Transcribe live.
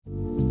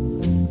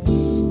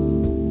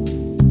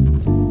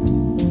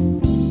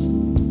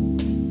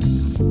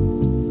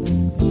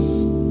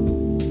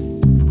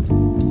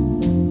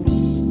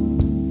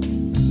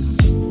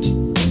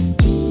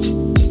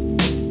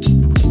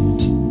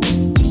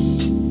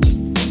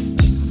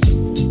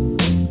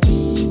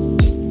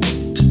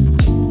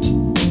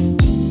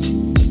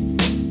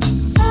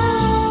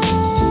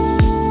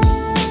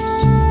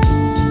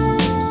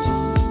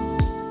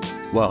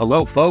Well,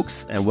 hello,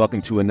 folks, and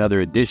welcome to another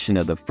edition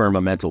of the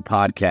Firmamental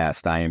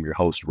Podcast. I am your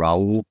host,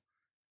 Raul.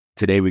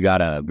 Today, we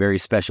got a very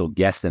special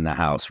guest in the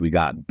house. We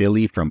got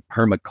Billy from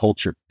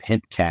Permaculture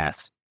P.I.M.P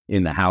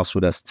in the house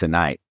with us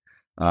tonight.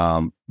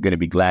 Going to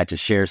be glad to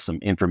share some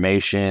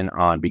information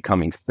on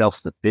becoming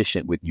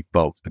self-sufficient with you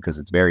folks, because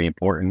it's very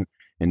important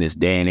in this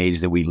day and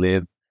age that we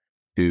live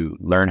to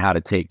learn how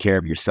to take care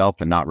of yourself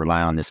and not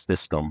rely on this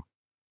system.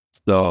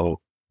 So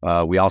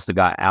we also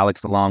got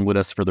Alex along with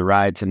us for the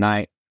ride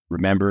tonight.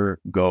 Remember,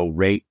 go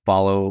rate,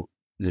 follow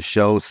the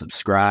show,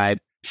 subscribe,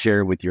 share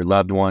it with your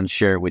loved ones,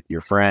 share it with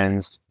your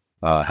friends,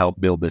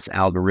 help build this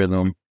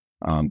algorithm.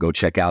 Go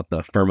check out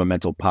the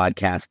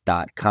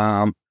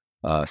firmamentalpodcast.com.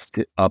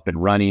 Up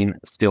and running,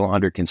 still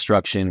under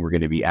construction. We're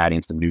going to be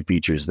adding some new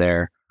features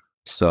there.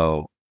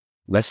 So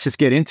let's just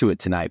get into it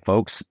tonight,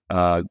 folks.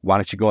 Why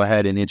don't you go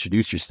ahead and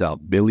introduce yourself,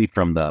 Billy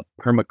from the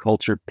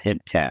Permaculture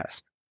P.I.M.P.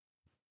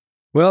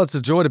 Well, it's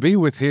a joy to be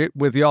with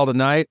y'all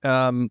tonight.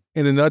 In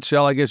a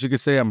nutshell, I guess you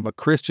could say I'm a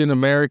Christian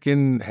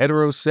American,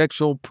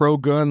 heterosexual,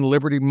 pro-gun,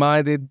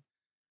 liberty-minded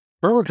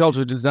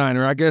permaculture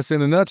designer. I guess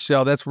in a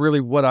nutshell, that's really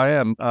what I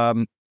am.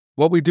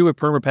 What we do at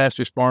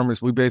Permaculture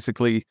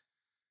P.I.M.P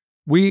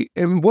is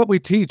what we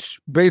teach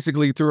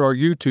basically through our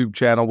YouTube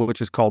channel, which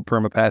is called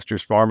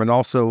Permaculture P.I.M.P, and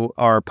also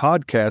our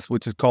podcast,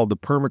 which is called the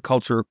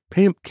Permaculture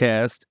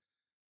P.I.M.P.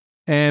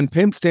 And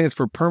P.I.M.P stands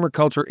for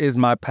Permaculture is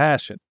My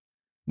Passion.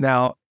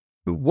 Now,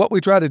 what we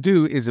try to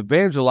do is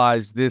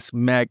evangelize this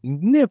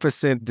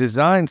magnificent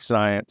design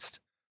science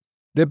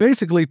that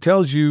basically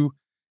tells you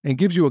and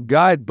gives you a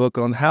guidebook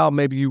on how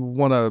maybe you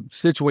want to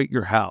situate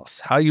your house,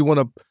 how you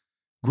want to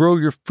grow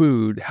your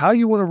food, how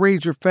you want to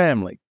raise your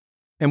family.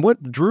 And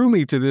what drew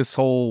me to this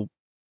whole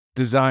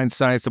design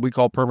science that we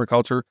call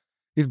permaculture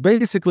is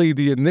basically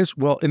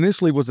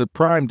initially was a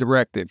prime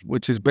directive,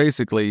 which is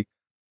basically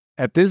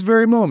at this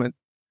very moment,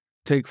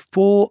 take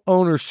full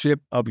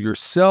ownership of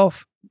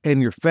yourself and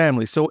your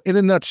family. So in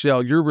a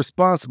nutshell, you're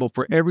responsible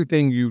for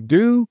everything you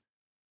do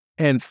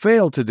and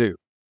fail to do.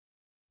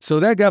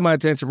 So that got my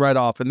attention right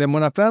off. And then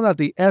when I found out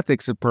the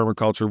ethics of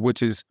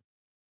permaculture,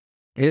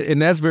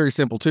 and that's very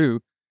simple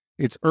too,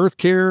 it's earth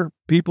care,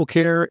 people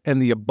care,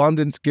 and the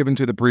abundance given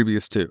to the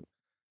previous two.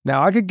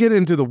 Now I could get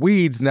into the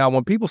weeds now.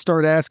 When people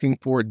start asking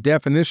for a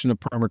definition of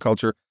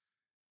permaculture,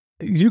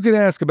 you can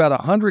ask about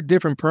 100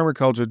 different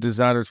permaculture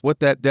designers what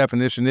that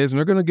definition is, and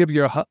they're going to give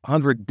you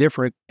 100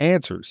 different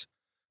answers.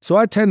 So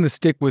I tend to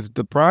stick with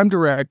the prime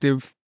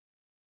directive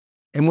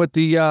and what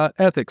the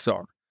ethics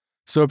are.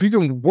 So if you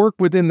can work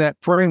within that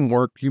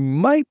framework, you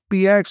might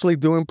be actually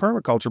doing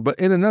permaculture. But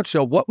in a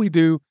nutshell, what we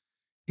do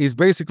is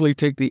basically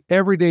take the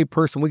everyday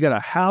person. We got a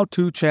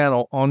how-to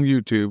channel on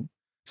YouTube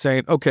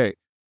saying, okay,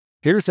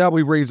 here's how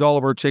we raise all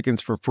of our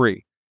chickens for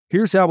free.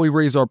 Here's how we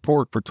raise our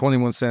pork for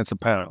 21 cents a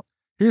pound.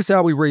 Here's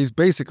how we raise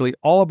basically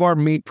all of our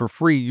meat for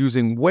free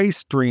using waste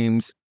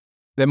streams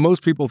that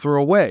most people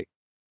throw away.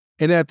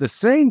 And at the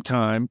same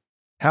time,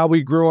 how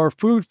we grow our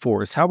food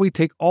forests, how we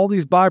take all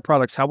these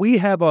byproducts, how we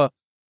have a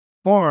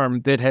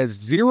farm that has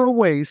zero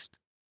waste,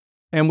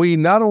 and we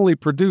not only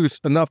produce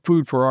enough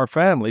food for our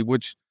family,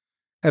 which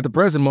at the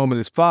present moment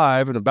is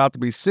 5 and about to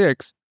be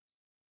 6,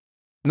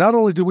 not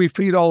only do we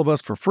feed all of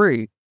us for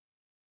free,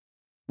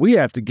 we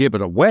have to give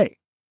it away.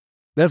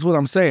 That's what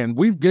I'm saying.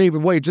 We've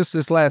given away just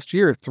this last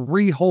year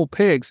 3 whole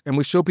pigs, and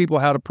we show people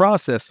how to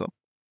process them.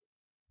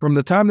 From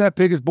the time that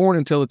pig is born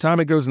until the time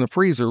it goes in the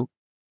freezer,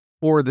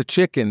 or the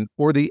chicken,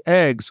 or the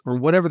eggs, or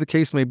whatever the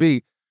case may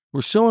be,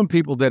 we're showing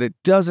people that it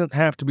doesn't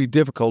have to be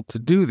difficult to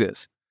do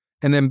this.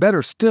 And then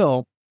better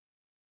still,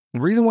 the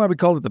reason why we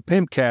called it the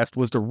P.I.M.P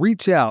was to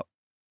reach out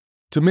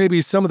to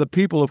maybe some of the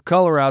people of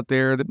color out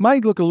there that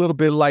might look a little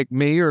bit like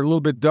me or a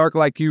little bit dark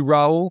like you,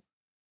 Raul,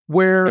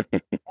 where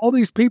all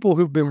these people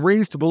who've been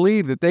raised to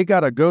believe that they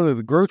got to go to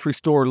the grocery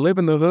store, live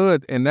in the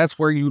hood, and that's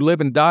where you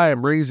live and die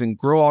and raise and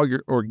grow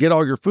get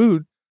all your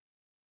food.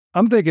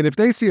 I'm thinking if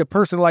they see a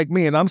person like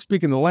me and I'm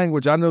speaking the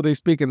language I know they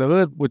speak in the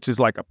hood, which is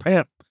like a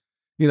pimp,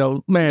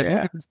 man, look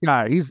at this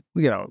guy, he's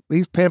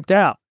pimped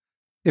out.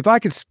 If I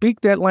could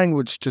speak that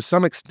language to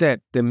some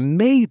extent, then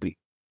maybe,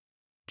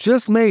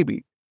 just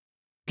maybe,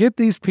 get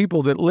these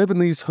people that live in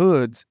these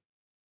hoods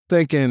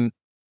thinking,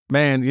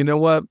 man, you know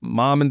what?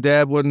 Mom and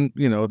dad wouldn't,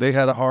 they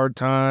had a hard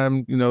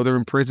time, they're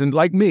in prison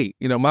like me.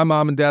 My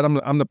mom and dad,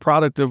 I'm the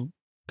product of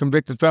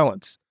convicted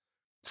felons.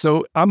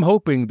 So I'm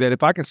hoping that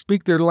if I can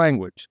speak their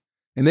language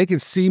and they can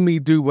see me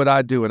do what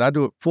I do, and I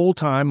do it full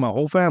time, my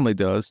whole family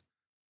does.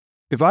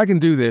 If I can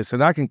do this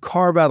and I can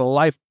carve out a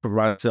life for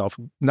myself,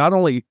 not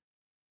only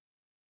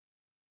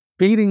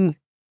feeding,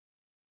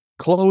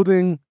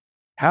 clothing,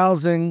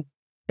 housing,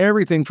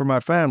 everything for my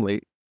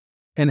family,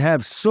 and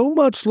have so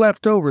much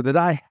left over that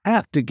I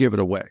have to give it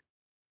away.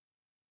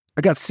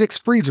 I got 6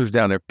 freezers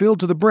down there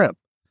filled to the brim.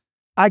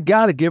 I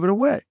got to give it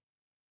away.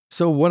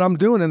 So what I'm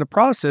doing in the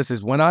process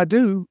is when I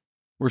do,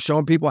 we're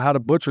showing people how to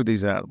butcher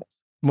these animals.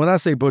 When I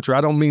say butcher,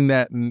 I don't mean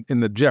that in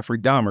the Jeffrey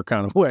Dahmer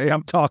kind of way.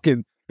 I'm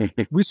talking,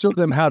 we show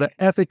them how to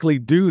ethically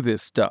do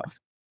this stuff.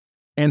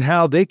 and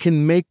how they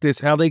can make this,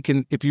 how they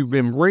can, if you've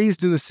been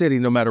raised in the city,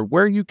 no matter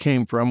where you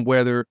came from,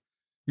 whether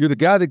you're the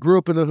guy that grew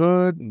up in the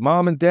hood,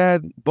 mom and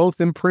dad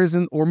both in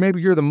prison, or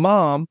maybe you're the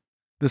mom,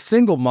 the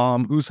single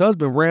mom whose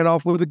husband ran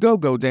off with a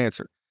go-go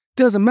dancer.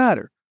 Doesn't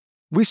matter.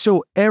 We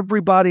show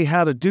everybody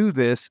how to do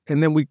this,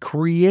 and then we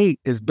create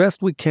as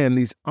best we can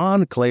these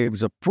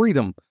enclaves of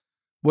freedom.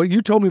 What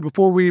you told me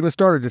before we even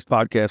started this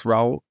podcast,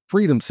 Raul,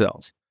 freedom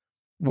cells,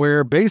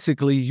 where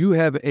basically you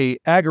have a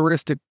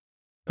agoristic,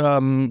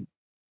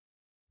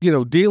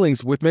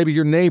 dealings with maybe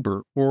your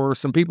neighbor or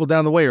some people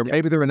down the way, or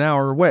maybe they're an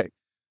hour away,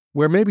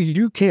 where maybe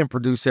you can't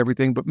produce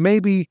everything, but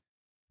maybe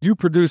you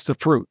produce the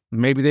fruit.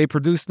 Maybe they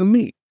produce the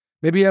meat.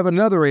 Maybe you have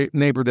another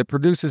neighbor that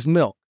produces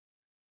milk.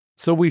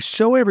 So we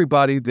show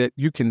everybody that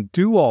you can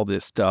do all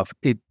this stuff.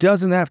 It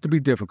doesn't have to be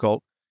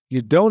difficult.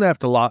 You don't have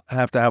to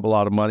have a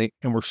lot of money.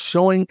 And we're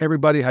showing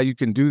everybody how you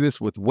can do this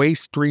with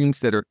waste streams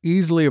that are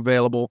easily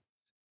available.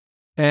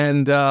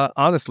 And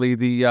honestly,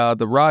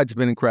 the ride's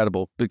been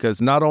incredible,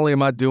 because not only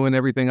am I doing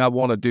everything I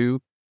want to do,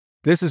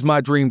 this is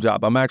my dream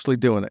job. I'm actually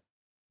doing it.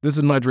 This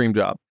is my dream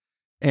job.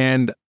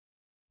 And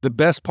the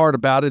best part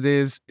about it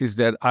is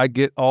that I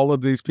get all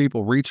of these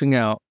people reaching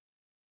out,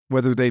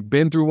 whether they've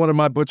been through one of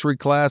my butchery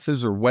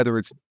classes or whether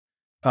it's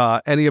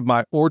any of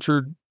my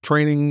orchard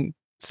training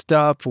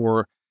stuff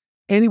or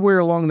anywhere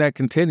along that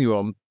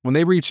continuum. When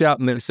they reach out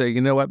and they say, you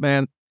know what,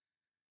 man,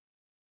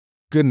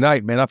 good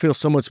night, man. I feel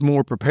so much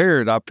more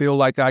prepared. I feel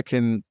like I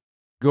can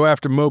go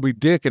after Moby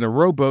Dick in a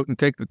rowboat and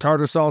take the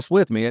tartar sauce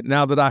with me. And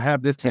now that I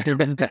have this,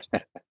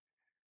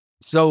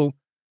 so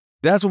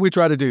that's what we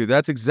try to do.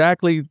 That's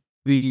exactly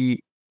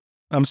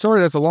I'm sorry,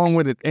 that's a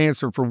long-winded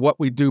answer for what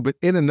we do, but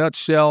in a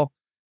nutshell,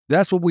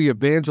 that's what we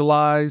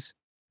evangelize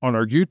on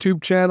our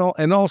YouTube channel.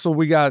 And also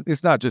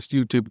it's not just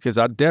YouTube, because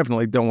I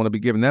definitely don't want to be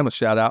giving them a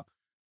shout out.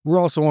 We're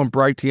also on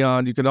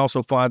Brighteon. You can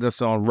also find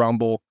us on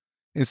Rumble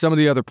and some of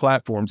the other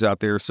platforms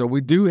out there. So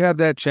we do have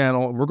that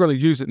channel. We're going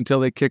to use it until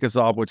they kick us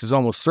off, which is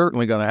almost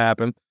certainly going to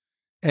happen.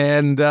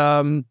 And,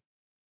 and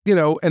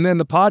then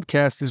the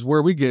podcast is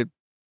where we get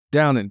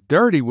down and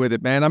dirty with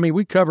it, man. I mean,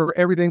 we cover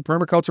everything: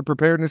 permaculture,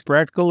 preparedness,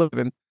 practical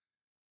living.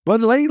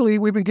 But lately,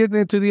 we've been getting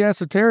into the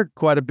esoteric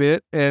quite a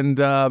bit. And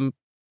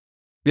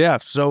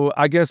so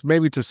I guess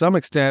maybe to some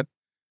extent,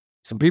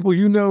 some people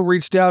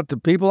reached out to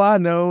people I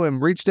know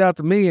and reached out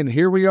to me, and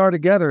here we are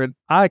together. And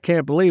I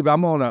can't believe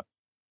I'm on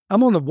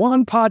the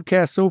one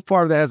podcast so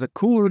far that has a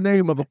cooler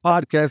name of a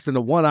podcast than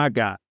the one I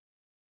got.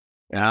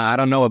 I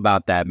don't know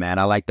about that, man.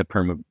 I like the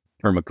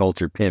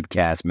Permaculture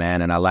P.I.M.P,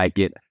 man, and I like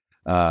it.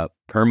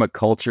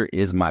 Permaculture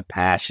is my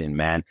passion,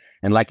 man.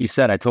 And like you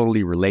said, I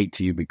totally relate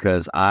to you,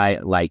 because I,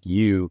 like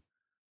you,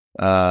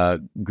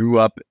 grew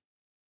up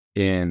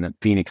in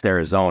Phoenix,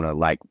 Arizona.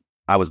 Like,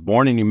 I was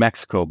born in New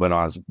Mexico, but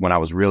when I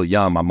was real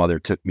young, my mother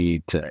took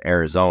me to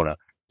Arizona.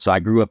 So I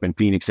grew up in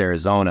Phoenix,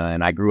 Arizona,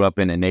 and I grew up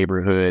in a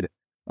neighborhood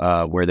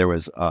where there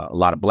was a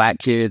lot of Black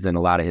kids and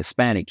a lot of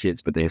Hispanic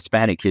kids, but the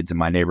Hispanic kids in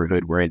my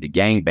neighborhood were into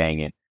gang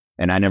banging,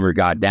 and I never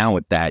got down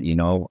with that,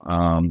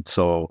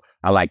 so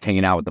I liked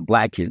hanging out with the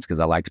Black kids because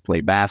I liked to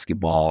play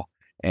basketball.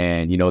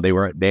 And,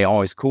 they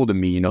always cool to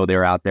me. They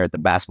were out there at the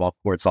basketball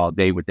courts all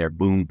day with their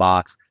boom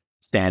box,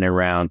 standing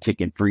around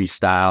kicking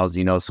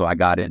freestyles, so I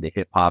got into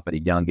hip hop at a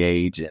young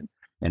age and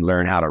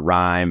learned how to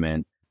rhyme.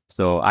 And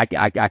so I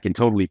can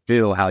totally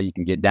feel how you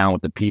can get down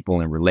with the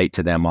people and relate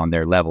to them on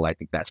their level. I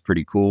think that's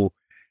pretty cool.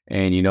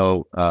 And,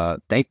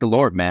 thank the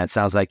Lord, man. It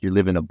sounds like you're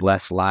living a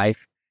blessed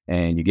life,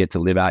 and you get to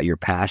live out your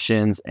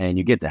passions, and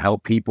you get to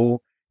help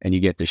people, and you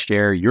get to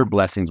share your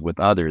blessings with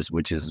others,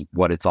 which is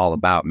what it's all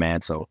about,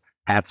 man. So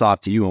hats off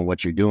to you and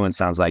what you're doing.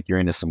 Sounds like you're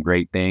into some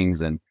great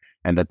things, and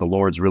that the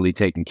Lord's really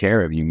taking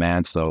care of you,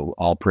 man. So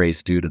all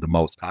praise due to the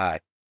Most High.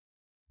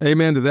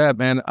 Amen to that,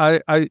 man.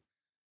 I'd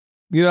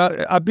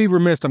be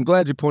remiss. I'm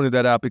glad you pointed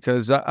that out,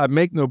 because I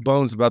make no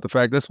bones about the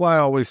fact. That's why I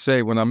always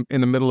say, when I'm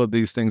in the middle of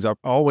these things, I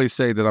always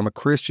say that I'm a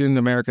Christian,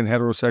 American,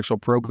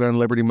 heterosexual, pro-gun,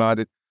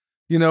 liberty-minded.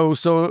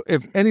 So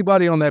if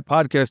anybody on that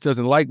podcast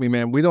doesn't like me,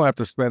 man, we don't have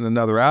to spend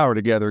another hour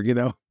together,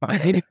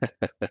 I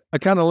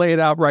kind of lay it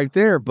out right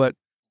there. But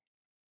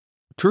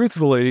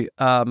truthfully,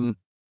 I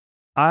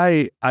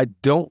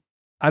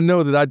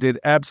know that I did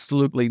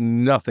absolutely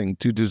nothing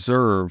to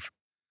deserve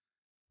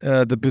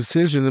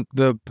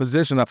the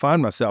position I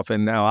find myself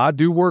in now. I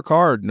do work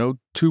hard. No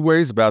two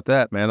ways about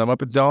that, man. I'm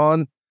up at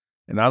dawn,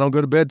 and I don't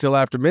go to bed till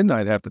after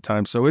midnight half the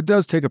time. So it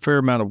does take a fair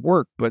amount of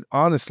work. But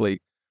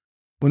honestly,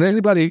 when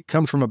anybody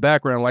comes from a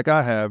background like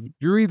I have,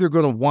 you're either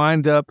going to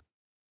wind up,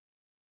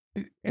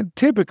 and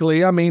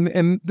typically,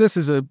 and this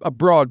is a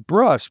broad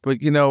brush, but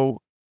the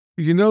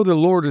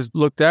Lord has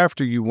looked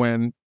after you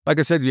when, like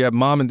I said, you have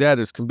mom and dad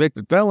as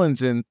convicted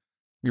felons, and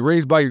you're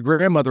raised by your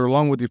grandmother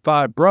along with your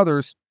 5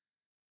 brothers.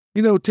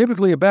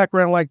 Typically a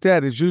background like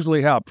that is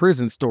usually how a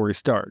prison story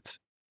starts.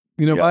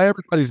 By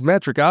everybody's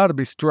metric, I ought to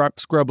be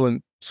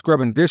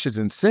scrubbing dishes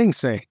and sing,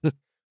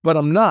 but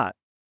I'm not.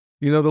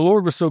 The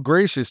Lord was so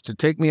gracious to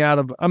take me out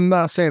of, I'm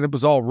not saying it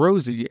was all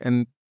rosy,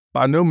 and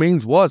by no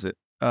means was it.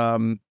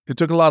 It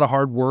took a lot of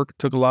hard work. It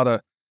took a lot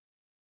of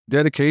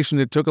dedication.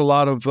 It took a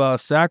lot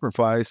of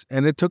sacrifice,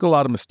 and it took a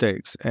lot of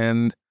mistakes.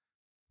 And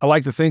I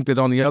like to think that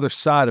on the other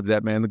side of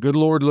that, man, the good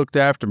Lord looked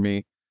after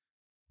me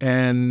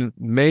and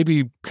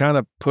maybe kind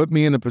of put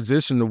me in a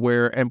position to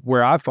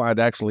where I find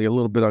actually a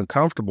little bit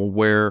uncomfortable,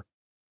 where,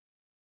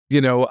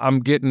 I'm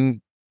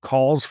getting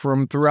calls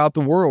from throughout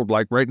the world.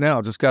 Like right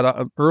now,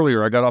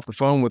 earlier, I got off the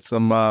phone with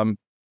some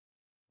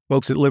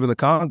folks that live in the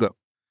Congo.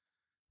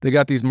 They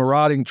got these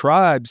marauding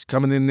tribes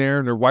coming in there,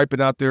 and they're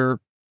wiping out their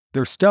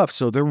stuff.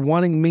 So they're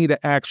wanting me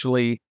to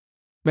actually,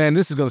 man,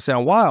 this is going to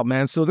sound wild,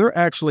 man. So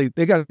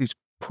they got these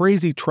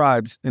crazy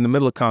tribes in the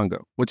middle of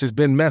Congo, which has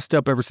been messed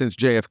up ever since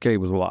JFK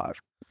was alive.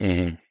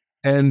 Mm-hmm.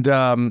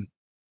 And,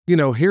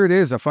 here it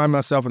is. I find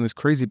myself in this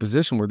crazy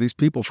position where these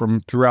people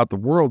from throughout the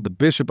world, the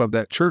bishop of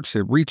that church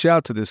said, reach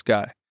out to this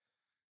guy.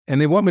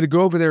 And they want me to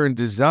go over there and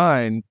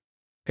design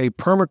a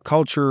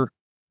permaculture,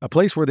 a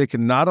place where they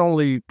can not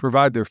only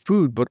provide their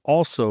food, but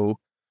also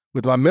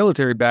with my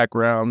military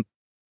background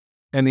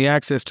and the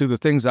access to the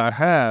things I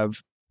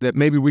have, that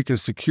maybe we can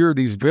secure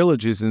these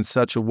villages in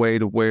such a way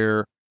to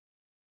where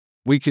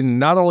we can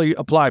not only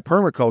apply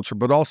permaculture,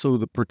 but also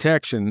the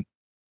protection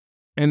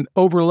and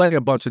overlay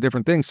a bunch of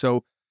different things.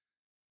 So,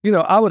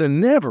 I would have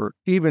never,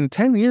 even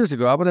 10 years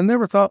ago, I would have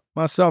never thought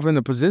myself in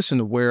a position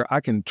to where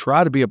I can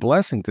try to be a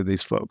blessing to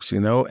these folks,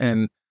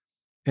 and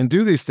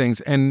do these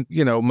things. And,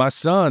 my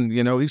son,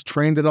 he's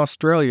trained in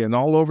Australia and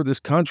all over this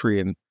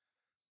country. And,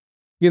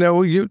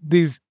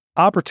 these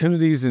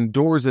opportunities and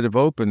doors that have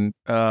opened,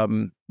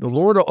 the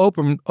Lord will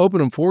open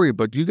them for you,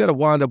 but you got to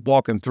wind up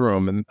walking through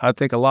them. And I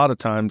think a lot of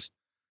times,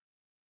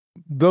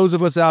 those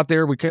of us out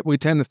there, we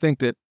tend to think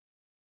that,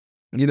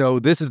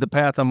 this is the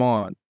path I'm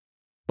on.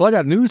 Well, I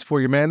got news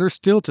for you, man. There's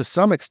still, to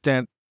some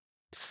extent,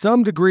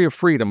 some degree of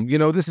freedom.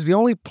 This is the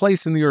only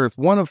place in the earth.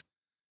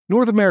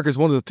 North America is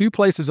one of the few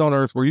places on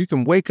earth where you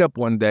can wake up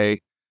one day,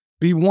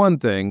 be one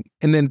thing,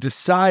 and then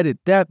decide at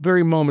that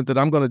very moment that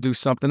I'm going to do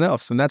something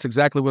else. And that's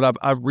exactly what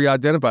I've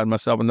re-identified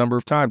myself a number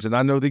of times. And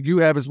I know that you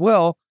have as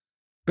well,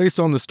 based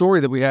on the story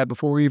that we had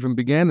before we even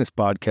began this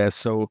podcast.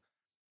 So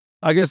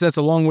I guess that's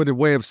a long-winded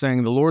way of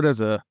saying the Lord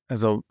has a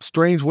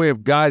strange way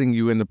of guiding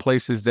you into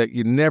places that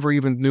you never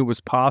even knew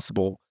was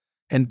possible,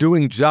 and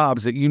doing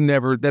jobs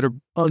that are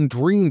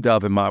undreamed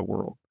of in my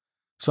world.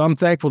 So I'm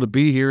thankful to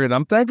be here, and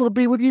I'm thankful to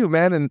be with you,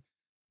 man, and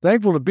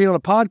thankful to be on a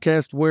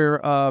podcast where,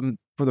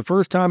 for the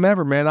first time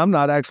ever, man, I'm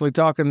not actually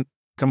talking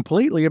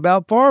completely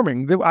about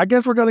farming. I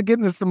guess we're going to get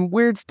into some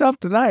weird stuff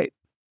tonight.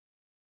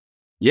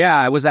 Yeah,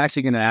 I was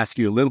actually going to ask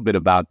you a little bit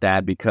about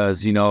that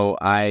because,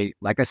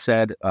 like I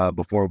said,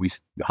 before we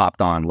hopped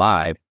on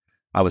live,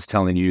 I was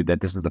telling you that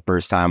this is the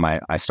first time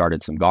I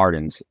started some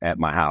gardens at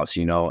my house,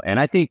 and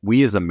I think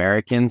we as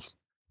Americans,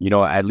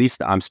 at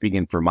least I'm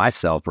speaking for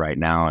myself right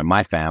now and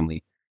my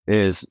family,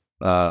 is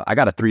I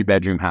got a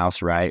 3-bedroom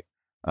house, right?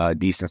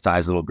 Decent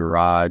sized little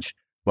garage,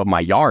 but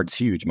my yard's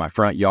huge. My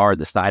front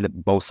yard,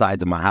 both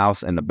sides of my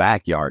house, and the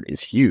backyard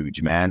is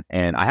huge, man.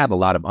 And I have a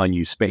lot of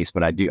unused space,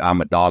 but I'm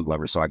a dog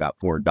lover, so I got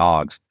 4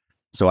 dogs.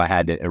 So I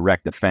had to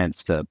erect a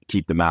fence to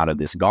keep them out of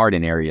this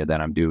garden area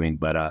that I'm doing.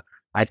 But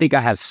I think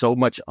I have so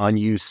much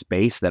unused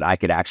space that I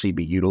could actually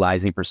be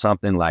utilizing for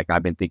something. Like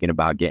I've been thinking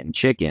about getting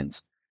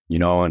chickens,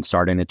 and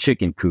starting a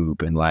chicken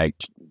coop, and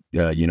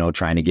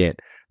trying to get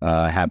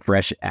have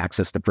fresh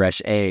access to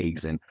fresh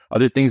eggs and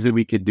other things that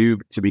we could do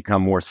to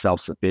become more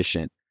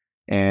self-sufficient.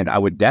 And I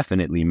would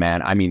definitely,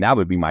 man, I mean, that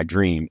would be my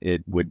dream.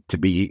 It would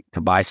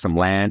to buy some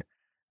land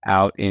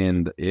out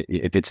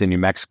if it's in New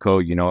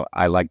Mexico,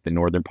 I like the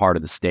northern part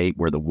of the state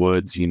where the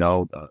woods,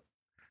 the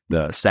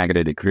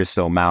Sagada de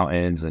Cristo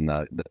Mountains and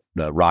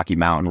the Rocky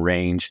Mountain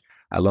Range.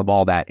 I love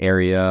all that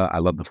area. I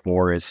love the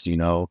forest,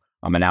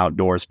 I'm an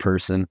outdoors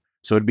person.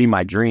 So it'd be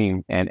my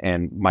dream.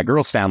 And my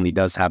girl's family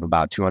does have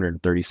about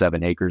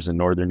 237 acres in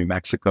northern New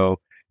Mexico.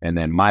 And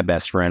then my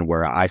best friend,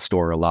 where I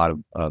store a lot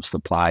of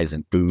supplies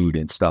and food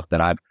and stuff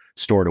that I've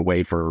stored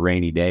away for a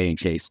rainy day in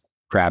case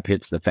crap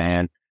hits the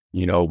fan.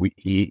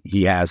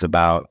 He has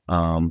about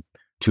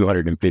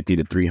 250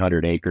 to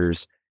 300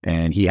 acres,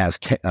 and he has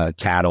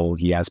cattle,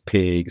 he has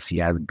pigs, he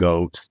has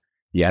goats,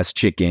 he has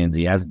chickens,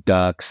 he has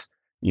ducks.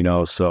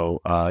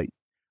 So I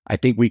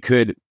think we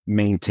could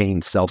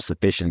maintain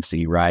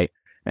self-sufficiency, right?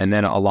 And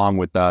then along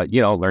with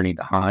learning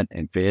to hunt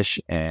and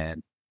fish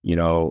and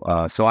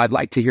so I'd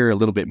like to hear a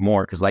little bit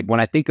more, because like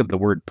when I think of the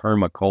word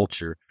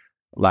permaculture,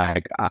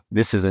 like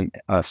this isn't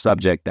a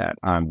subject that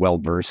I'm well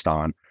versed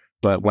on,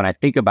 but when I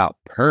think about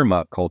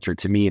permaculture,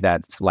 to me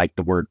that's like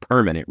the word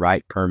permanent,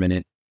 right?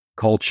 Permanent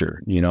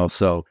culture,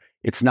 so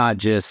it's not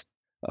just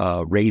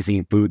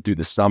raising food through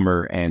the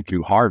summer and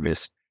through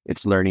harvest.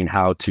 It's learning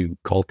how to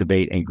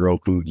cultivate and grow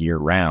food year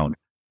round.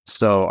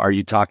 So are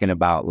you talking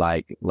about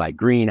like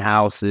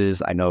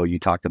greenhouses? I know you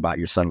talked about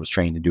your son was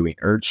trained in doing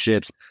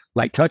earthships.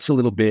 Like touch a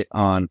little bit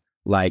on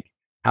like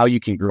how you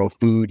can grow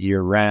food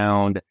year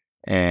round,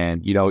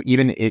 and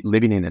even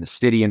living in a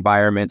city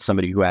environment,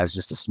 somebody who has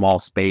just a small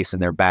space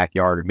in their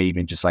backyard, or maybe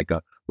even just like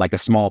a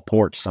small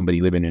porch, somebody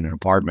living in an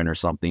apartment or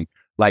something.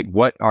 Like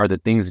what are the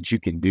things that you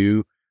can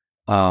do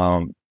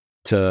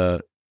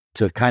to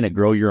to kind of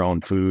grow your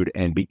own food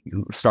and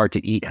start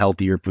to eat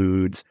healthier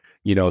foods,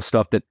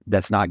 stuff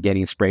that's not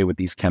getting sprayed with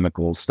these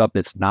chemicals, stuff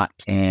that's not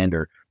canned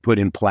or put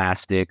in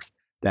plastics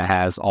that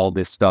has all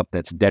this stuff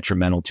that's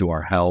detrimental to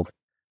our health,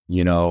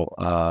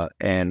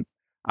 and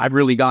I've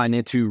really gotten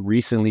into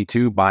recently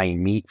too,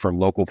 buying meat from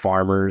local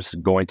farmers,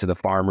 going to the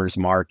farmers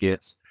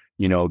markets,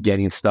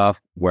 getting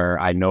stuff where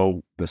I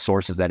know the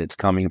sources that it's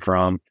coming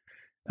from,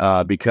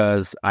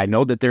 because I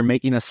know that they're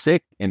making us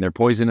sick and they're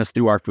poisoning us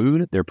through our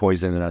food. They're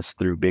poisoning us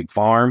through big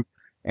farm,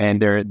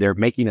 and they're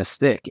making us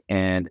sick.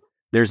 And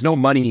there's no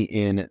money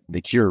in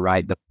the cure,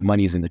 right? The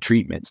money's in the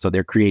treatment. So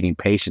they're creating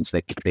patients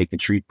that they can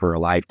treat for a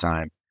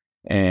lifetime.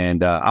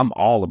 And I'm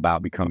all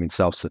about becoming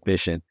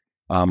self-sufficient.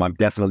 I'm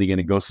definitely going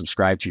to go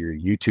subscribe to your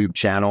YouTube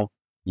channel.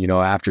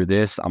 After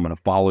this, I'm going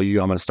to follow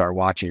you. I'm going to start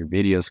watching your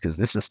videos because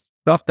this is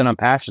stuff that I'm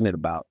passionate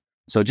about.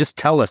 So just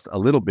tell us a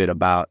little bit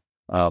about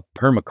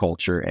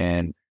permaculture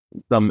and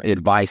some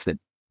advice that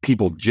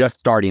people just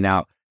starting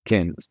out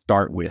can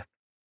start with.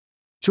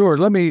 Sure.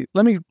 Let me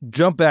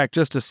jump back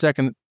just a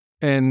second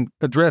and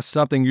address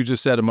something you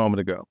just said a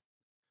moment ago.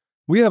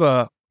 We have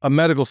a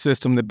medical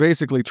system that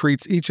basically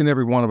treats each and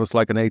every one of us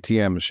like an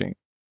ATM machine,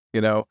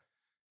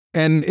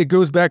 and it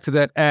goes back to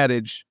that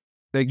adage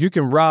that you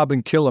can rob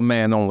and kill a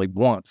man only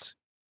once,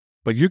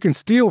 but you can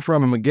steal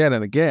from him again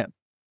and again.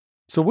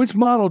 So which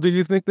model do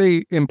you think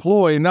they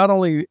employ, not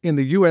only in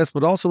the US,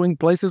 but also in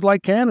places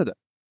like Canada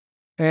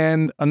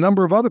and a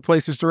number of other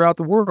places throughout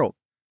the world?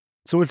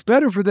 So it's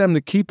better for them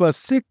to keep us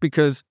sick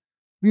because,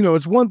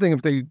 it's one thing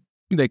if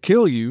they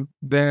kill you,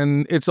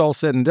 then it's all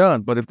said and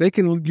done. But if they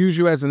can use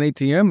you as an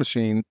ATM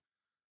machine,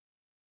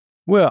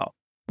 well,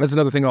 that's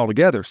another thing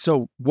altogether.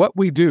 So what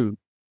we do,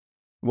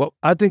 what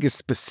I think is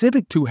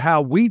specific to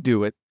how we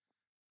do it,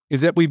 is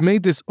that we've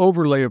made this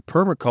overlay of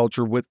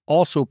permaculture with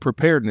also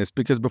preparedness.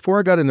 Because before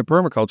I got into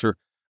permaculture,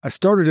 I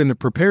started in the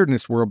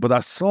preparedness world, but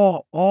I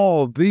saw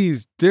all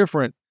these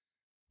different,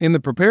 in the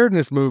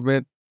preparedness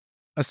movement,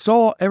 I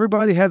saw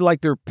everybody had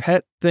like their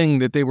pet thing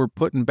that they were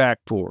putting back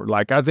for.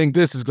 Like, I think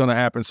this is going to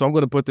happen, so I'm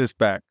going to put this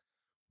back.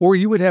 Or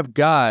you would have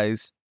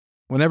guys,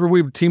 whenever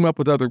we would team up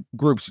with other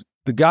groups,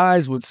 the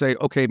guys would say,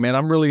 okay, man,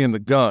 I'm really into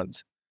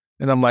guns.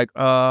 And I'm like,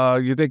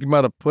 you think you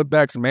might have put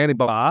back some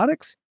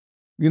antibiotics?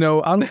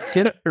 I'm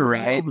kidding.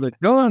 Right. Over the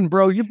gun,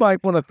 bro. You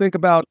might want to think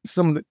about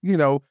some,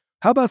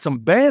 how about some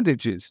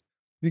bandages?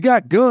 You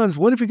got guns.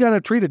 What if you got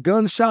to treat a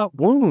gunshot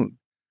wound?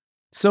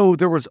 So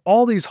there was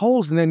all these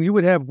holes, and then you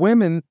would have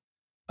women,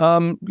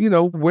 what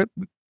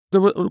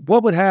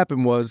would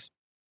happen was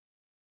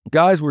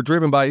guys were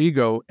driven by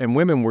ego and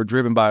women were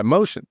driven by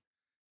emotion.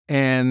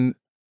 And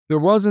there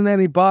wasn't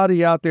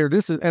anybody out there.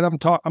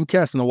 I'm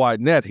casting a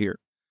wide net here.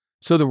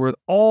 So there were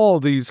all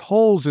these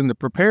holes in the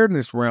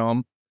preparedness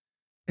realm.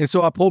 And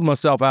so I pulled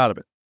myself out of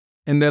it.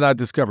 And then I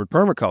discovered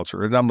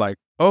permaculture. And I'm like,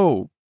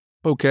 oh,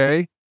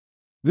 okay,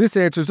 this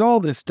answers all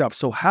this stuff.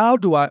 So how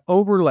do I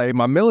overlay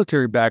my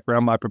military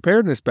background, my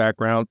preparedness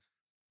background,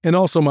 and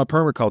also my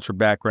permaculture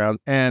background?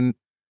 And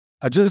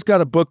I just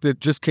got a book that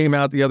just came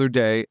out the other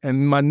day.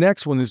 And my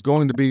next one is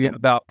going to be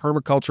about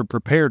permaculture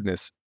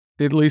preparedness,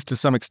 at least to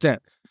some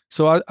extent.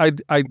 So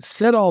I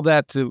said all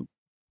that to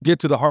get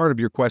to the heart of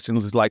your question,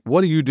 is like, what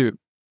do you do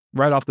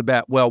right off the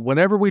bat? Well,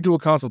 whenever we do a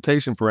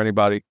consultation for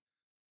anybody,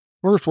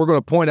 first, we're going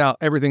to point out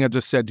everything I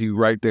just said to you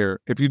right there.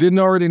 If you didn't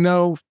already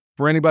know,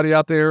 for anybody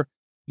out there,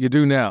 you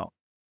do now.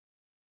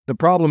 The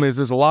problem is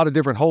there's a lot of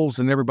different holes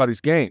in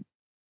everybody's game.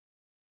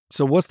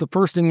 So what's the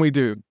first thing we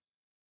do?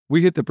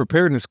 We hit the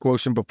preparedness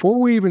quotient before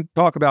we even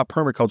talk about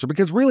permaculture,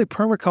 because really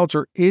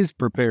permaculture is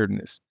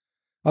preparedness.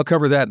 I'll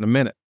cover that in a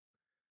minute.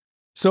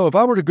 So if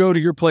I were to go to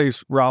your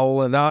place,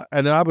 Raul,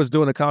 and I was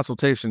doing a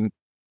consultation,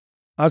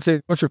 I'd say,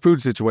 what's your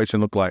food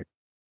situation look like?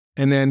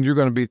 And then you're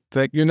going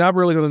to you're not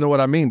really going to know what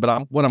I mean,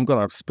 but what I'm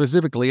going to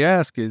specifically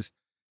ask is,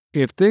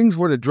 if things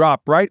were to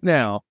drop right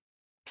now,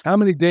 how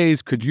many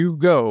days could you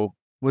go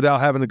without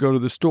having to go to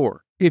the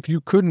store? If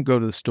you couldn't go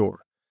to the store,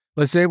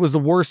 let's say it was the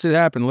worst that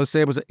happened. Let's say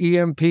it was an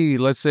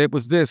EMP. Let's say it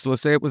was this.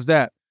 Let's say it was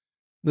that.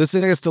 Let's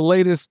say it's the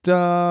latest,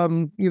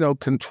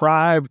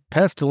 contrived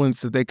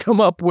pestilence that they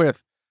come up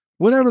with.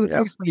 Whatever the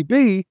case may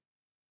be,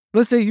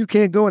 let's say you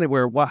can't go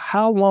anywhere. Well,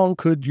 how long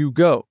could you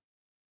go?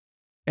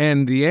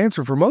 And the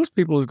answer for most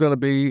people is going to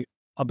be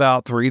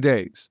about 3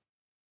 days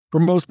for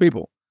most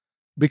people,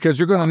 because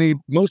you're going to need,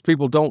 most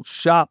people don't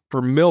shop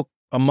for milk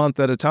a month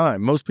at a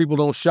time. Most people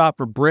don't shop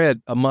for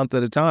bread a month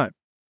at a time.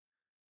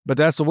 But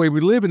that's the way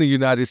we live in the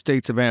United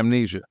States of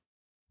amnesia.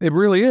 It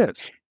really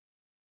is.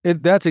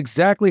 That's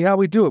exactly how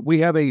we do it. We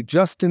have a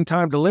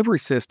just-in-time delivery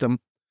system.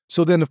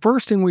 So then the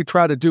first thing we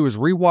try to do is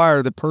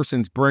rewire the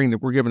person's brain that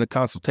we're giving a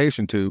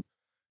consultation to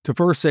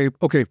first say,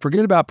 okay,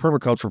 forget about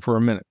permaculture for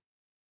a minute.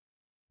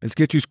 Let's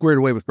get you squared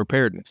away with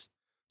preparedness.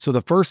 So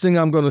the first thing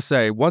I'm going to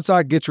say, once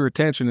I get your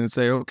attention and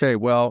say, okay,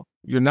 well,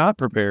 you're not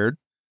prepared,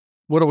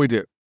 what do we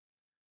do?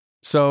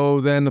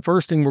 So then the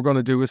first thing we're going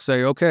to do is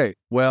say, okay,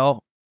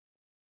 well,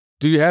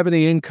 do you have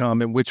any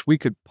income in which we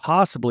could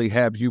possibly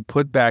have you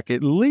put back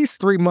at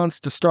least 3 months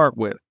to start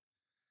with?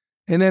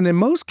 And then in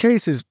most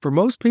cases, for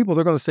most people,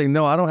 they're going to say,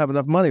 no, I don't have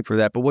enough money for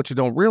that. But what you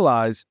don't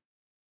realize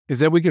is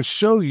that we can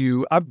show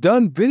you, I've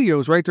done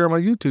videos right there on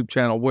my YouTube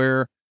channel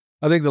where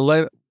I think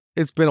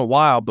it's been a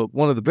while, but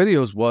one of the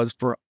videos was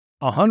for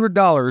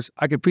 $100,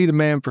 I could feed a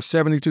man for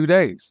 72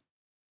 days.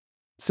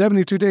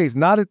 72 days,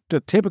 not at the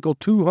typical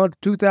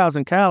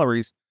 2,000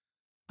 calories.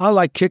 I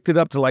like kicked it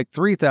up to like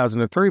 3,000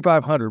 or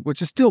 3,500,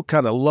 which is still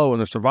kind of low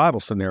in a survival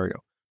scenario,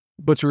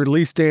 but you're at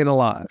least staying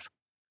alive.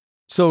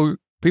 So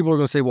people are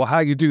going to say, well, how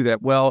you do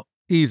that? Well,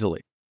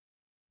 easily.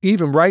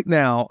 Even right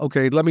now,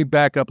 okay, let me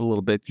back up a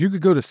little bit. You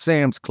could go to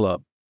Sam's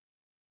Club.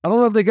 I don't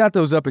know if they got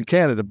those up in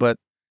Canada, but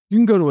you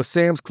can go to a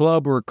Sam's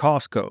Club or a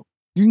Costco.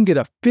 You can get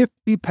a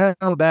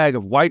 50-pound bag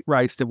of white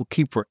rice that will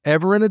keep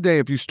forever and a day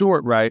if you store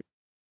it right.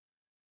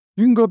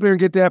 You can go up there and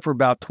get that for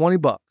about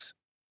 $20.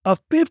 A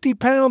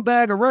 50-pound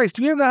bag of rice.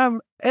 Do you have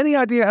any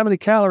idea how many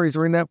calories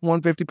are in that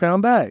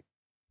 150-pound bag?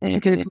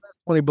 Okay, so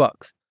that's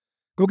 $20.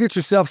 Go get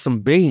yourself some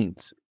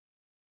beans.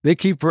 They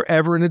keep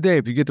forever and a day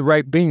if you get the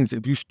right beans,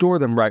 if you store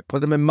them right,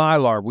 put them in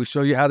Mylar. We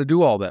show you how to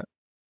do all that.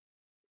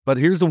 But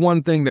here's the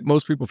one thing that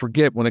most people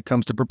forget when it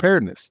comes to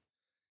preparedness,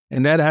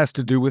 and that has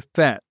to do with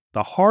fat.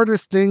 The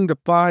hardest thing to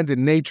find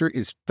in nature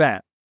is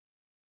fat,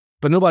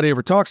 but nobody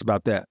ever talks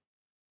about that.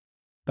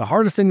 The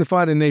hardest thing to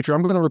find in nature,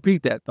 I'm going to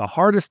repeat that. The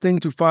hardest thing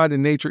to find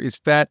in nature is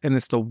fat, and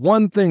it's the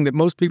one thing that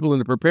most people in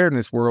the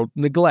preparedness world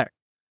neglect.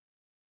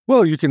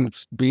 Well, you can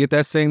be at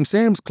that same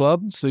Sam's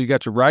Club, so you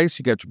got your rice,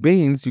 you got your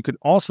beans. You can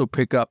also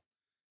pick up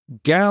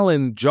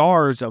gallon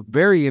jars of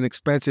very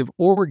inexpensive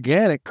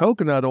organic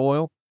coconut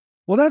oil.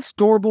 Well, that's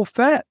storable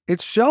fat.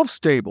 It's shelf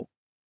stable.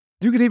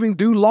 You can even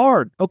do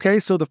lard. Okay,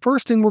 so the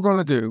first thing we're going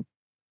to do,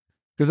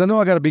 because I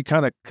know I got to be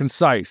kind of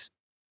concise,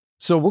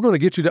 so we're going to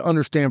get you to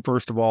understand,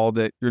 first of all,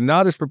 that you're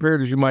not as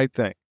prepared as you might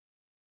think.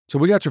 So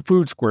we got your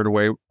food squared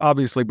away.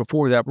 Obviously,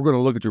 before that, we're going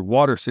to look at your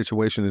water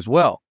situation as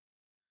well.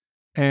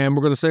 And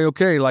we're going to say,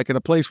 okay, like in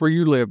a place where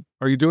you live,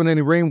 are you doing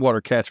any rainwater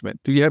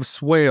catchment? Do you have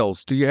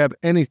swales? Do you have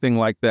anything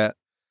like that?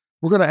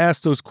 We're going to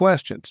ask those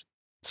questions.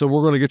 So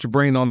we're going to get your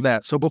brain on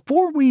that. So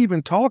before we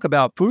even talk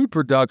about food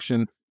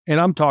production, and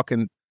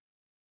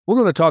we're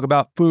going to talk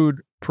about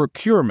food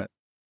procurement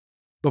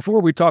before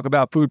we talk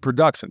about food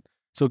production.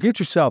 So get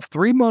yourself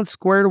 3 months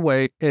squared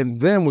away,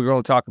 and then we're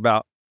going to talk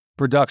about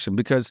production,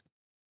 because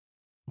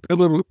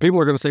people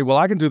are going to say, well,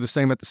 I can do the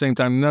same at the same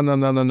time.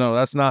 No.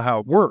 That's not how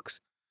it works.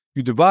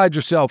 You divide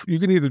yourself. You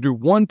can either do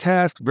one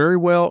task very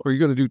well, or you're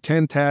going to do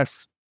 10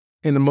 tasks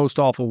in the most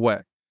awful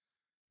way.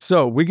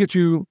 So we get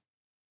you,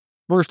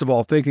 first of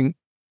all, thinking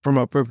from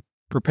a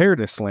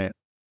preparedness slant.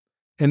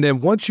 And then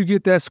once you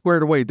get that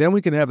squared away, then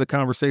we can have the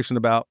conversation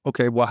about,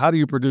 okay, well, how do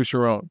you produce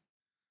your own?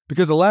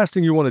 Because the last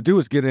thing you want to do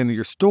is get into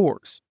your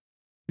stores.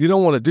 You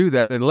don't want to do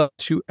that unless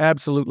you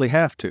absolutely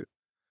have to.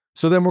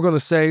 So then we're going to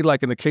say,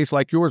 like in a case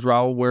like yours,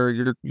 Raul, where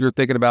you're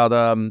thinking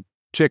about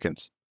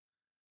chickens.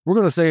 We're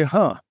going to say,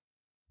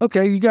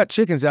 okay, you got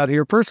chickens out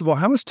here. First of all,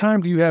 how much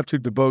time do you have to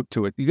devote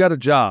to it? You got a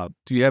job.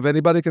 Do you have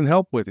anybody that can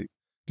help with it?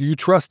 Do you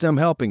trust them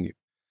helping you?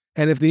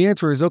 And if the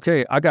answer is,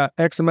 okay, I got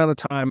X amount of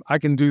time, I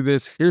can do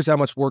this, here's how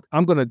much work,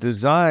 I'm going to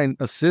design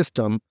a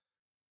system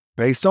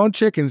based on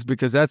chickens,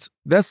 because that's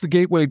the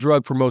gateway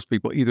drug for most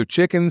people, either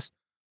chickens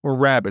or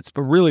rabbits.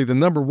 But really, the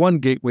number one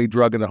gateway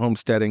drug in the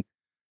homesteading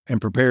and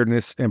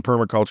preparedness and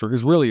permaculture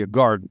is really a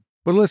garden.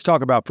 But let's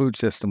talk about food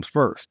systems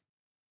first.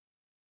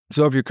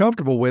 So if you're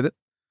comfortable with it,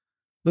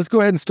 let's go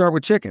ahead and start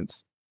with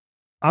chickens.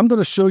 I'm going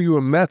to show you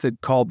a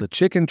method called the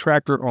chicken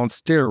tractor on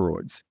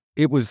steroids.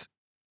 It was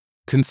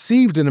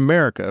conceived in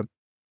America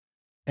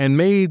and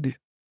made,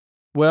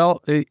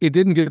 well, it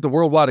didn't get the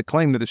worldwide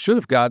acclaim that it should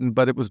have gotten,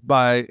 but it was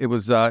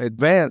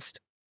advanced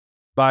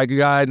by a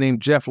guy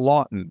named Jeff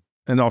Lawton,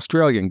 an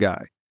Australian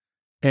guy.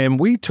 And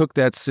we took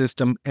that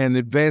system and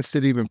advanced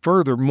it even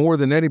further, more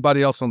than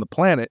anybody else on the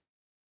planet,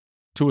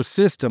 to a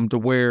system to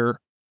where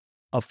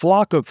a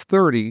flock of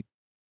 30,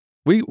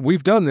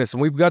 we've done this,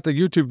 and we've got the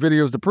YouTube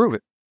videos to prove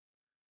it.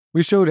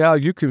 We showed how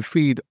you can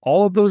feed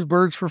all of those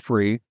birds for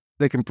free.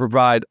 They can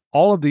provide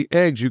all of the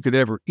eggs you could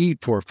ever eat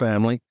for a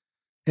family,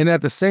 and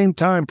at the same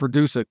time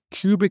produce a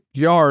cubic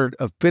yard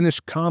of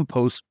finished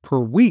compost per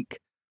week.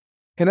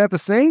 And at the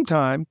same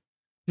time,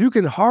 you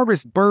can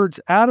harvest birds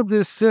out of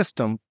this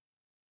system,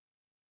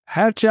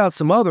 hatch out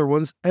some other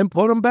ones, and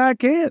put them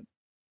back in.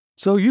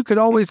 So you could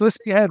always, let's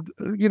say you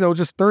had,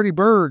 just 30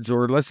 birds,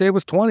 or let's say it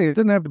was 20. It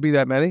didn't have to be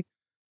that many.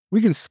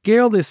 We can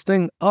scale this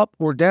thing up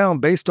or down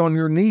based on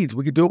your needs.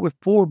 We could do it with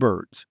 4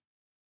 birds.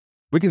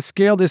 We can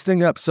scale this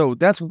thing up. So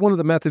that's one of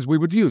the methods we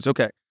would use.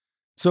 Okay.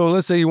 So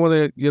let's say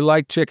you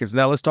like chickens.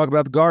 Now let's talk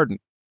about the garden.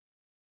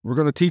 We're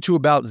going to teach you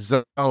about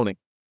zoning.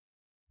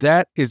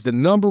 That is the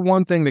number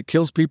one thing that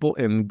kills people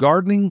in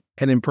gardening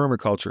and in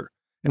permaculture.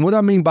 And what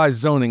I mean by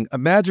zoning,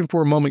 imagine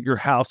for a moment your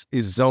house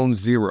is zone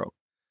 0.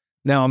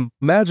 Now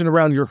imagine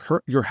around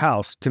your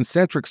house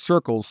concentric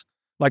circles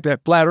like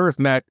that flat earth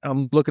map.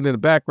 I'm looking in the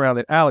background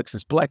at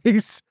Alex's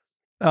place.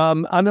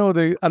 I know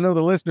the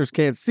listeners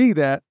can't see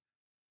that,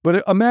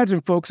 but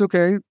imagine, folks,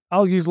 okay,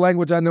 I'll use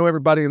language I know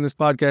everybody in this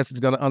podcast is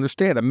going to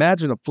understand.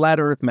 Imagine a flat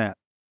earth map.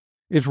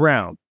 is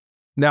round.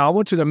 Now, I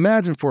want you to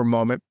imagine for a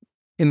moment,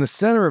 in the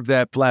center of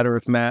that flat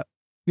Earth map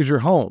is your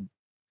home.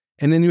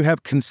 And then you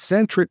have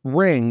concentric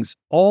rings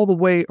all the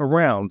way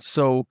around.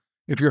 So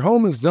if your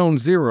home is zone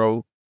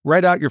 0,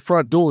 right out your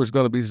front door is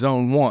going to be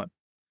zone 1.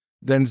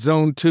 Then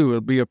zone 2,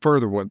 it'll be a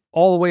further one,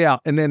 all the way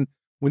out. And then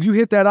when you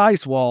hit that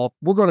ice wall,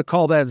 we're going to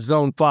call that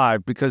zone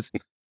 5, because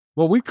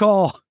what we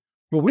call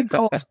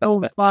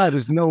zone 5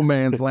 is no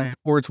man's land,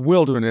 or it's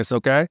wilderness,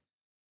 okay?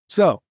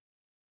 So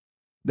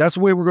that's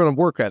the way we're going to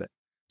work at it.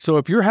 So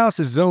if your house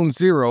is zone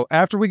 0,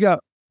 after we got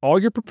all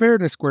your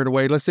preparedness squared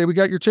away, let's say we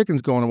got your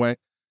chickens going away,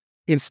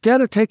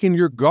 instead of taking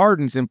your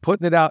gardens and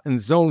putting it out in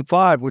zone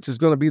 5, which is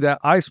going to be that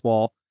ice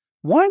wall,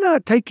 why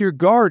not take your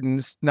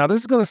gardens? Now,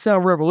 this is going to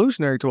sound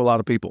revolutionary to a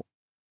lot of people.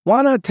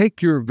 Why not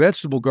take your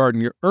vegetable garden,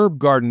 your herb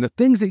garden, the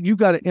things that you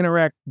got to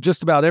interact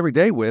just about every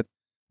day with,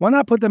 why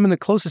not put them in the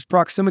closest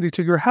proximity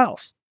to your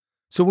house?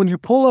 So when you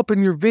pull up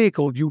in your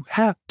vehicle, you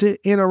have to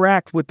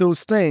interact with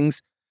those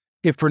things.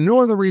 If for no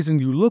other reason,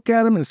 you look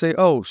at them and say,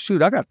 oh,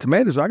 shoot, I got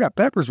tomatoes, or I got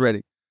peppers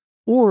ready.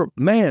 Or,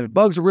 man,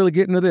 bugs are really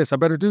getting to this. I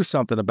better do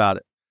something about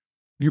it.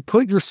 You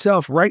put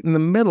yourself right in the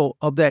middle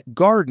of that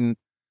garden,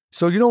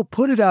 so you don't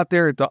put it out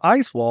there at the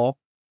ice wall.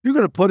 You're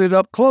going to put it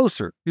up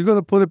closer. You're going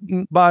to put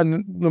it by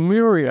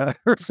Lemuria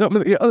or some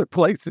of the other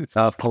places.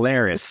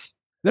 Polaris.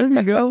 There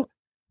you go.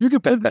 You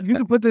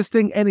can put this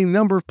thing any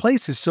number of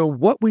places. So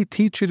what we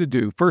teach you to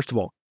do, first of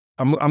all,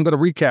 I'm going to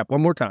recap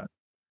one more time.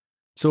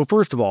 So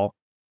first of all,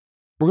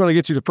 we're going to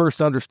get you to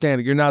first understand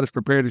that you're not as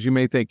prepared as you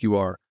may think you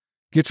are.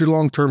 Get your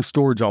long-term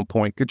storage on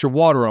point. Get your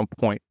water on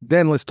point.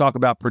 Then let's talk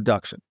about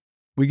production.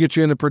 We get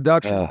you into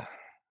production.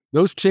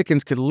 Those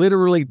chickens could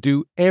literally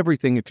do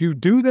everything if you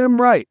do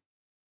them right.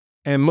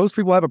 And most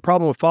people have a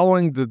problem with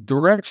following the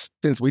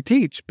directions we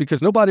teach,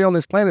 because nobody on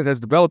this planet has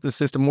developed this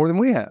system more than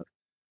we have.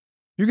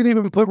 You can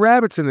even put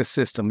rabbits in this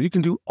system. You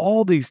can do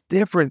all these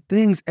different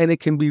things, and it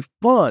can be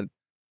fun.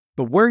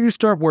 But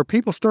where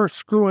people start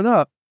screwing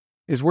up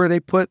is where they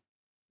put,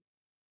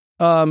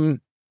 they'll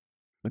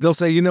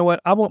say, you know what,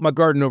 I want my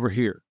garden over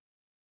here.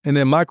 And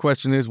then my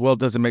question is, well,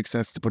 does it make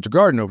sense to put your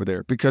garden over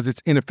there? Because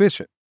it's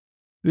inefficient.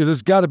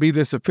 There's got to be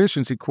this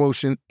efficiency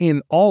quotient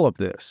in all of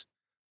this.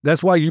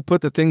 That's why you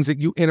put the things that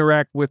you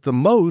interact with the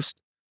most,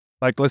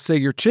 like let's say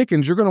your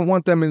chickens, you're going to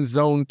want them in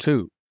zone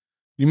 2.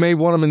 You may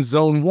want them in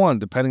zone 1,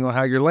 depending on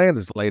how your land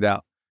is laid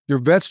out. Your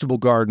vegetable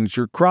gardens,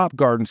 your crop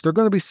gardens, they're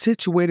going to be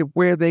situated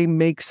where they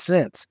make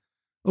sense.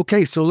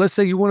 Okay, so let's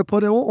say you want to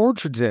put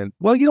orchards in.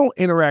 Well, you don't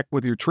interact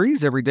with your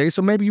trees every day,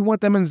 so maybe you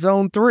want them in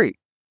zone 3.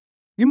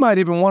 You might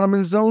even want them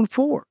in zone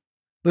 4.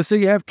 Let's say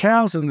you have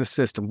cows in the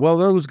system. Well,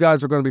 those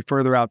guys are going to be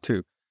further out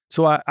too.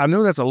 So I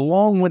know that's a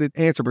long-winded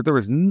answer, but there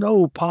is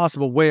no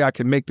possible way I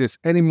can make this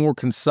any more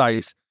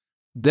concise.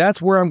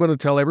 That's where I'm going to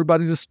tell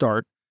everybody to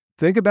start.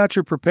 Think about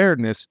your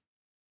preparedness.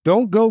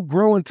 Don't go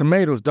growing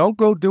tomatoes. Don't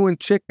go doing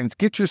chickens.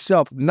 Get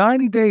yourself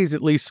 90 days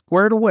at least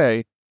squared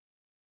away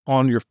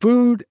on your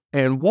food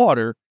and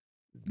water.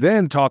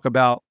 Then talk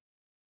about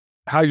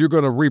how you're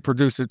going to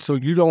reproduce it so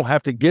you don't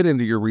have to get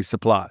into your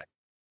resupply.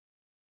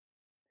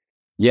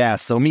 Yeah.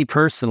 So me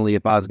personally,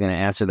 if I was going to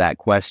answer that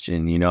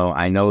question,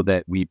 I know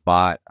that we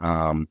bought,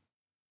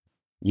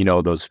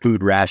 those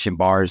food ration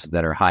bars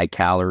that are high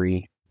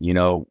calorie.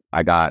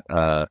 I got,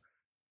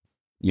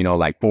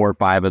 like 4 or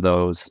 5 of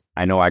those.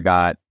 I know I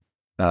got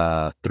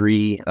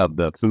 3 of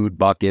the food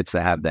buckets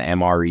that have the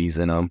MREs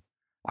in them.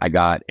 I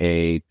got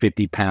a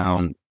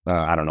 50-pound,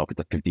 I don't know if it's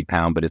a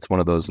 50-pound, but it's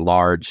one of those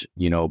large,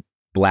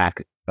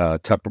 black,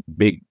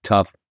 big,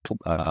 tough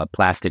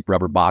plastic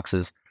rubber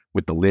boxes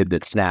with the lid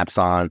that snaps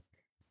on,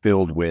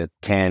 filled with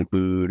canned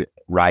food,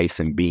 rice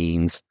and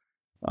beans.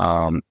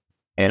 And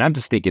I'm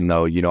just thinking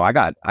though, I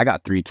got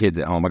 3 kids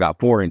at home. I got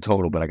 4 in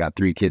total, but I got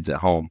 3 kids at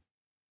home,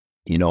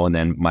 and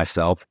then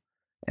myself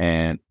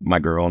and my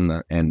girl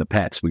and the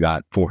pets. We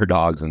got 4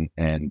 dogs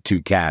and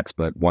 2 cats,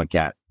 but 1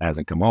 cat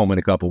hasn't come home in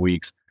a couple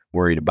weeks.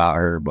 Worried about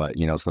her, but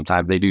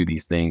sometimes they do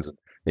these things.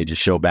 They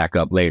just show back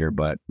up later,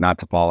 but not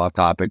to fall off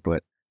topic,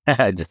 but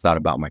I just thought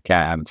about my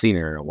cat. I haven't seen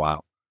her in a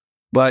while,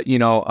 but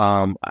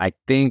I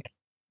think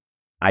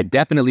I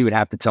definitely would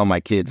have to tell my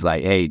kids,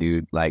 like, hey,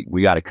 dude, like,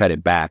 we got to cut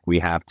it back. We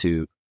have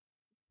to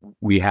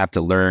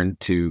learn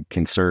to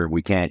conserve.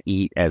 We can't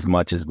eat as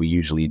much as we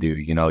usually do.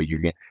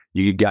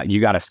 You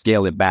got to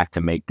scale it back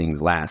to make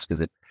things last.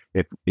 Because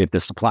if the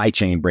supply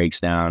chain breaks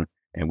down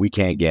and we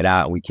can't get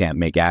out, and we can't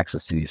make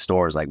access to these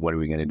stores, like, what are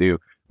we going to do?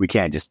 We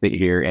can't just sit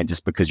here and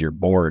just because you're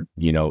bored,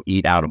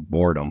 eat out of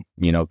boredom.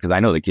 Because I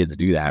know the kids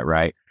do that,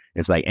 right?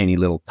 It's like any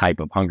little type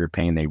of hunger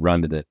pain, they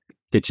run to the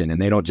kitchen and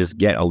they don't just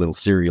get a little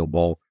cereal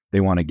bowl. They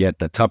want to get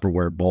the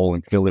Tupperware bowl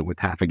and fill it with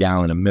half a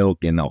gallon of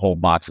milk and a whole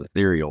box of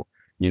cereal.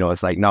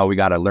 It's like, no, we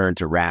got to learn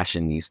to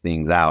ration these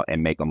things out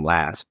and make them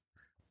last.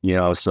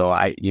 So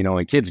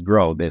and kids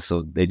grow this,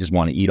 so they just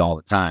want to eat all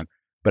the time.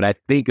 But I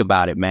think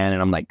about it, man,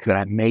 and I'm like, could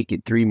I make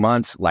it 3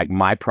 months? Like,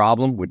 my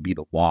problem would be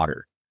the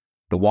water.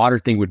 The water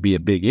thing would be a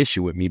big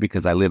issue with me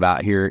because I live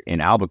out here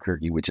in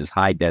Albuquerque, which is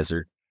high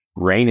desert.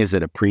 Rain is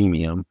at a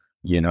premium.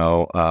 We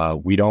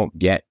don't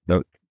get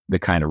the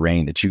kind of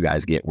rain that you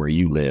guys get where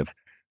you live.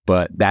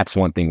 But that's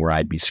one thing where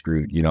I'd be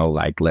screwed,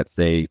 like let's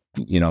say,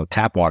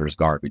 tap water's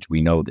garbage.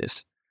 We know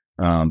this.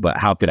 But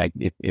how could I,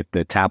 if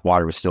the tap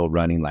water was still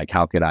running, like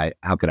how could I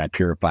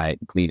purify it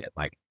and clean it?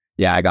 Like,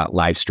 yeah, I got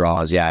life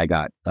straws. Yeah, I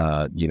got,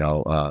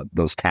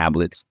 those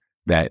tablets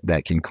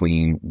that can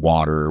clean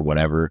water or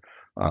whatever.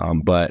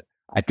 But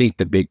I think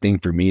the big thing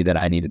for me that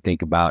I need to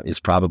think about is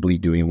probably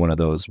doing one of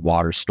those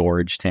water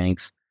storage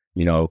tanks,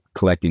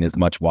 collecting as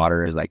much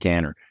water as I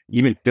can, or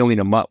even filling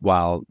them up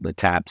while the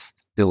tap's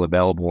still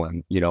available,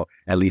 and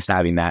at least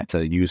having that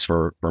to use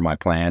for my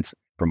plants,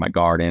 for my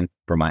garden,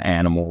 for my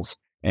animals.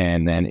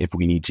 And then if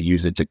we need to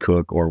use it to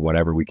cook or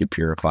whatever, we could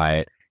purify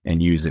it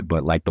and use it.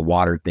 But like the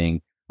water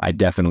thing, I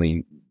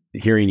definitely,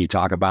 hearing you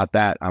talk about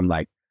that, I'm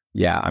like,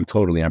 yeah, I'm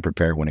totally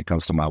unprepared when it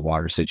comes to my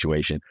water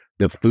situation.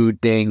 The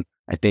food thing,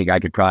 I think I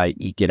could probably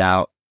eke it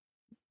out,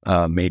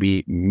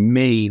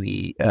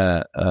 maybe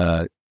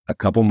a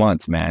couple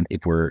months, man,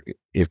 if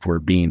we're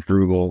being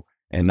frugal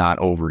and not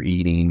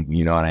overeating,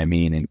 you know what I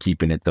mean, and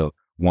keeping it to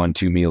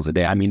 1-2 meals a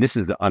day. I mean, this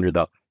is under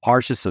the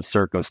harshest of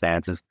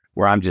circumstances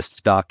where I'm just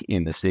stuck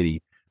in the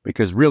city,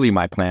 because really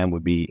my plan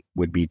would be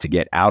to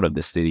get out of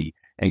the city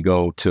and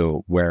go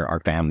to where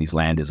our family's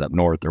land is up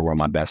north, or where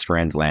my best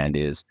friend's land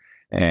is.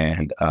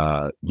 And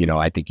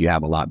I think you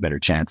have a lot better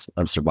chance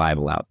of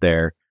survival out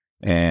there.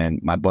 And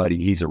my buddy,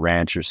 he's a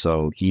rancher,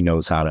 so he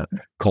knows how to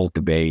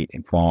cultivate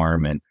and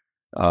farm. And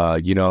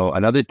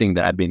another thing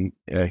that I've been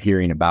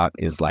hearing about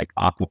is like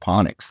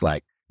aquaponics.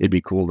 Like, it'd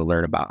be cool to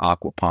learn about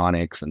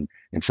aquaponics and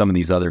some of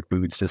these other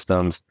food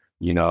systems.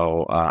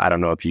 I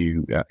don't know if do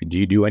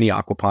you do any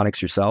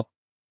aquaponics yourself?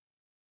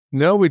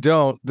 No, we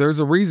don't. There's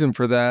a reason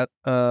for that.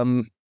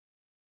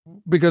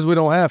 Because we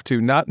don't have to,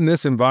 not in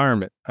this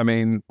environment. I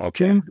mean,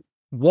 Okay.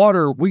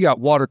 water, we got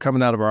water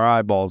coming out of our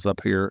eyeballs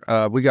up here.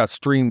 We got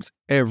streams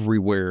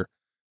everywhere.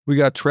 We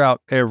got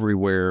trout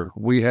everywhere.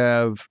 We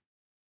have,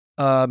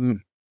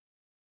 um,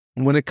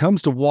 when it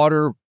comes to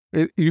water,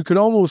 you could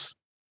almost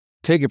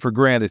take it for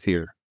granted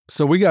here.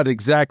 So we got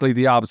exactly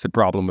the opposite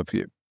problem of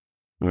you.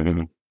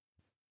 Mhm.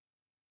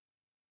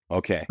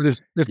 Okay. But as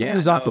far Yeah.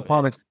 as No.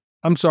 aquaponics,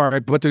 I'm sorry,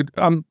 but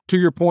to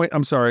your point,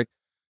 I'm sorry.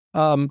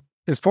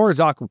 As far as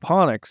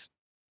aquaponics,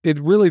 it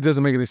really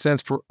doesn't make any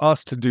sense for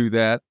us to do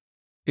that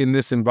in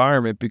this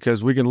environment,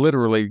 because we can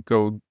literally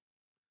go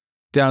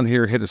down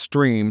here, hit a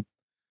stream,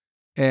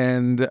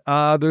 and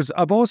I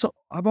also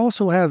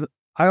have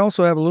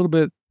a little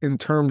bit in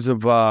terms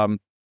of I'm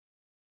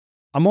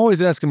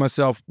always asking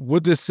myself,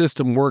 would this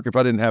system work if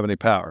I didn't have any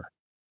power?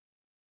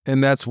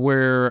 And that's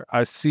where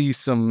I see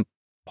some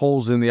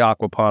holes in the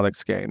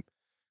aquaponics game.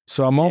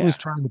 So I'm always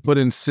Yeah. trying to put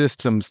in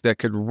systems that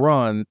could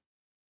run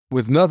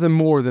with nothing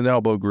more than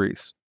elbow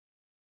grease.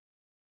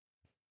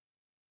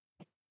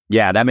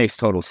 Yeah, that makes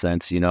total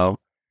sense.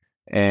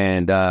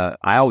 And I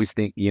always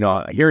think,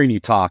 hearing you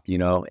talk,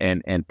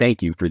 and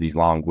thank you for these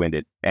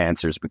long-winded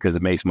answers, because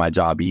it makes my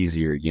job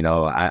easier.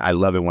 I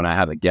love it when I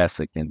have a guest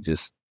that can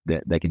just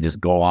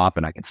go off,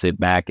 and I can sit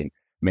back, and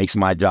makes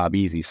my job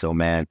easy. So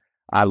man,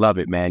 I love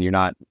it, man.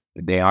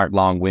 They aren't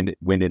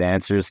long-winded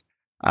answers.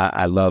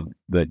 I love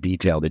the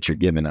detail that you're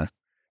giving us.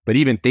 But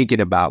even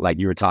thinking about, like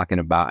you were talking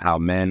about how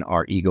men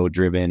are ego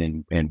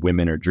driven, and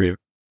women are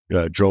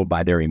drove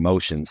by their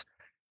emotions.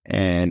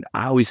 And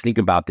I always think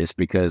about this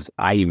because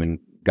I even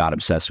got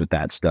obsessed with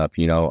that stuff,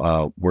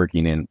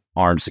 working in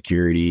armed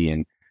security,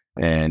 and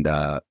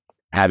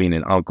having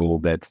an uncle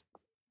that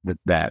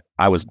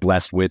I was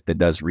blessed with, that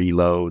does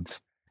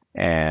reloads.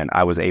 And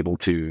I was able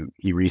to,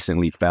 he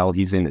recently fell.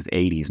 He's in his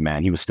 80s,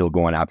 man. He was still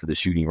going out to the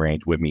shooting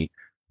range with me,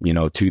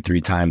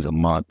 2-3 times a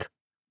month.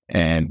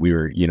 And we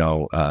were,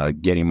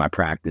 getting my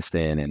practice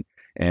in,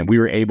 and we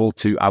were able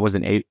to,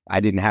 I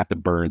didn't have to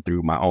burn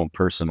through my own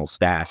personal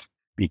staff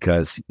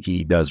because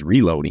he does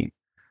reloading.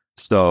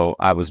 So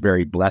I was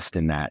very blessed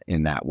in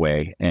that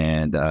way.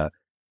 And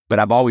but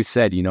I've always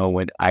said,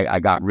 when I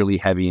got really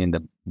heavy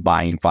into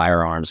buying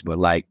firearms, but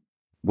like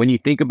when you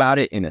think about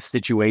it, in a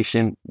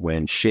situation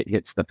when shit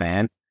hits the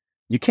fan,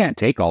 you can't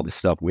take all this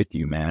stuff with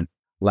you, man.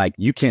 Like,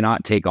 you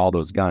cannot take all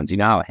those guns. You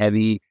know how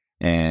heavy,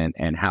 and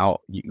how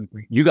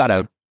you got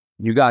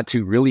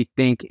to really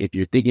think. If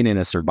you're thinking in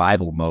a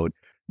survival mode,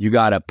 you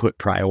got to put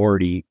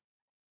priority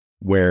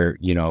where,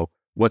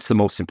 what's the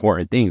most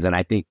important things. And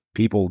I think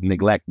people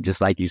neglect,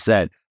 just like you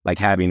said, like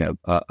having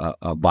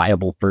a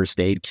viable first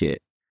aid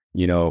kit,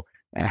 you know,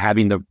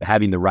 having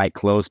the right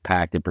clothes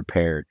packed and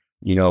prepared,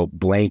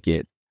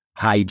 blanket,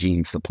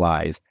 hygiene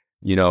supplies,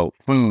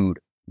 food,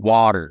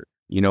 water,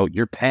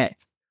 your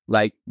pets.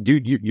 Like,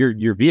 dude,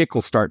 your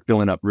vehicles start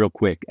filling up real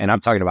quick. And I'm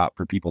talking about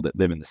for people that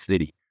live in the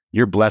city.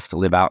 You're blessed to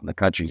live out in the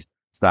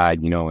countryside,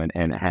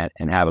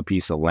 and have a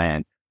piece of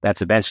land.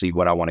 That's eventually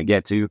what I want to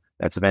get to.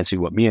 That's eventually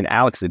what me and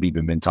Alex have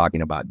even been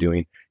talking about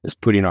doing, is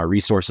putting our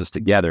resources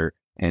together,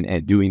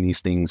 and doing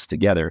these things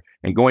together,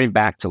 and going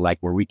back to like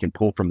where we can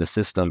pull from the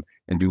system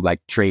and do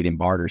like trade and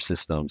barter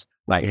systems.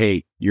 Like,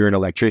 hey, you're an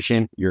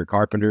electrician, you're a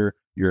carpenter,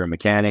 you're a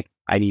mechanic.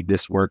 I need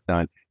this work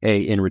done.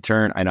 Hey, in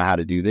return, I know how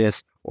to do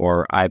this,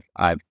 or I've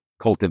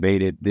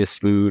cultivated this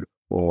food,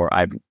 or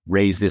I've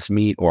raised this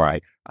meat, or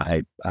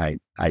I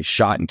I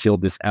shot and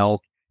killed this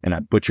elk and I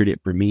butchered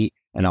it for meat,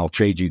 and I'll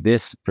trade you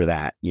this for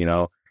that, you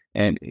know?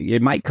 And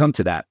it might come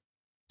to that,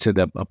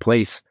 a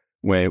place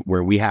where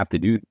we have to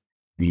do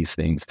these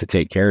things to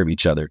take care of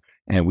each other.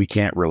 And we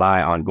can't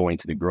rely on going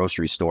to the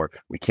grocery store.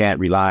 We can't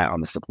rely on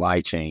the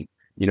supply chain,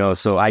 you know?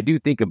 So I do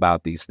think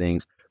about these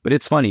things, but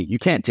it's funny. You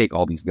can't take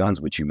all these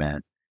guns with you,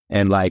 man.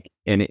 And like,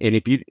 and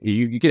if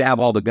you could have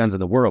all the guns in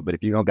the world, but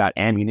if you don't got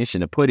ammunition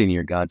to put in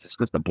your guns, it's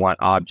just a blunt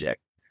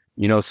object,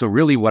 you know? So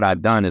really what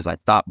I've done is I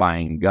stopped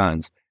buying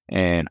guns.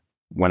 And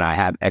when I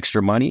have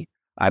extra money,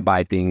 I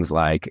buy things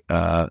like,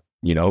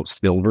 you know,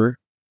 silver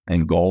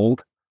and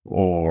gold,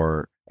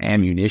 or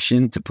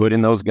ammunition to put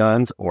in those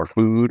guns, or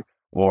food,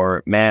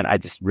 or man, I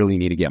just really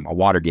need to get my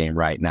water game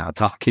right now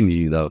talking to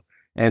you though.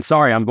 And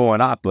sorry, I'm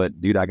going off, but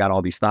dude, I got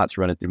all these thoughts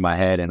running through my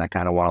head, and I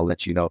kind of want to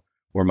let you know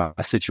where my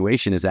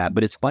situation is at.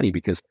 But it's funny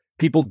because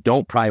people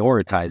don't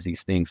prioritize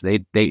these things.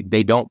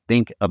 They don't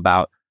think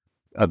about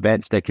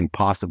events that can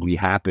possibly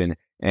happen,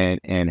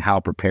 and how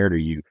prepared are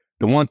you.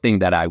 The one thing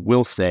that I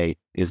will say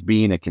is,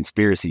 being a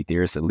conspiracy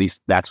theorist, at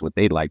least that's what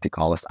they'd like to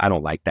call us. I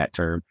don't like that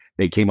term.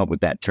 They came up with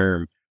that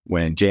term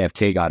when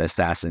JFK got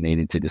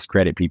assassinated to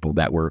discredit people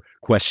that were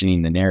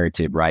questioning the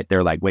narrative, right?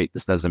 They're like, wait,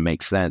 this doesn't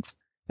make sense.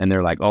 And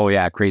they're like, oh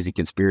yeah, crazy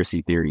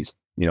conspiracy theories.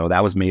 You know,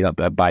 that was made up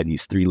by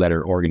these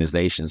 3-letter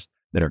organizations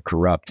that are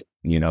corrupt,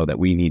 you know, that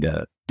we need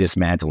to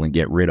dismantle and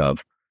get rid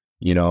of,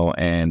 you know?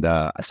 And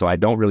so I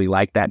don't really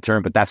like that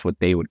term, but that's what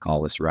they would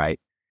call us, right?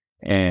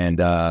 And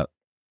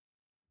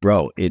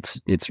bro,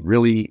 it's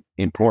really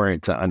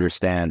important to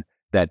understand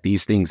that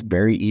these things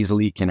very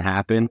easily can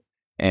happen,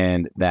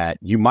 and that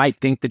you might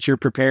think that you're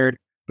prepared,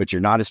 but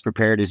you're not as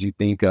prepared as you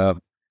think of.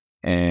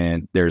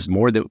 And there's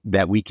more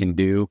that we can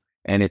do.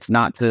 And it's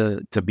not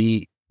to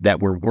be that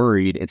we're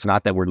worried. It's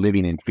not that we're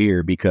living in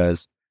fear,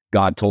 because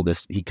God told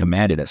us, he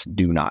commanded us,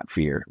 do not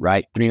fear,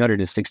 right?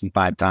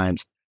 365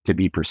 times to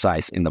be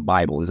precise in the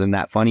Bible. Isn't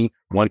that funny?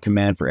 One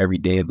command for every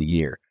day of the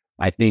year.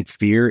 I think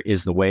fear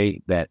is the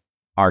way that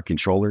our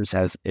controllers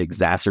has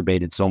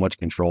exacerbated so much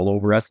control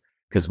over us,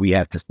 because we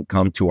have to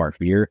succumb to our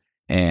fear.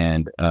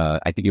 And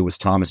I think it was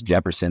Thomas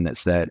Jefferson that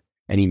said,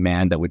 any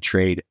man that would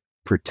trade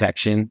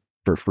protection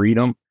for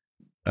freedom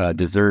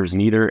deserves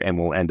neither, and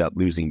will end up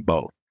losing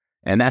both.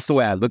 And that's the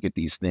way I look at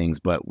these things.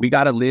 But we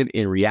got to live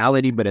in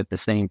reality. But at the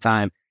same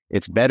time,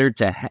 it's better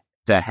to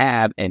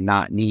have and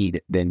not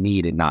need than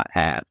need and not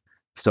have.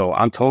 So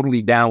I'm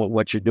totally down with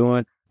what you're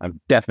doing.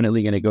 I'm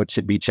definitely going to go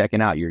be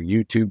checking out your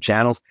YouTube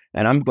channels.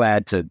 And I'm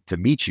glad to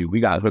meet you. We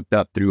got hooked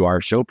up through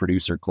our show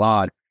producer,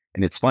 Claude.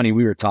 And it's funny,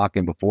 we were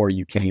talking before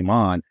you came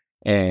on,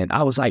 and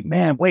I was like,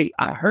 man, wait,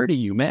 I heard of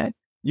you, man.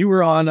 You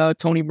were on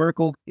Tony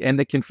Merkel and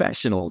the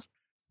Confessionals.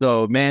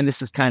 So, man,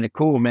 this is kind of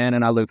cool, man.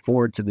 And I look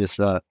forward to this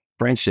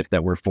friendship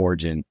that we're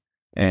forging.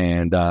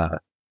 And,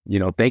 you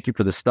know, thank you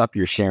for the stuff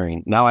you're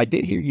sharing. Now, I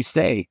did hear you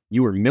say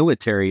you were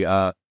military.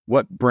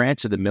 What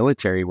branch of the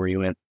military were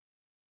you in?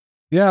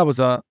 Yeah, I was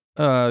a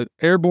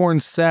airborne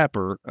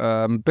sapper,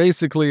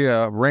 basically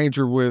a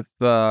ranger with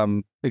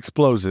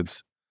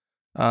explosives.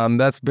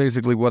 That's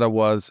basically what I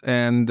was.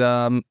 And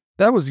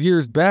that was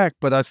years back,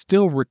 but I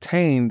still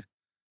retained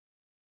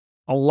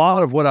a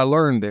lot of what I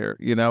learned there,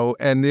 you know,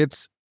 and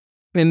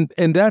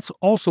and that's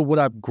also what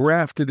I've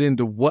grafted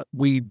into what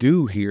we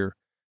do here,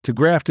 to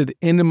graft it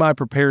into my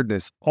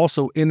preparedness,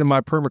 also into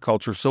my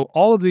permaculture. So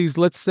all of these,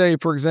 let's say,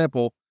 for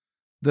example,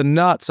 the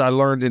nuts I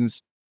learned in,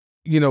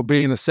 you know,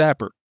 being a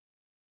sapper,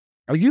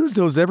 I use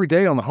those every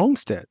day on the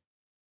homestead.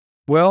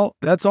 Well,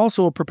 that's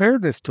also a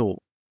preparedness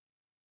tool,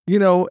 you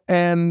know,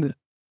 and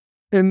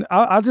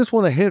I just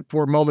want to hit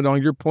for a moment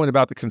on your point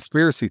about the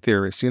conspiracy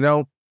theorists, you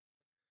know.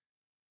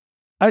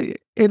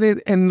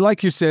 And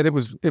like you said, it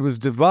was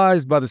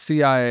devised by the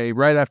CIA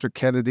right after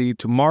Kennedy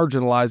to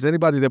marginalize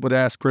anybody that would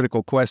ask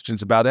critical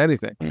questions about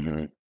anything.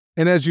 Mm-hmm.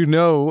 And as you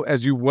know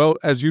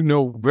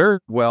very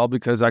well,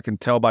 because I can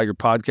tell by your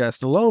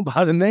podcast alone,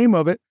 by the name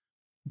of it,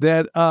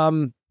 that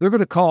they're going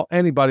to call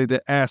anybody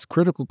that asks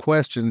critical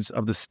questions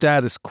of the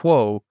status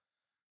quo,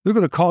 they're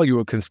going to call you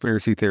a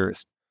conspiracy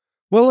theorist.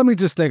 Well, let me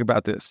just think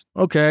about this.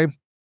 Okay.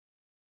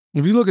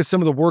 If you look at some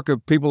of the work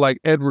of people like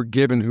Edward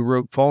Gibbon, who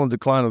wrote Fall and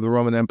Decline of the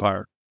Roman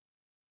Empire,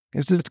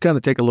 let's just kind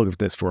of take a look at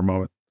this for a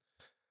moment.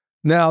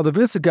 Now, the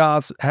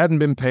Visigoths hadn't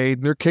been paid,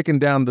 and they're kicking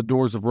down the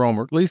doors of Rome,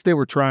 or at least they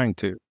were trying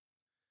to.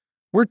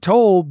 We're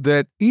told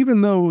that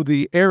even though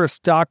the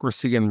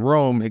aristocracy in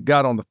Rome had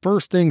got on the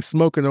first thing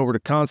smoking over to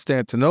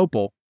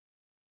Constantinople,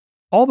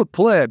 all the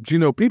plebs, you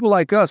know, people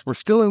like us, were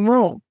still in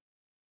Rome.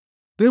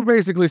 They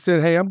basically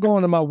said, hey, I'm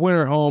going to my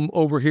winter home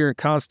over here in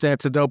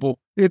Constantinople.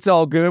 It's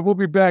all good. We'll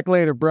be back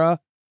later, bruh.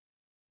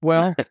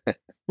 Well,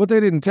 what they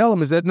didn't tell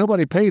them is that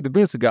nobody paid the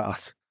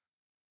Visigoths.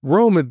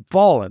 Rome had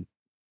fallen,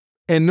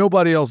 and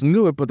nobody else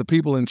knew it but the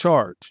people in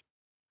charge.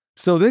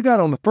 So they got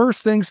on the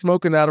first thing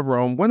smoking out of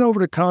Rome, went over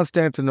to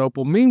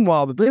Constantinople.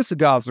 Meanwhile, the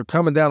Visigoths are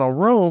coming down on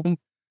Rome,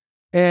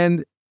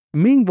 and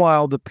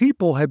meanwhile, the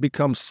people had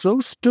become so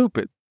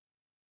stupid,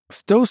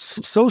 so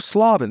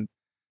sloven,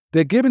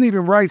 that Gibbon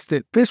even writes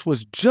that fish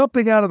was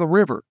jumping out of the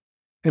river.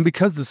 And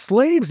because the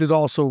slaves had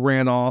also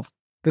ran off,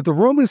 that the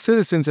Roman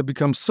citizens had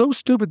become so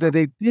stupid that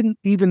they didn't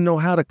even know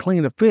how to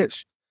clean a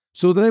fish.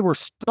 So they were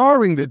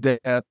starving to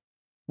death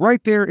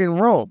right there in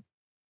Rome.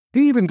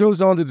 He even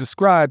goes on to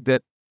describe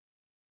that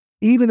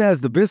even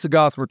as the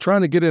Visigoths were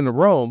trying to get into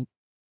Rome,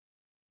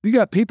 you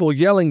got people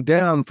yelling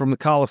down from the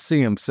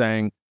Colosseum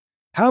saying,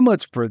 "How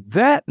much for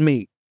that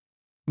meat?"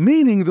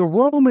 Meaning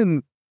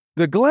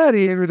the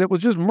gladiator that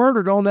was just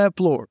murdered on that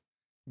floor,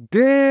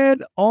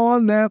 dead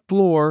on that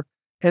floor,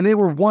 and they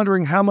were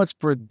wondering how much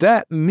for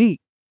that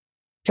meat.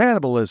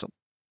 Cannibalism.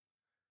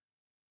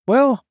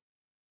 Well,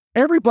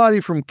 everybody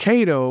from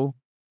Cato,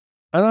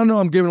 and I know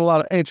I'm giving a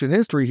lot of ancient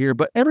history here,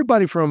 but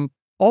everybody from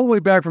all the way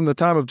back from the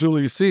time of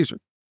Julius Caesar,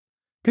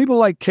 people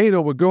like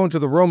Cato would go into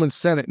the Roman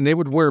Senate and they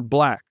would wear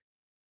black.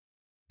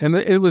 And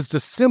it was to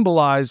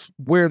symbolize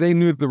where they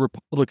knew the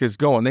republic is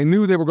going. They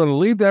knew they were going to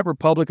leave that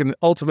republic and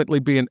ultimately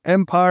be an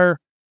empire.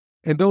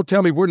 And don't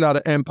tell me we're not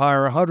an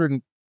empire.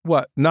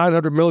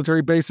 900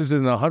 military bases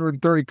in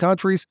 130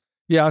 countries.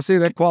 Yeah, I say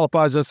that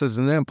qualifies us as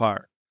an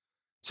empire.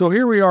 So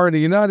here we are in the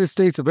United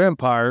States of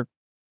empire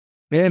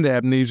and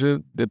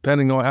amnesia,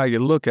 depending on how you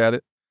look at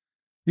it.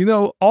 You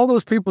know, all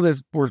those people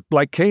that were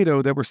like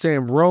Cato that were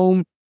saying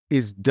Rome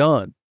is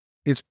done.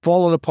 It's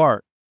falling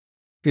apart.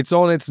 It's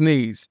on its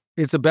knees.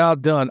 It's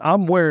about done.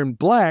 I'm wearing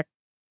black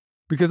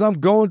because I'm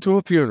going to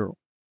a funeral.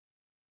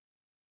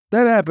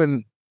 That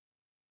happened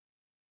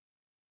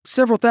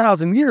several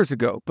thousand years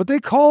ago, but they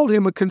called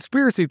him a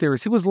conspiracy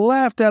theorist. He was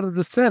laughed out of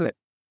the Senate,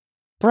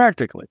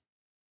 practically.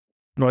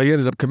 Well, he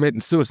ended up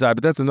committing suicide,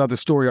 but that's another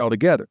story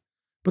altogether.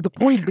 But the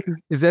point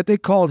is that they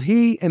called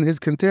he and his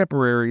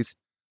contemporaries,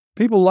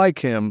 people like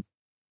him,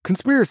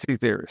 conspiracy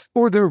theorists,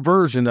 or their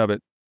version of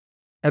it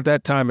at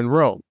that time in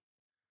Rome.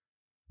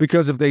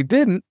 Because if they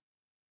didn't,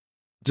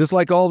 just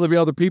like all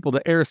the other people,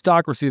 the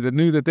aristocracy that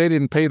knew that they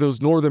didn't pay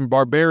those northern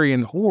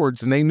barbarian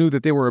hordes and they knew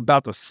that they were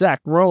about to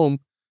sack Rome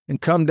and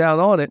come down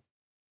on it,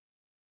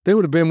 they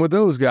would have been with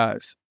those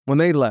guys when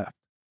they left.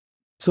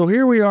 So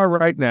here we are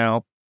right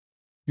now.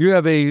 You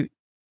have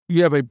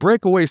a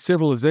breakaway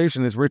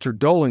civilization, as Richard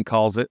Dolan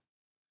calls it,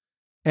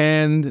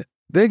 and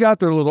they got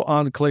their little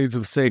enclaves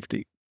of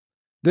safety.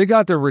 They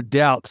got their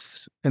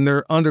redoubts and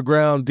their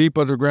deep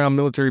underground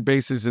military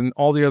bases and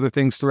all the other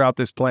things throughout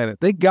this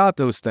planet. They got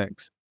those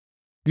things.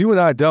 You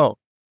and I don't.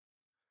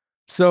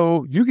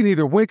 So you can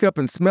either wake up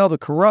and smell the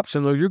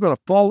corruption or you're going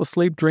to fall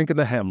asleep drinking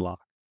the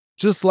hemlock,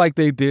 just like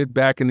they did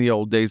back in the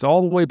old days,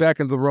 all the way back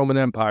into the Roman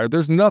Empire.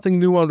 There's nothing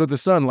new under the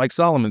sun, like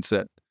Solomon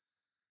said.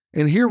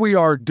 And here we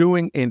are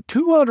doing in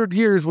 200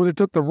 years what it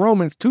took the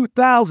Romans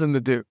 2,000 to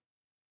do.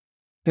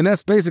 And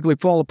that's basically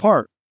fall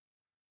apart.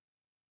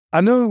 I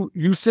know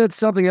you said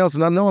something else,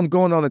 and I know I'm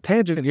going on a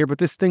tangent here, but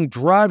this thing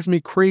drives me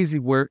crazy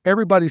where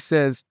everybody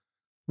says,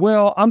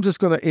 well, I'm just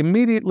going to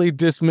immediately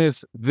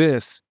dismiss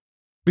this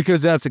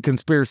because that's a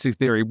conspiracy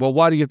theory. Well,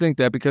 why do you think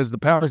that? Because the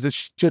powers that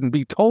shouldn't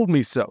be told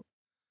me so.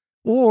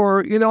 Or,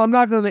 I'm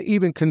not going to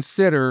even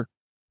consider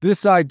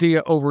this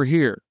idea over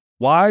here.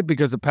 Why?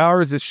 Because the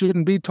powers that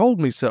shouldn't be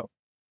told me so.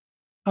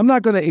 I'm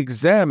not going to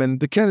examine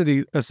the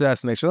Kennedy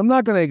assassination. I'm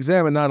not going to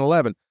examine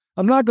 9/11.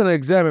 I'm not going to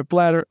examine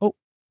flat Earth. Oh,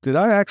 did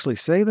I actually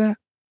say that?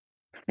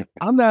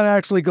 I'm not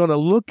actually going to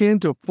look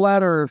into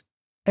flat Earth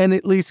and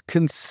at least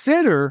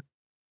consider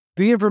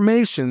the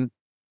information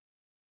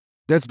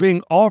that's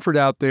being offered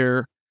out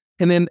there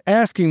and then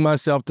asking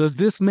myself, does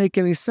this make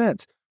any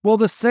sense? Well,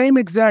 the same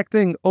exact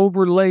thing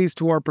overlays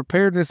to our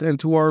preparedness and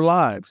to our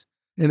lives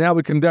and how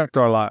we conduct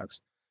our lives.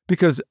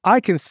 Because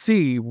I can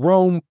see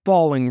Rome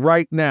falling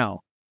right now.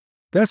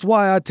 That's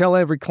why I tell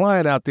every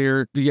client out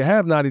there, do you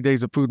have 90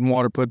 days of food and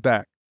water put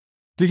back?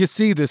 Do you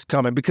see this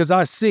coming? Because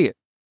I see it.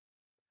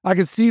 I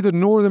can see the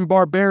northern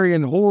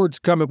barbarian hordes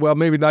coming. Well,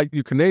 maybe not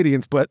you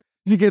Canadians, but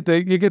you get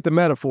the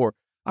metaphor.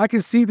 I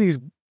can see these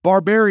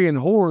barbarian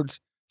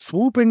hordes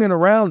swooping in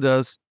around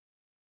us,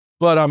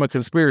 but I'm a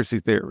conspiracy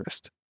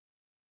theorist.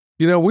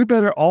 We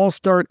better all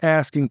start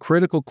asking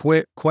critical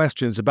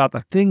questions about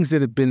the things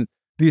that have been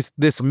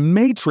this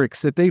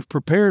matrix that they've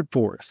prepared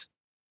for us.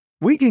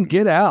 We can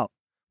get out.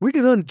 We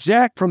can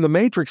unjack from the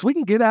matrix. We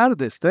can get out of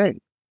this thing.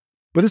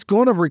 But it's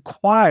going to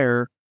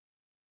require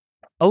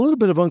a little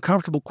bit of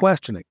uncomfortable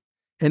questioning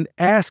and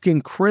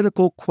asking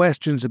critical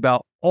questions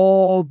about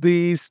all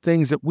these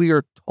things that we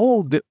are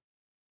told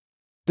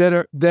that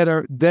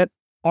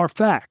are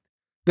fact,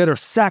 that are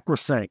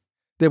sacrosanct,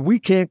 that we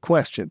can't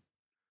question.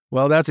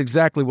 Well, that's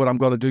exactly what I'm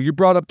going to do. You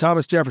brought up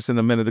Thomas Jefferson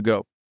a minute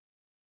ago.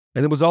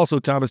 And it was also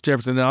Thomas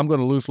Jefferson, and I'm going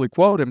to loosely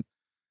quote him,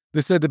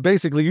 that said that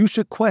basically you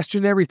should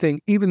question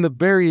everything, even the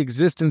very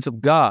existence of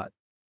God,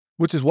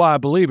 which is why I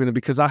believe in it,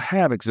 because I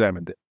have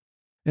examined it.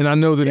 And I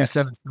know that He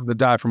sent His Son to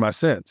die for my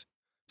sins.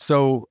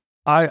 So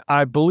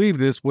I believe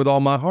this with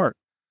all my heart.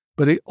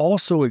 But it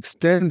also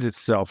extends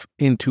itself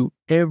into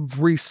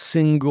every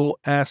single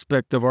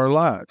aspect of our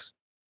lives.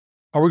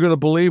 Are we going to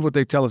believe what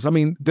they tell us? I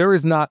mean, there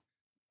is not,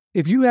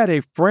 if you had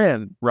a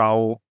friend,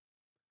 Raul,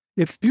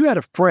 if you had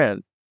a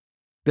friend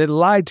that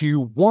lied to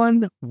you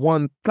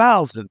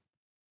 1/1000th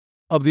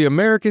of the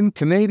American,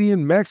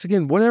 Canadian,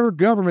 Mexican, whatever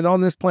government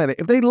on this planet,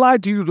 if they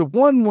lied to you to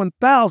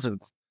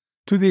 1/1000th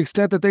to the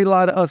extent that they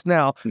lie to us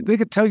now. They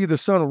could tell you the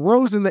sun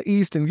rose in the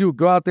east and you would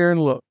go out there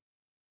and look.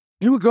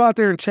 You would go out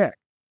there and check.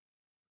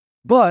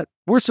 But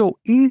we're so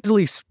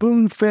easily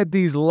spoon-fed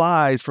these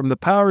lies from the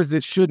powers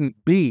that shouldn't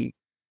be,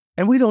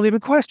 and we don't even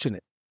question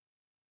it.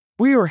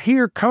 We are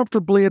here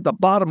comfortably at the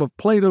bottom of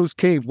Plato's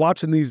cave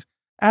watching these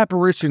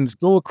apparitions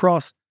go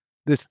across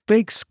this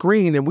fake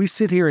screen, and we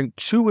sit here and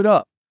chew it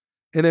up.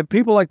 And then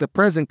people like the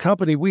present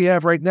company we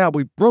have right now,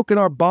 we've broken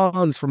our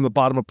bonds from the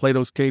bottom of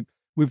Plato's cave.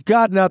 We've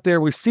gotten out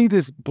there, we see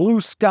this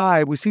blue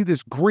sky, we see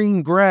this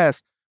green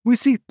grass, we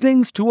see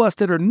things to us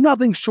that are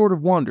nothing short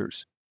of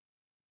wonders.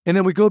 And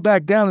then we go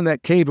back down in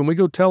that cave and we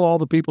go tell all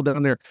the people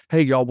down there,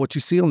 hey, y'all, what you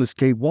see on this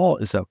cave wall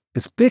is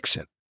it's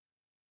fiction.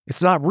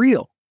 It's not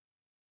real.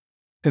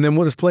 And then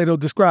what does Plato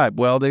describe?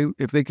 Well,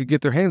 if they could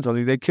get their hands on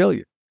you, they'd kill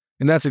you.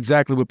 And that's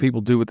exactly what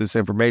people do with this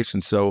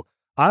information. So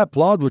I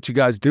applaud what you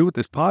guys do with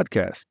this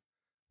podcast.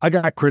 I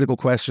got critical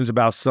questions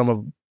about some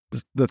of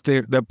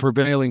the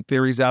prevailing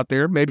theories out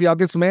there. Maybe I'll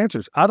get some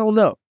answers. I don't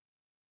know.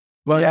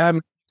 But yeah.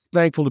 I'm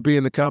thankful to be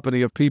in the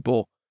company of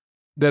people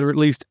that are at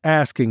least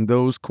asking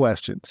those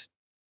questions.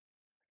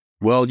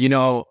 Well,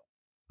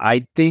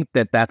 I think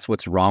that that's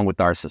what's wrong with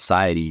our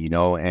society,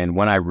 and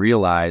when I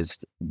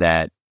realized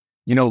that,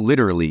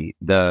 literally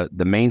the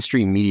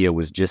mainstream media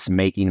was just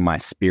making my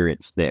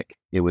spirit sick.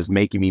 It was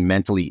making me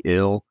mentally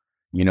ill.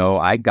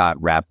 I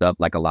got wrapped up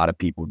like a lot of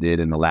people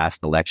did in the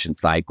last election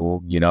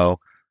cycle.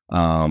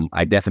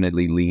 I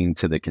definitely lean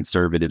to the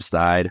conservative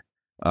side.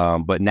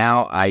 But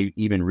now I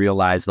even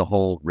realize the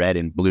whole red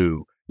and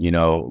blue,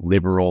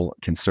 liberal,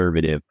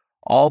 conservative,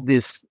 all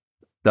this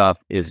stuff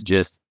is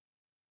just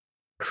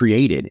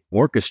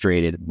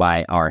orchestrated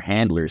by our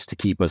handlers to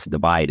keep us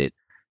divided.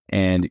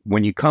 And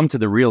when you come to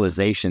the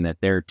realization that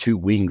there are two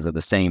wings of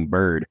the same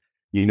bird,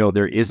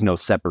 there is no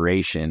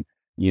separation.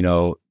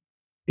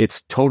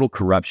 It's total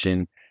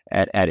corruption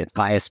at its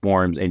highest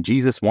forms. And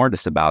Jesus warned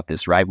us about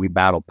this, right? We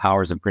battle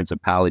powers and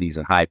principalities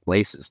in high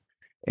places.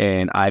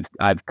 And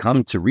I've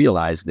come to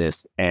realize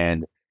this.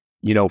 And,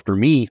 for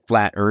me,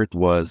 flat earth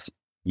was,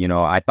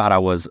 I thought I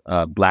was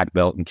a black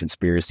belt in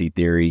conspiracy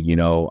theory.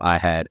 I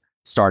had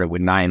started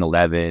with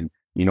 9/11.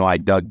 I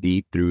dug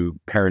deep through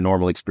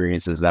paranormal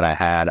experiences that I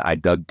had. I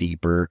dug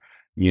deeper.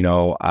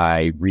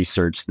 I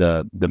researched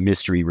the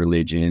mystery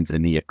religions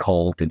and the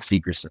occult and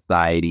secret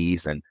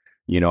societies. And,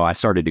 I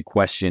started to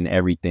question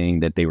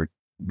everything that they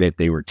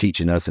were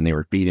teaching us and they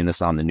were feeding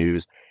us on the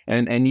news.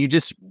 And you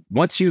just,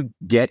 once you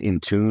get in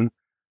tune,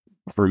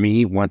 for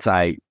me, once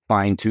I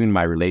fine-tuned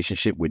my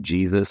relationship with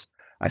Jesus,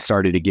 I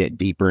started to get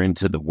deeper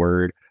into the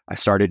word. I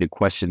started to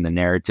question the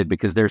narrative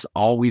because there's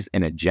always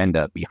an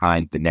agenda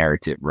behind the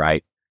narrative,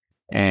 right?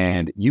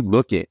 And you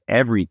look at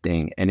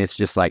everything and it's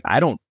just like,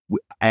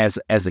 as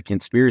a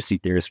conspiracy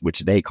theorist, which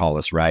they call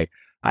us, right?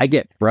 I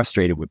get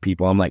frustrated with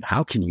people. I'm like,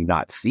 how can you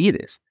not see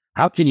this?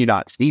 How can you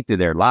not see through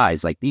their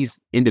lies? Like these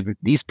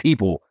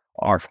people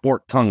are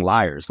fork-tongued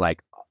liars.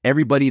 Like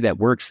everybody that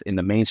works in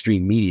the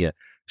mainstream media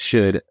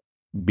should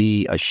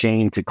be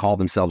ashamed to call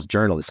themselves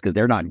journalists because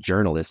they're not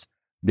journalists.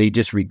 They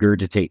just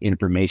regurgitate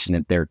information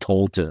that they're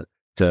told to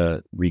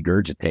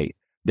regurgitate.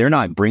 They're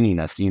not bringing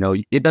us,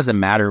 it doesn't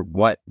matter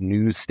what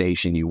news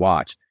station you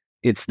watch.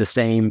 It's the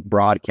same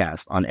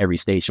broadcast on every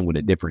station with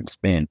a different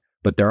spin,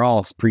 but they're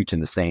all preaching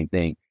the same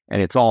thing.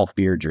 And it's all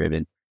fear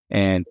driven.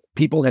 And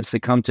people have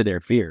succumbed to their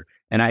fear.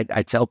 And I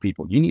tell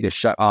people, you need to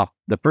shut off.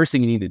 The first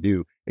thing you need to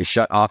do is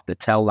shut off the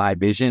tell lie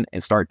vision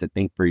and start to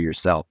think for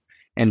yourself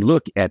and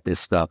look at this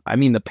stuff. I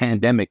mean, the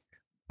pandemic,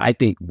 I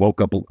think, woke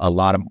up a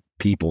lot of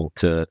people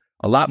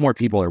a lot more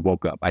people are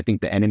woke up. I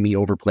think the enemy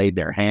overplayed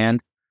their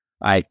hand.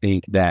 I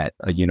think that,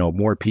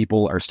 more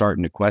people are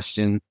starting to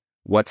question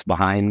what's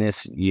behind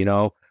this.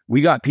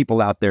 We got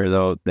people out there,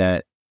 though,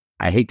 that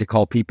I hate to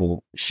call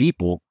people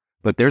sheeple,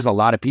 but there's a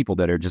lot of people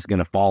that are just going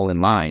to fall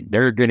in line.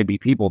 There are going to be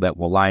people that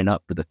will line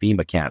up for the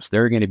FEMA camps.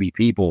 There are going to be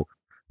people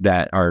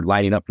that are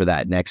lining up for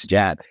that next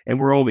jab. And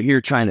we're over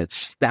here trying to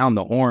sound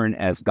the horn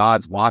as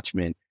God's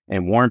watchmen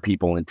and warn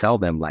people and tell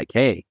them like,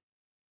 hey,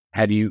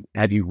 have you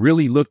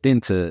really looked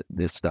into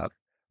this stuff?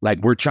 Like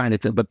we're trying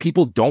to, but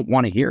people don't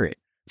want to hear it.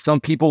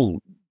 Some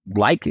people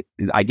like it.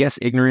 I guess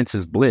ignorance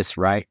is bliss,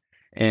 right?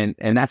 And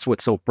that's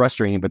what's so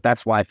frustrating. But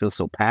that's why I feel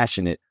so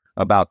passionate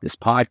about this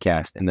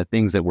podcast and the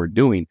things that we're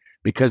doing,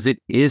 because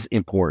it is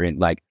important.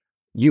 Like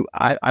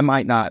I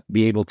might not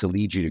be able to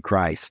lead you to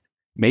Christ.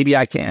 Maybe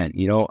I can.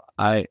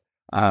 I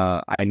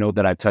know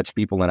that I've touched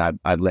people and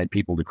I've led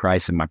people to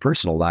Christ in my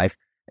personal life,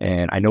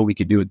 and I know we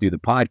could do it through the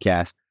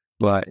podcast.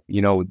 But,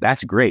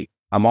 that's great.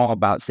 I'm all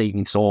about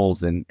saving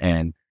souls and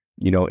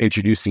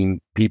introducing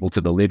people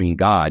to the living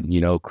God,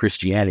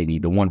 Christianity,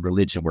 the one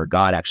religion where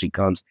God actually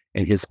comes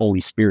and his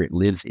Holy Spirit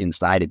lives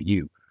inside of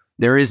you.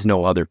 There is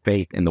no other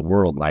faith in the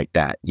world like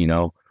that.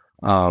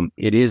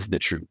 It is the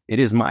truth. It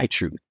is my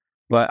truth.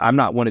 But I'm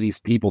not one of these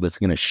people that's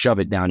going to shove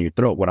it down your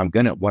throat. What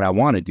I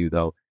want to do,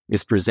 though,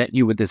 is present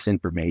you with this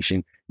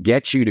information,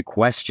 get you to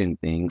question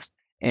things.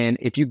 And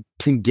if you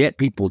can get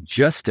people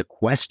just to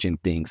question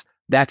things,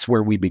 that's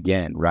where we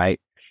begin, right?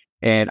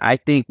 And I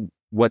think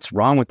what's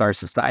wrong with our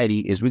society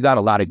is we got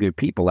a lot of good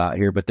people out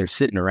here, but they're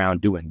sitting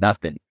around doing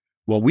nothing.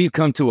 Well, we've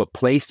come to a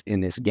place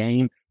in this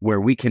game where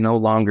we can no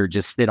longer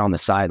just sit on the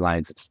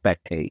sidelines and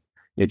spectate.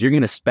 If you're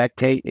going to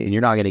spectate and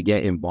you're not going to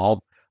get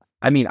involved,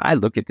 I mean, I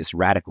look at this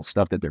radical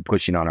stuff that they're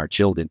pushing on our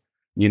children.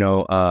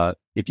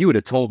 If you would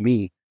have told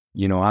me,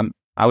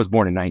 I was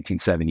born in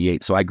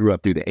 1978, so I grew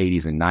up through the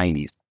 80s and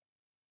 90s.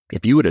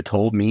 If you would have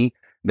told me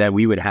that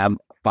we would have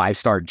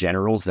 5-star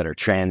generals that are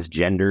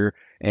transgender,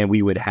 and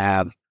we would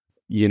have,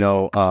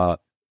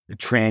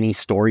 tranny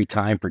story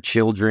time for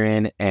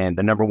children, and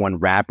the number one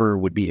rapper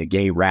would be a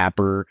gay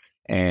rapper,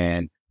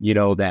 and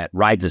that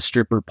rides a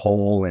stripper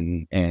pole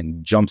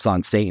and jumps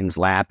on Satan's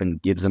lap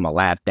and gives him a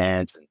lap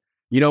dance.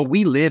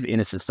 We live in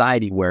a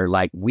society where,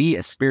 like, we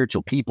as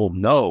spiritual people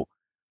know,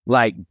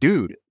 like,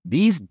 dude,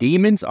 these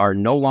demons are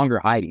no longer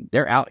hiding.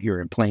 They're out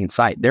here in plain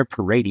sight. They're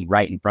parading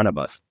right in front of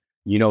us.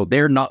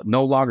 They're not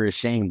no longer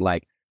ashamed.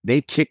 Like,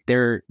 they kicked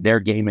their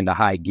game into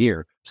high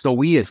gear. So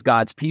we as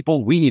God's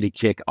people, we need to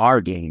kick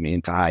our game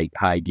into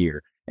high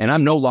gear. And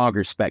I'm no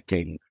longer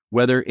spectating,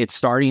 whether it's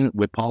starting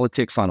with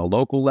politics on a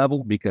local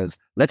level, because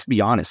let's be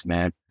honest,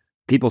 man.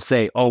 People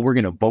say, oh, we're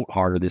going to vote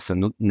harder this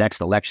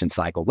next election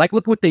cycle. Like,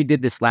 look what they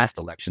did this last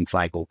election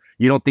cycle.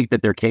 You don't think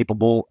that they're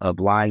capable of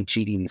lying,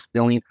 cheating, and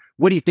stealing?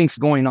 What do you think's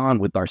going on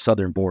with our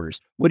southern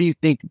borders? What do you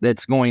think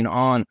that's going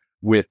on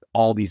with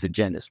all these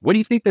agendas? What do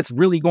you think that's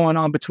really going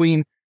on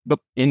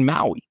in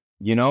Maui?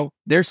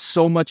 There's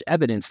so much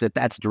evidence that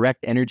that's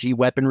direct energy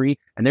weaponry,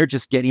 and they're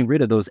just getting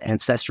rid of those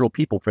ancestral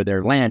people for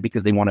their land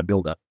because they want to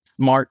build a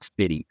smart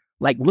city.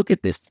 Like, look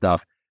at this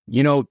stuff,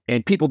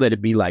 and people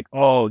that'd be like,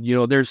 oh,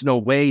 there's no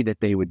way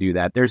that they would do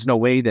that. There's no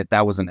way that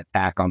that was an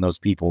attack on those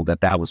people,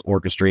 that was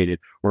orchestrated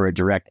or a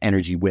direct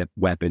energy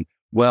weapon.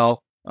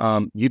 Well,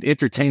 you'd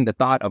entertain the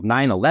thought of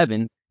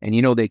 9/11,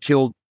 and they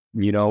killed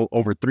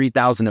over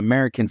 3,000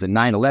 Americans in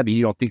 9/11.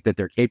 You don't think that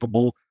they're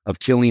capable of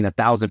killing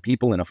 1,000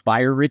 people in a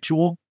fire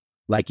ritual?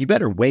 Like, you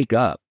better wake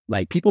up.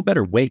 Like, people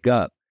better wake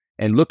up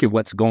and look at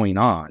what's going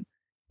on.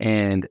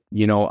 And,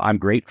 I'm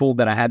grateful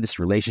that I had this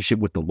relationship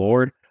with the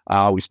Lord. I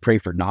always pray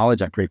for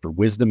knowledge. I pray for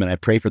wisdom, and I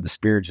pray for the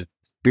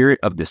spirit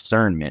of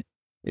discernment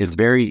is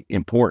very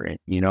important,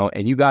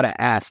 and you got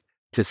to ask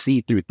to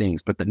see through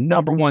things. But the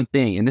number one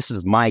thing, and this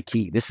is my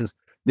key, this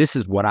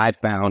is what I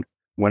found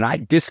when I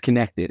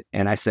disconnected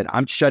and I said,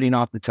 I'm shutting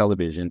off the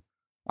television.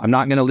 I'm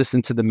not going to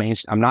listen to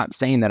the I'm not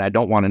saying that I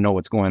don't want to know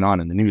what's going on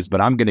in the news, but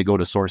I'm going to go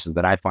to sources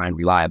that I find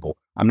reliable.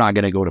 I'm not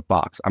going to go to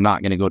Fox. I'm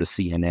not going to go to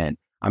CNN.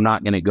 I'm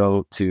not going to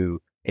go to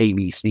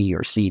ABC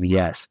or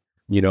CBS.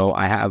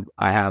 I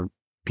have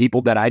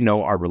people that I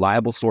know are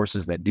reliable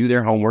sources that do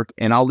their homework,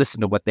 and I'll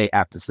listen to what they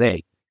have to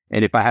say.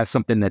 And if I have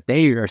something that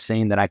they are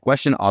saying that I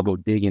question, I'll go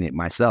dig in it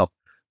myself.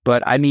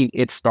 But I mean,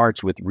 it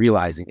starts with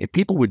realizing if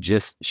people would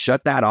just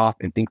shut that off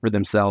and think for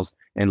themselves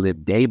and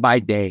live day by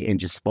day and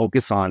just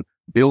focus on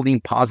building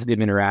positive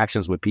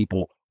interactions with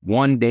people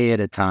one day at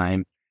a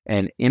time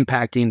and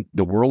impacting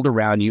the world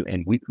around you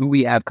and who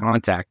we have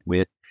contact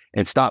with,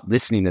 and stop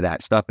listening to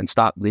that stuff and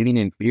stop living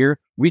in fear,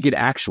 we could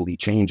actually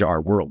change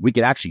our world. We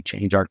could actually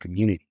change our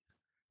community.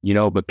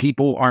 But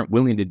people aren't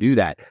willing to do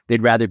that.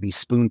 They'd rather be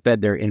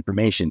spoon-fed their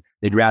information.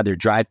 They'd rather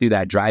drive through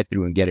that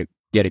drive-through and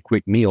get a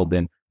quick meal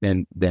than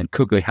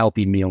cook a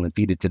healthy meal and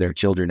feed it to their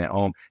children at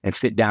home and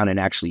sit down and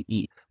actually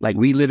eat. Like,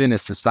 we live in a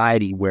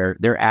society where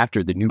they're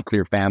after the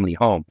nuclear family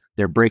home.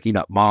 They're breaking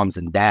up moms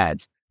and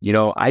dads.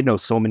 I know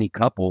so many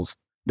couples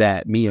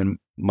that me and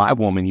my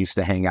woman used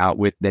to hang out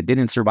with that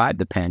didn't survive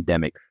the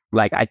pandemic.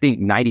 Like, I think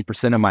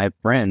 90% of my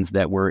friends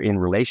that were in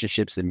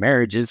relationships and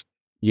marriages,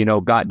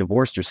 got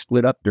divorced or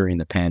split up during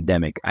the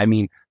pandemic. I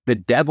mean, the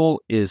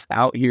devil is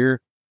out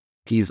here.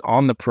 He's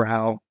on the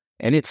prowl,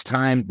 and it's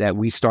time that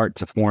we start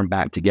to form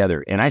back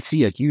together. And I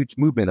see a huge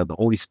movement of the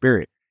Holy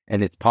Spirit,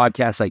 and it's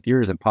podcasts like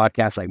yours and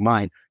podcasts like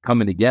mine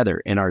coming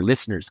together, and our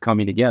listeners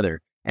coming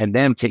together, and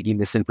them taking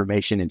this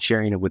information and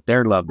sharing it with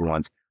their loved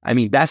ones. I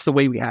mean, that's the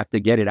way we have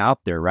to get it out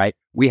there, right?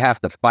 We have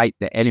to fight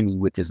the enemy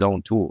with his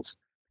own tools,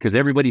 because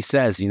everybody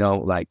says,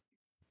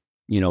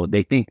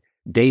 they think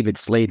David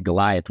slayed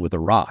Goliath with a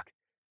rock.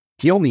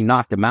 He only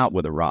knocked him out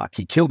with a rock.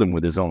 He killed him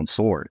with his own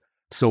sword.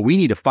 So we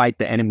need to fight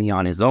the enemy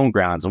on his own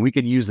grounds, and we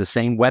could use the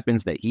same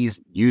weapons that he's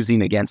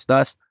using against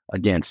us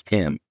against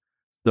him.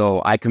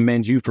 So I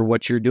commend you for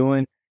what you're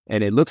doing.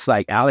 And it looks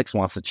like Alex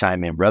wants to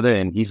chime in, brother,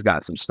 and he's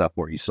got some stuff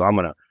for you. So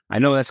I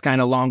know that's kind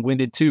of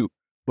long-winded too,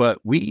 but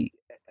we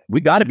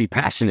got to be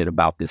passionate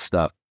about this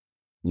stuff.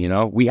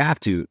 We have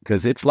to,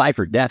 because it's life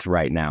or death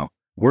right now.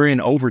 We're in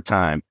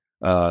overtime,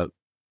 and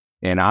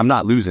I'm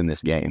not losing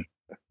this game.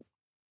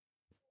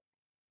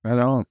 Right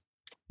on.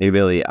 Hey,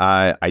 Billy,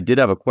 I did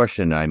have a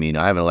question. I mean,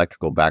 I have an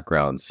electrical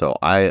background, so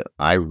I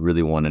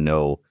really want to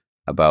know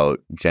about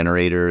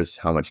generators,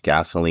 how much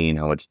gasoline,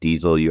 how much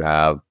diesel you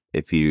have,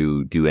 if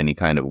you do any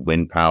kind of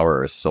wind power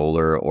or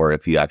solar, or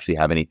if you actually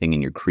have anything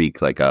in your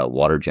creek, like a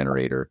water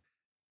generator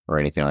or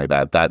anything like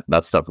that.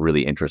 That stuff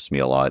really interests me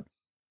a lot.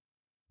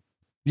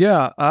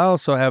 Yeah, I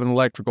also have an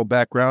electrical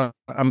background.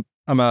 I'm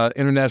a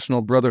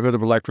International Brotherhood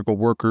of Electrical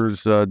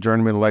Workers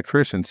journeyman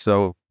electrician.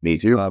 So, Me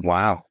too. uh,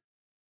 Wow.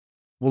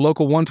 well,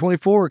 local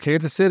 124,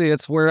 Kansas City.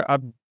 That's where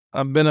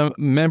I've been a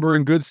member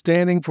in good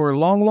standing for a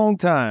long, long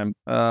time.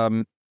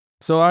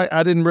 So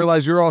I didn't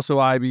realize you're also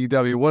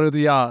IBW. What are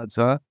the odds,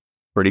 huh?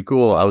 Pretty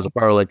cool. I was a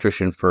power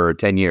electrician for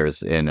 10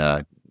 years in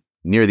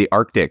near the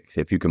Arctic,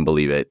 if you can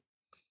believe it.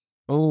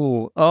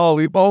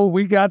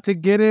 We got to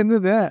get into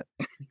that.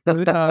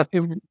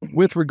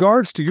 With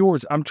regards to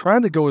yours, I'm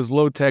trying to go as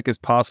low tech as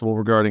possible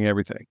regarding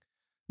everything.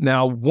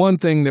 Now, one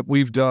thing that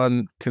we've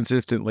done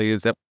consistently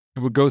is that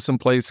we would go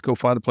someplace, go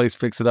find a place,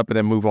 fix it up, and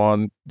then move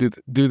on.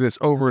 Do this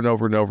over and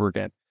over and over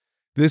again.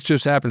 This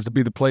just happens to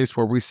be the place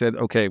where we said,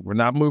 okay, we're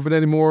not moving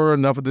anymore.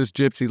 Enough of this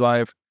gypsy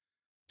life.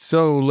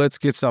 So let's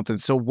get something.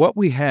 So what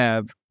we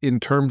have in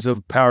terms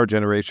of power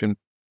generation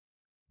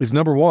is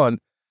number one,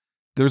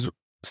 there's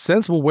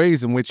sensible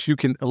ways in which you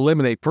can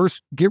eliminate.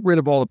 First, get rid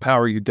of all the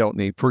power you don't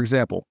need. For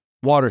example,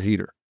 water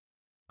heater.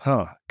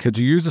 Could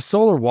you use a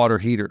solar water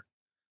heater?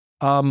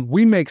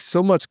 We make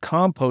so much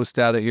compost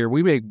out of here.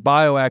 We make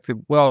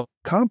bioactive,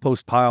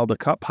 compost pile, the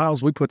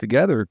piles we put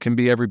together can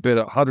be every bit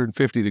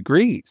 150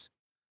 degrees.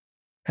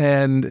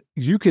 And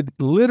you could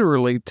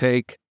literally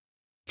take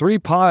 3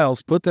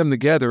 piles, put them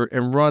together,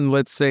 and run,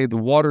 let's say, the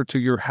water to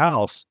your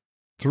house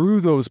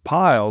through those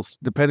piles,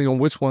 depending on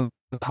which one's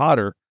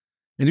hotter.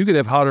 And you could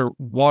have hotter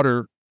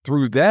water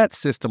through that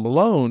system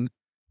alone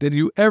than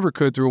you ever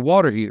could through a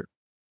water heater.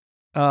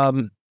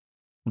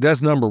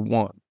 That's number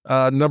one.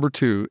 Number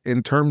two,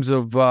 in terms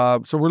of,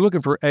 so we're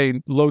looking for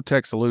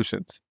low-tech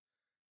solutions,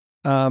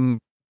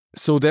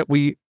 so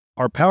that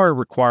our power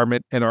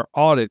requirement and our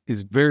audit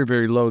is very,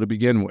 very low to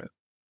begin with.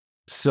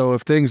 So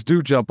if things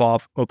do jump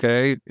off,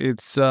 okay,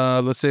 it's,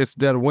 let's say it's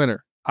dead of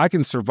winter. I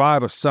can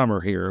survive a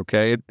summer here,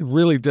 okay? It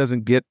really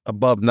doesn't get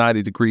above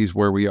 90 degrees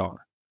where we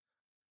are.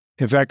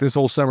 In fact, this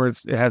whole summer, it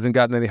hasn't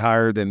gotten any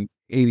higher than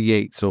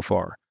 88 so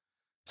far.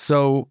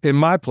 So in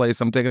my place,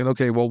 I'm thinking,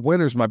 okay, well,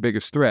 winter's my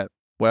biggest threat.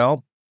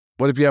 Well,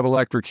 what if you have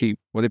electric heat?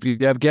 What if you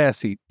have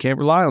gas heat? Can't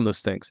rely on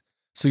those things.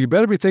 So you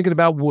better be thinking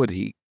about wood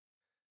heat.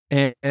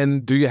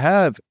 And do you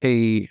have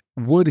a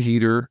wood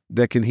heater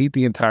that can heat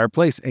the entire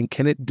place? And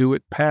can it do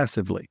it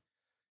passively?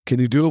 Can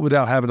you do it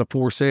without having to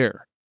force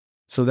air?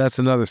 So that's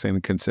another thing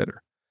to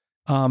consider.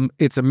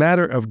 It's a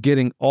matter of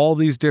getting all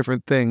these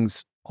different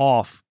things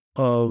off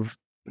of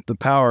the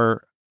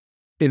power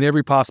in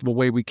every possible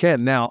way we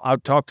can. Now, I'll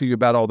talk to you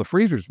about all the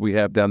freezers we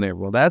have down there.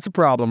 Well, that's a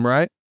problem,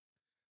 right?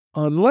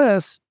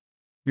 Unless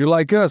you're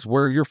like us,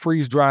 where you're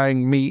freeze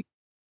drying meat,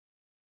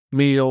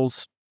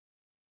 meals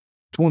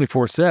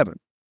 24/7.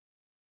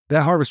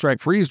 That Harvest Strike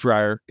freeze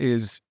dryer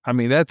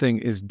that thing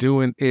is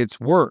doing its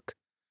work.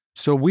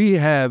 So we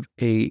have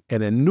an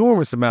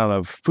enormous amount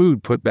of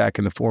food put back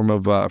in the form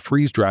of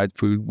freeze dried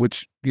food,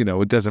 which,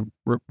 it doesn't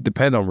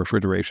depend on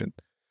refrigeration.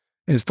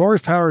 As far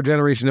as power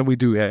generation that we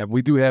have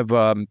we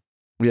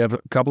have a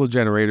couple of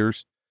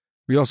generators.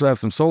 We also have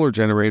some solar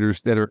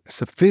generators that are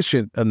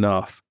sufficient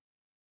enough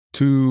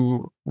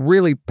to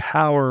really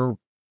power.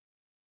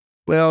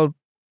 Well,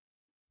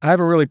 I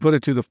haven't really put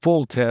it to the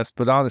full test,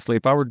 but honestly,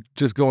 if I were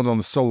just going on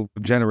the solar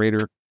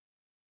generator,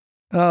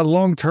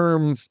 long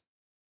term,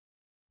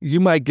 you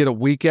might get a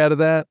week out of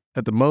that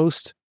at the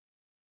most.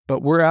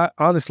 But we're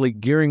honestly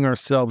gearing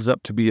ourselves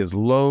up to be as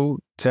low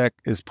tech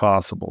as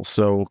possible.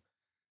 So,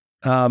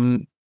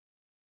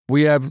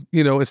 we have,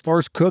 as far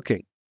as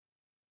cooking,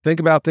 think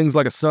about things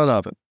like a sun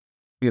oven,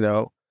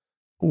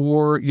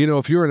 or,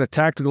 if you're in a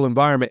tactical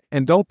environment,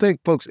 and don't think,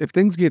 folks, if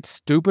things get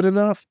stupid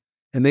enough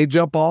and they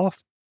jump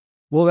off,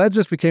 well, that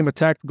just became a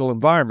tactical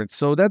environment.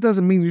 So that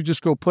doesn't mean you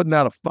just go putting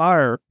out a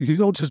fire. You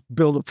don't just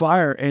build a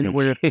fire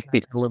anywhere in a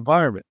tactical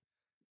environment.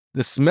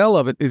 The smell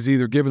of it is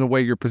either giving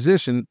away your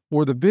position,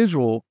 or the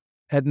visual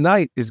at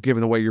night is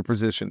giving away your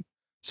position.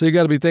 So you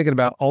got to be thinking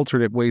about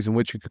alternate ways in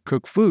which you could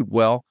cook food.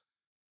 Well,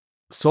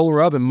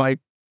 solar oven might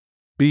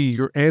be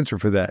your answer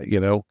for that,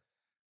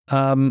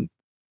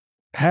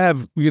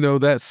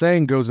 that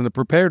saying goes in the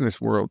preparedness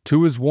world,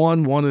 2 is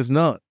 1, 1 is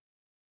none.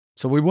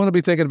 So we want to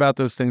be thinking about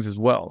those things as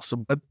well. So,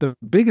 but the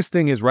biggest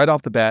thing is right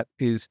off the bat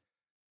is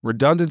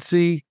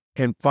redundancy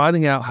and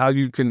finding out how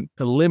you can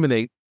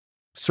eliminate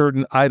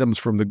certain items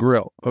from the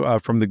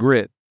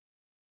grid.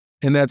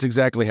 And that's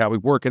exactly how we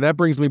work. And that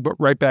brings me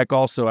right back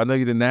also, I know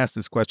you didn't ask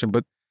this question,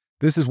 but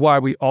this is why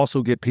we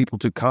also get people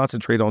to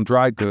concentrate on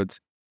dry goods.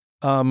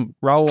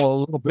 Raul, a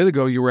little bit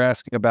ago, you were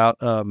asking about,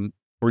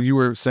 or you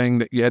were saying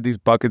that you had these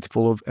buckets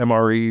full of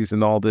MREs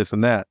and all this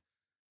and that.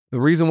 The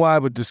reason why I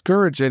would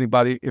discourage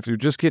anybody, if you're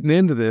just getting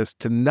into this,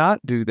 to not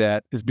do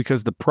that is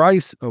because the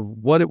price of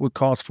what it would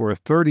cost for a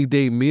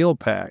 30-day meal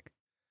pack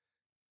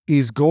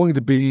is going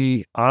to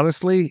be,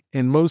 honestly,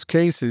 in most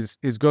cases,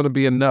 is going to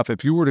be enough.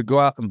 If you were to go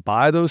out and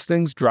buy those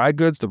things, dry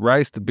goods, the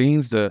rice, the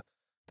beans, the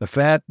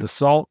fat, the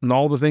salt, and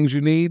all the things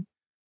you need,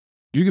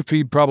 you could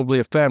feed probably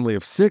a family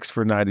of 6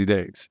 for 90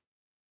 days.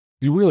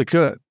 You really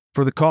could,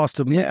 for the cost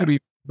of maybe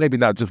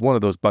not just one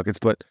of those buckets,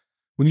 but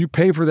when you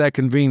pay for that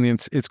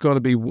convenience, it's going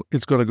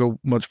to go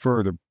much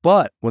further.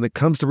 But when it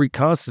comes to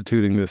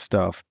reconstituting this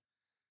stuff,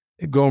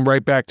 going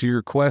right back to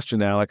your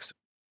question, Alex,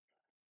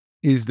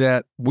 is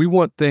that we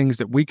want things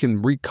that we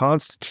can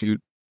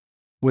reconstitute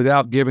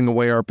without giving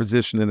away our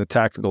position in a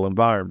tactical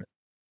environment.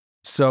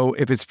 So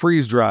if it's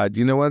freeze dried,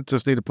 you know what?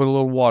 Just need to put a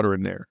little water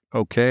in there.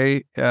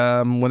 Okay.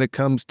 When it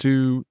comes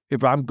to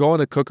if I'm going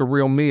to cook a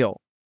real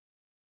meal,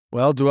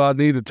 well, do I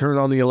need to turn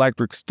on the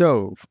electric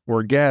stove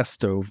or a gas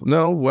stove?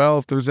 No. Well,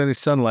 if there's any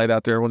sunlight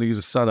out there, I want to use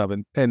a sun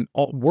oven. And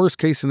worst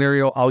case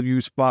scenario, I'll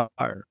use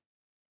fire.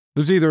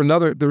 There's even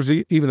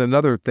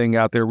another thing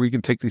out there where you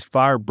can take these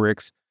fire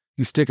bricks,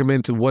 you stick them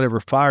into whatever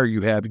fire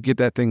you have, you get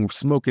that thing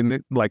smoking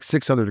at like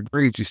 600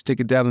 degrees. You stick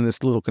it down in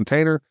this little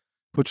container,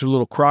 put your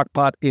little crock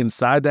pot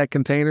inside that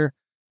container,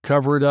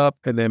 cover it up,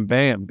 and then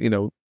bam,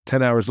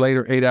 10 hours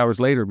later, 8 hours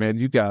later, man,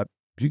 you got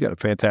a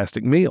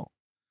fantastic meal.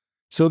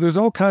 So there's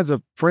all kinds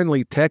of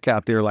friendly tech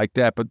out there like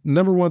that. But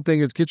number one thing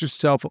is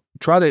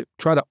try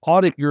to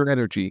audit your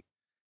energy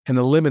and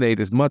eliminate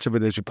as much of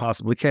it as you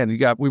possibly can.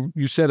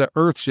 You said an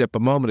Earthship a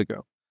moment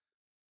ago.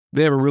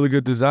 They have a really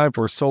good design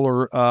for a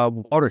solar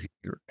water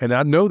heater. And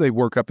I know they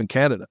work up in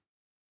Canada.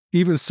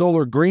 Even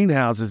solar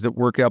greenhouses that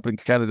work up in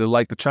Canada,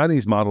 like the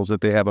Chinese models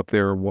that they have up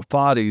there, or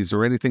Wafatis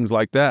or anything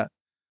like that,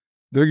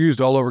 they're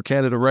used all over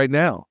Canada right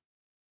now.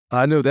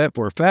 I know that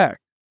for a fact.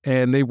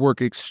 And they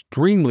work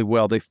extremely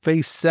well. They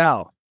face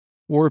south.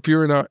 Or if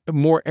you're in a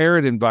more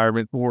arid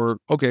environment,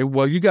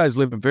 you guys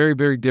live in very,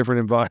 very different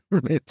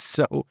environments.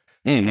 So,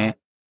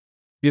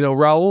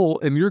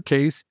 Raul, in your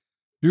case,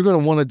 you're going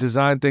to want to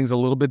design things a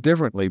little bit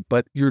differently,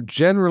 but you're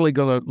generally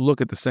going to look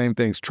at the same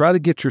things. Try to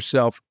get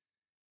yourself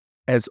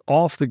as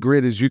off the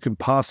grid as you can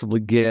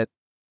possibly get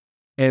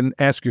and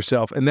ask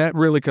yourself, and that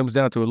really comes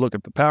down to look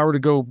at the power to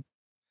go.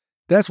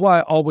 That's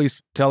why I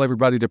always tell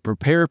everybody to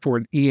prepare for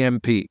an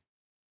EMP.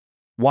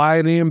 Why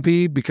an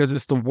EMP? Because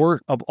it's the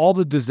work of all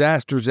the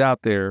disasters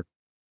out there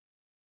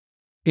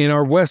in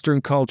our Western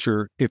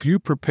culture. If you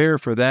prepare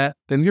for that,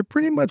 then you're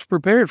pretty much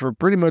prepared for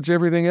pretty much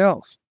everything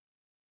else.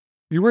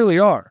 You really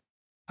are.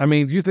 I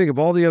mean, you think of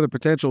all the other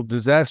potential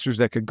disasters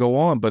that could go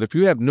on, but if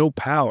you have no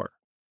power,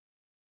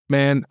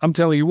 man, I'm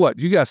telling you what,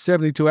 you got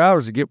 72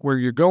 hours to get where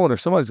you're going, or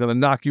somebody's going to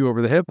knock you over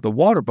the head with the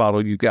water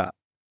bottle you got.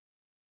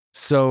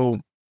 So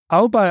I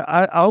hope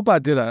I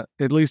did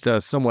at least a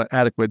somewhat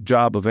adequate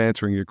job of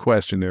answering your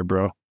question there,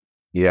 bro.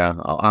 Yeah,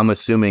 I'm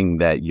assuming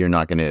that you're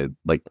not going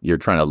to, you're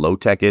trying to low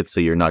tech it,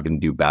 so you're not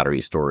going to do battery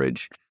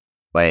storage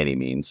by any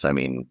means. I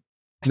mean,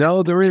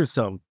 no, there is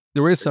some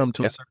to a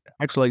certain.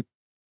 Actually,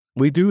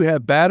 we do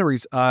have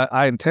batteries.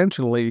 I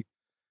intentionally,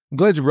 I'm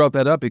glad you brought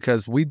that up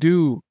because we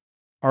do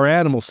our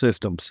animal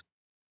systems.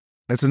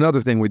 That's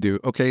another thing we do.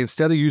 Okay,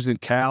 instead of using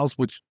cows,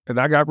 and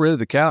I got rid of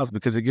the cows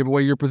because they give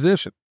away your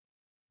position.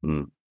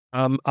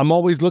 I'm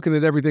always looking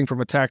at everything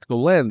from a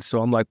tactical lens.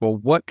 So I'm like, well,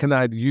 what can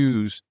I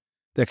use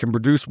that can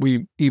produce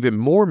even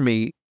more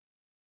meat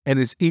and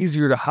it's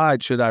easier to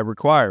hide should I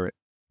require it?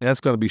 And that's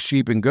going to be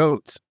sheep and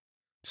goats.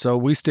 So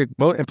we stick,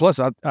 and plus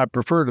I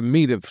prefer the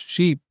meat of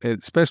sheep,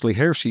 especially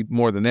hair sheep,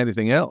 more than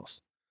anything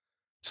else.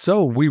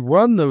 So we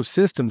run those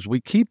systems.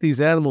 We keep these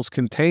animals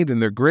contained in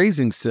their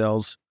grazing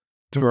cells,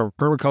 through our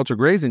permaculture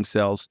grazing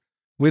cells,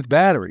 with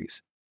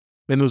batteries.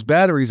 And those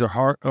batteries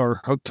are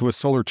hooked to a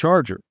solar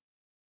charger.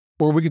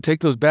 Or we could take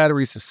those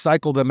batteries to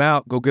cycle them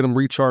out, go get them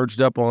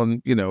recharged up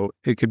on,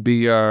 it could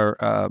be our,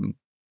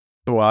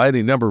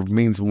 any number of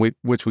means in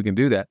which we can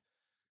do that.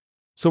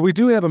 So we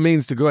do have a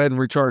means to go ahead and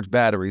recharge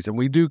batteries, and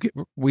we do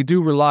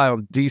rely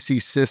on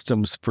DC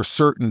systems for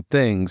certain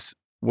things,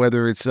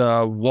 whether it's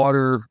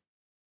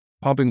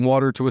pumping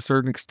water to a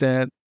certain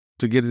extent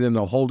to get it in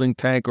a holding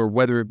tank, or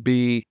whether it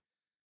be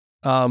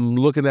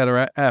looking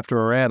after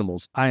our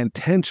animals. I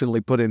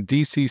intentionally put in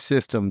DC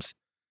systems.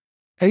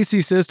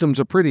 AC systems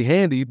are pretty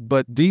handy,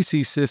 but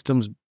DC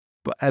systems,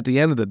 at the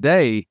end of the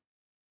day,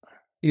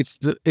 it's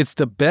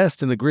the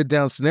best in the grid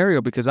down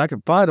scenario because I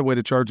can find a way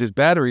to charge this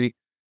battery.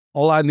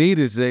 All I need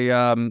is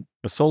a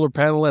solar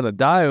panel and a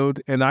diode,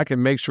 and I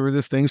can make sure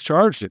this thing's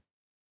charged it.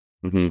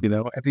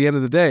 At the end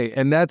of the day.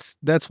 And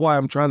that's why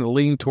I'm trying to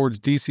lean towards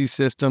DC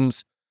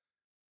systems,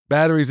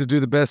 batteries to do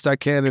the best I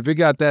can. If it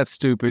got that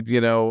stupid,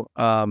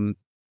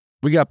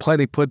 we got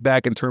plenty put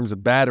back in terms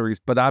of batteries,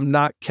 but I'm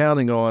not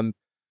counting on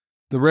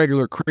the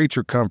regular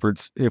creature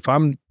comforts. If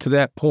I'm to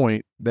that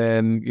point,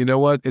 then you know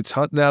what? It's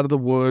hunting out of the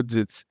woods.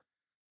 It's,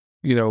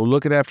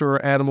 looking after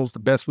our animals the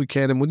best we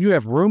can. And when you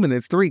have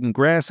ruminants, they're eating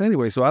grass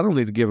anyway, so I don't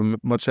need to give them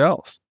much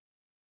else.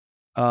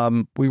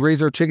 We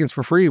raise our chickens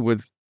for free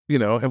with,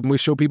 and we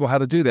show people how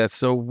to do that.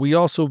 So we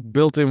also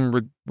built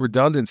in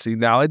redundancy.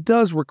 Now, it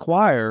does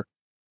require,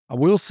 I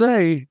will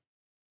say,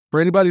 for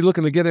anybody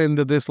looking to get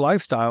into this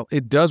lifestyle,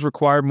 it does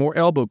require more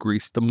elbow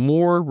grease. The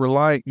more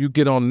reliant you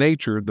get on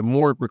nature, the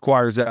more it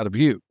requires out of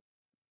you.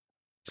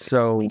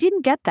 So we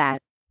didn't get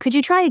that. Could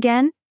you try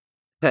again?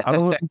 I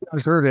don't know if you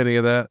guys heard any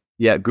of that.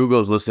 Yeah,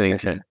 Google's listening.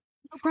 No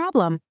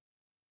problem.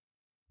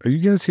 Are you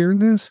guys hearing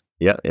this?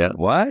 Yeah.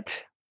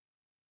 What?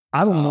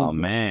 I don't know. Oh,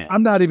 man.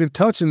 I'm not even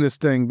touching this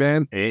thing,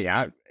 man. Hey,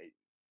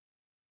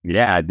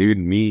 Yeah, dude,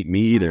 me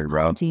either,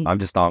 bro. Jeez. I'm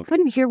just on.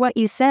 Couldn't hear what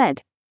you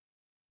said.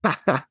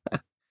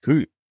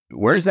 Who?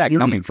 Where's that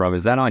coming from?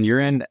 Is that on your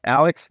end,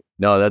 Alex?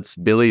 No, that's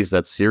Billy's.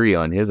 That's Siri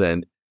on his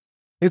end.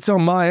 It's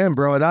on my end,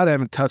 bro, and I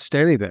haven't touched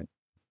anything.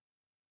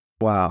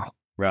 Wow.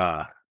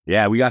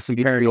 Yeah, we got some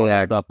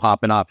paranormal stuff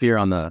popping off here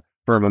on the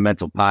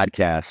Firmamental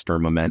podcast,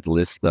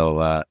 Firmamentalist.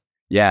 So,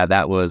 yeah,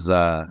 that was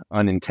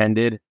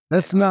unintended.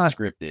 That's not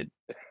scripted.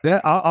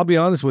 that. I'll be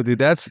honest with you.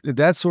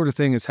 That sort of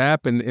thing has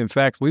happened. In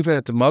fact, we've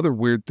had some other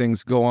weird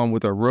things go on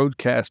with our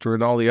Roadcaster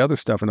and all the other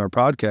stuff in our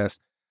podcast.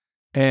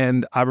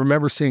 And I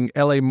remember seeing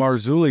L.A.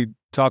 Marzulli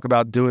talk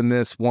about doing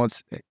this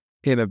once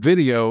in a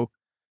video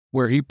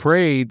where he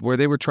prayed, where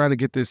they were trying to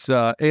get this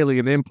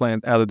alien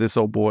implant out of this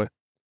old boy,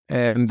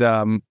 and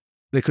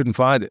they couldn't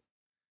find it.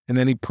 And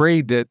then he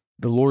prayed that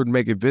the Lord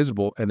make it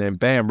visible, and then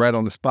bam, right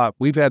on the spot.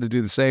 We've had to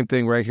do the same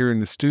thing right here in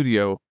the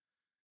studio,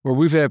 where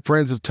we've had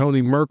friends of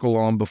Tony Merkel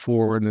on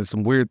before, and then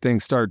some weird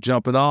things start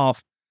jumping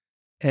off,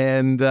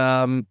 and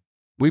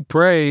we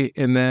pray,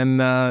 and then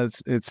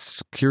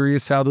it's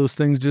curious how those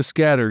things just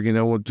scatter,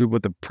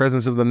 with the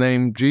presence of the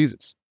name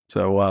Jesus.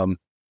 So,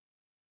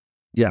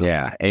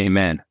 Yeah,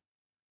 amen.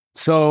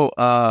 So,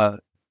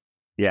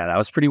 yeah, that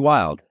was pretty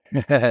wild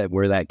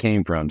where that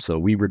came from. So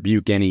we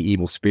rebuke any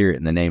evil spirit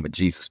in the name of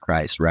Jesus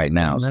Christ right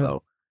now. Amen.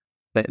 So,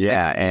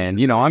 yeah, and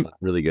I'm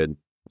really good.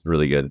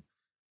 Really good.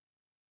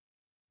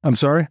 I'm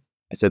sorry?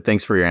 I said,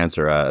 thanks for your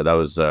answer. That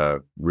was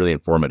really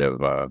informative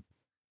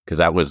because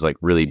that was like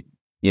really,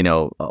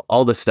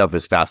 all this stuff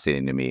is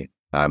fascinating to me.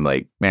 I'm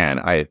like, man,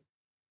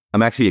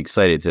 I'm actually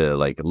excited to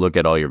like look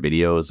at all your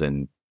videos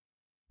and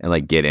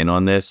like get in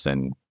on this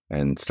and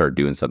start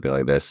doing something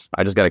like this.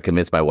 I just got to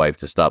convince my wife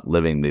to stop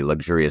living the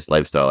luxurious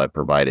lifestyle I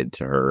provided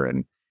to her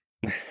and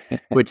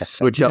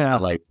switch up Yeah.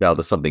 the lifestyle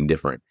to something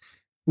different.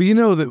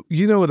 Well,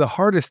 the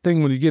hardest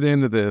thing when you get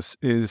into this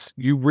is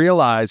you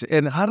realize,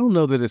 and I don't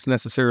know that it's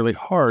necessarily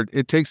hard.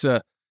 I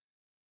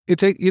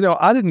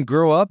didn't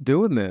grow up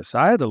doing this.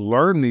 I had to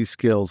learn these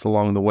skills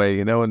along the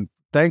way, and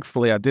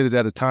thankfully I did it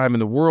at a time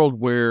in the world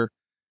where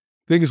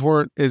things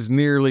weren't as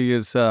nearly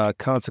as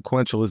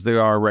consequential as they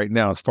are right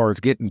now as far as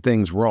getting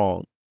things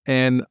wrong.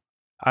 And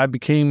I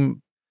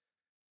became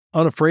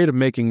unafraid of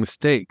making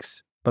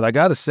mistakes. But I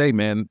got to say,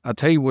 man, I'll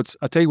tell you what's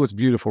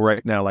beautiful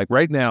right now. Like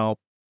right now,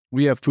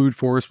 we have food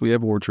forests, we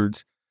have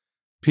orchards.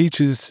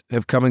 Peaches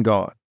have come and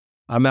gone.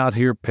 I'm out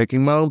here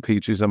picking my own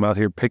peaches. I'm out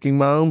here picking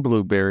my own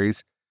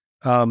blueberries.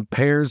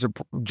 Pears are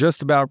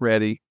just about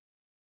ready.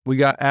 We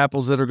got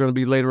apples that are going to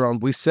be later on.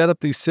 We set up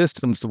these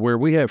systems to where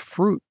we have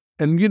fruit.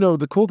 And,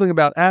 the cool thing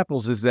about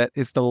apples is that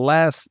it's the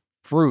last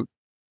fruit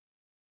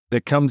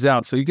that comes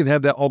out. So you can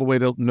have that all the way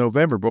to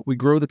November, but we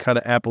grow the kind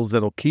of apples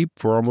that'll keep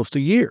for almost a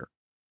year.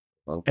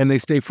 Wow. And they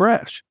stay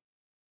fresh.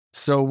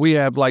 So we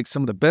have like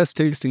some of the best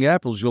tasting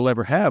apples you'll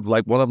ever have.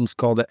 Like one of them's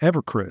called the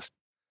Evercrisp.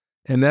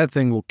 And that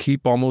thing will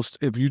keep almost,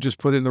 if you just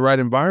put it in the right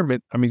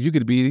environment, I mean, you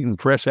could be eating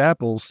fresh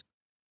apples,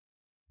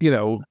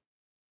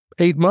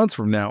 8 months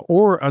from now,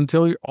 or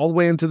until you're all the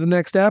way into the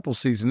next apple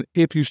season,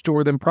 if you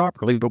store them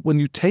properly. But when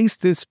you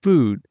taste this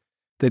food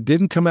that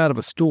didn't come out of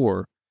a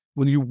store,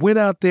 when you went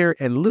out there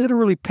and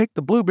literally picked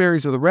the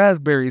blueberries or the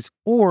raspberries,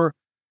 or,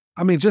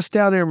 I mean, just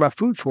down there in my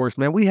food forest,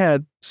 man, we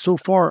had so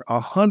far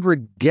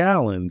 100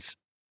 gallons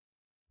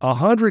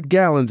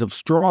of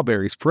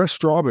strawberries, fresh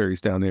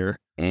strawberries down there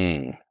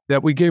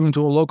that we gave them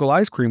to a local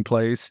ice cream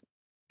place.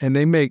 And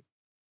they make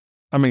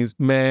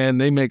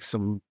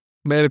some,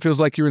 man, it feels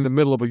like you're in the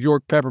middle of a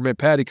York peppermint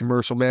patty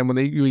commercial, man, when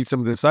you eat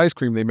some of this ice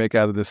cream they make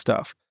out of this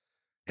stuff.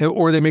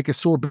 Or they make a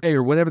sorbet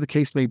or whatever the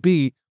case may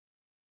be,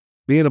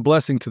 being a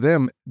blessing to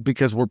them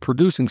because we're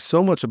producing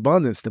so much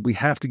abundance that we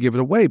have to give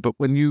it away. But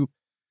if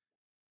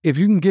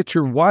you can get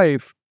your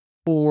wife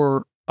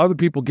or other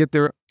people get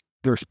their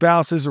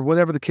spouses or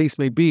whatever the case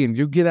may be, and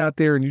you get out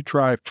there and you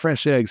try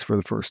fresh eggs for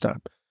the first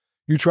time,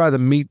 you try the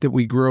meat that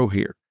we grow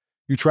here,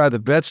 you try the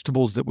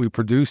vegetables that we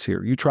produce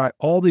here, you try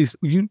all these,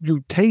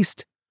 you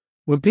taste.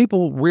 When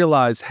people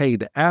realize, hey,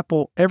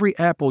 every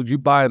apple you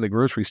buy in the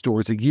grocery store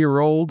is a year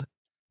old,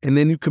 and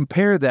then you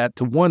compare that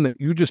to one that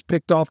you just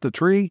picked off the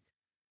tree,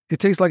 it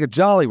tastes like a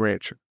Jolly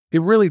Rancher.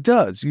 It really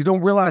does. You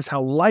don't realize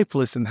how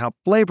lifeless and how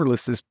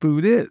flavorless this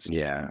food is.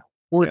 Yeah.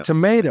 Or a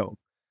tomato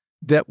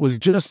that was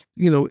just,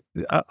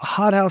 a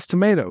hothouse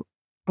tomato.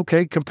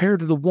 Okay, compared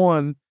to the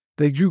one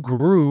that you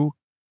grew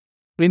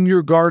in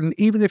your garden,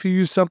 even if you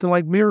use something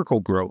like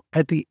Miracle Grow.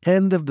 At the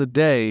end of the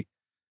day,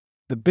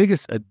 the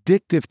biggest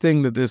addictive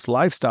thing to this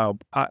lifestyle,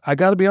 I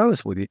got to be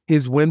honest with you,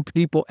 is when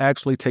people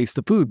actually taste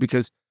the food.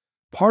 Because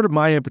part of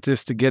my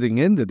impetus to getting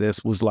into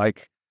this was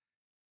like,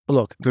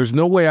 look, there's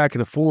no way I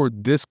can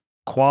afford this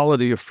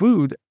quality of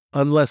food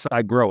unless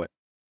I grow it.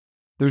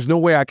 There's no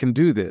way I can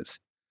do this.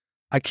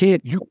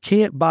 You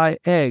can't buy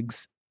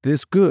eggs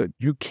this good.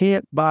 You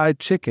can't buy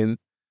chicken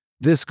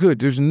this good.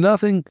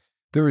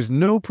 There is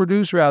no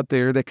producer out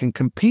there that can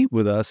compete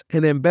with us.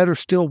 And then better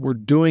still, we're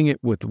doing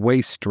it with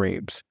waste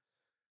streams.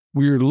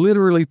 We're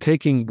literally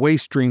taking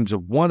waste streams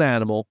of one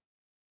animal.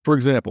 For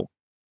example,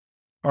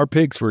 our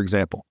pigs, for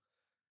example.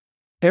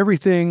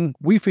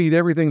 we feed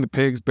everything to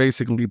pigs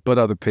basically, but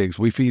other pigs.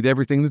 We feed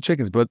everything to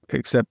chickens, but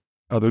except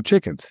other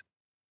chickens.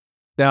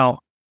 Now,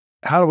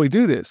 how do we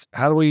do this?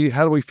 How do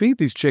we feed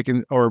these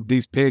chickens or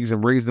these pigs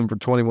and raise them for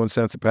 21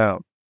 cents a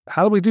pound?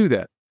 How do we do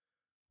that?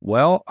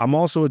 Well, I'm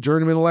also a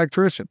journeyman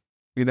electrician.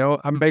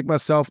 I make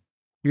myself,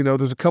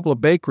 there's a couple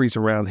of bakeries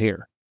around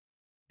here.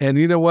 And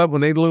you know what?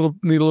 When they need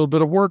a little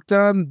bit of work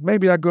done,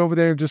 maybe I go over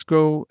there and just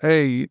go,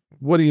 hey,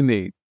 what do you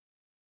need?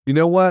 You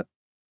know what?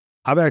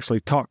 I've actually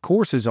taught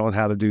courses on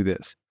how to do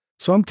this.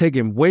 So I'm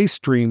taking waste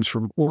streams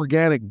from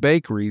organic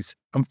bakeries.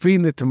 I'm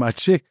feeding it to my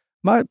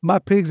my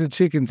pigs and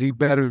chickens eat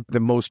better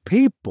than most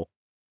people.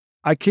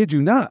 I kid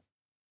you not.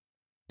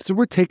 So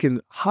we're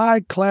taking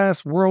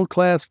high-class,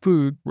 world-class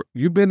food.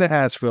 You've been to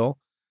Asheville.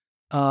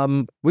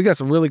 We got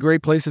some really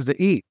great places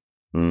to eat.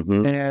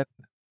 Mm-hmm. And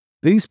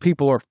these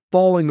people are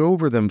falling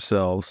over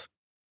themselves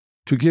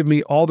to give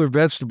me all their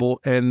vegetable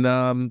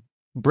and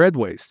bread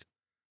waste.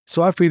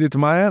 So I feed it to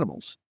my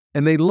animals,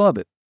 and they love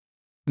it.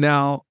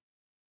 Now,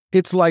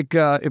 it's like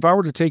if I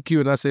were to take you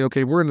and I say,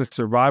 okay, we're in a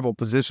survival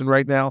position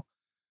right now.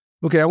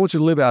 Okay, I want you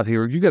to live out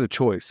here. You got a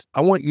choice.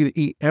 I want you to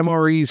eat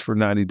MREs for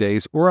 90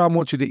 days, or I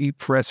want you to eat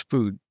fresh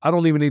food. I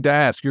don't even need to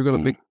ask. You're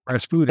going to pick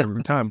fresh food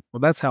every time. Well,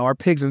 that's how our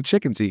pigs and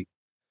chickens eat.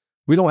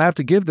 We don't have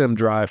to give them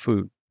dry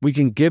food. We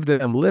can give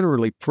them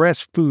literally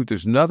fresh food.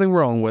 There's nothing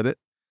wrong with it.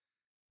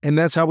 And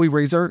that's how we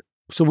so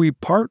we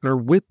partner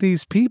with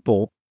these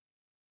people,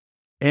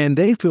 and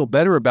they feel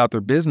better about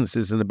their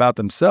businesses and about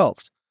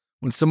themselves.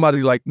 When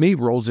somebody like me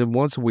rolls in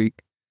once a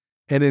week,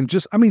 and then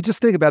just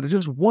think about it.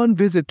 Just one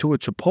visit to a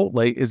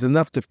Chipotle is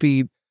enough to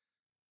feed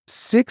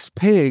 6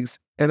 pigs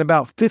and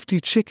about 50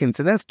 chickens.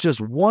 And that's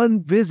just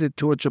one visit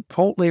to a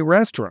Chipotle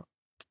restaurant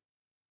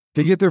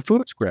to get their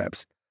food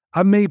scraps.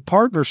 I've made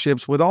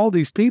partnerships with all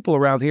these people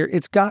around here.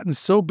 It's gotten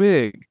so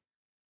big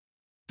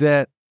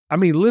that,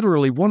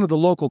 literally one of the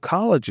local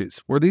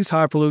colleges where these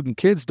highfalutin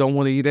kids don't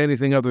want to eat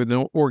anything other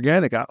than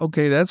organic.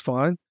 Okay, that's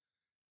fine.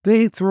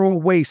 They throw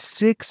away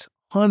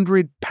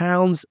 600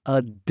 pounds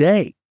a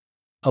day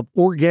of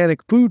organic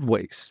food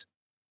waste.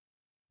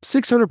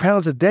 600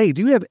 pounds a day.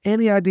 Do you have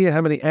any idea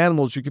how many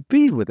animals you could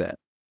feed with that?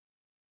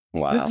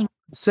 Wow. This is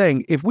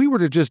saying if we were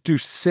to just do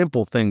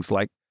simple things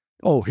like,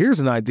 oh, here's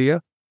an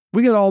idea.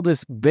 We got all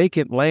this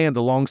vacant land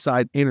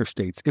alongside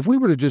interstates. If we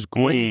were to just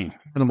graze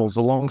animals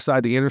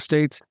alongside the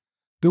interstates,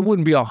 there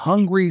wouldn't be a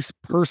hungry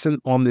person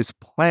on this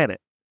planet.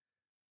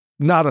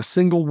 Not a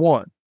single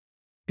one.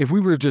 If we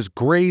were to just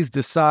graze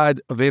the side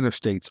of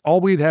interstates,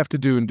 all we'd have to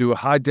do and do a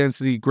high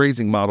density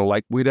grazing model,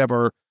 like we'd have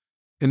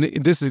and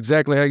this is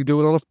exactly how you do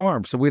it on a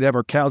farm. So we'd have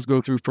our cows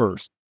go through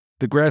first.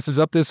 The grass is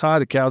up this high,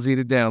 the cows eat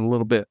it down a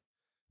little bit.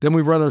 Then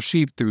we run our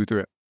sheep through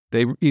it.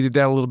 They eat it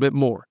down a little bit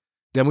more.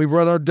 Then we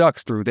run our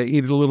ducks through. They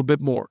eat it a little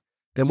bit more.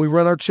 Then we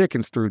run our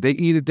chickens through. They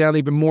eat it down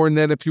even more. And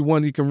then if you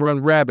want, you can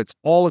run rabbits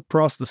all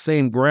across the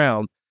same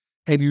ground.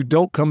 And you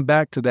don't come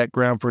back to that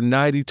ground for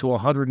 90 to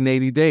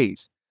 180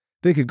 days.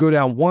 They could go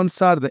down one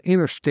side of the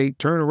interstate,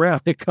 turn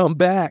around, and come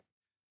back.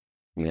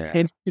 Yeah.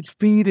 And it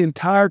feed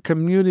entire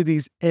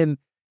communities. And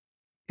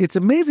it's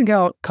amazing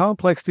how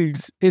complex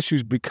these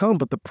issues become,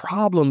 but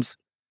the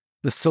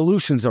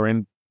solutions are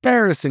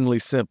embarrassingly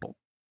simple.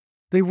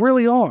 They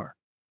really are.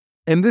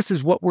 And this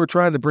is what we're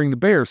trying to bring to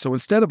bear. So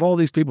instead of all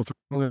these people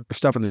throwing their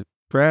stuff in the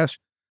trash,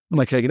 I'm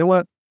like, hey, you know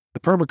what? The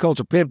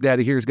Permaculture Pimp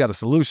Daddy here has got a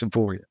solution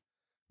for you.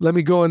 Let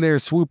me go in there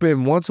and swoop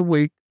in once a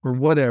week or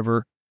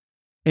whatever.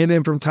 And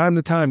then from time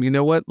to time, you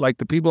know what? Like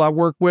the people I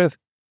work with,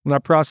 when I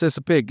process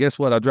a pig, guess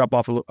what? I drop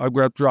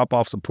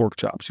off some pork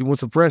chops. You want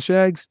some fresh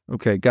eggs?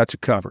 Okay, got you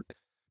covered.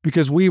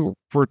 Because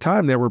for a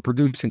time there, we're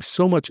producing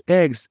so much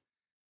eggs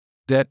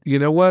that, you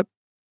know what?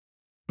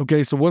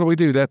 Okay, so what do we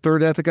do? That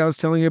third ethic I was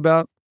telling you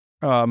about,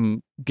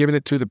 giving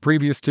it to the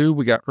previous 2,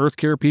 we got earth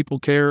care, people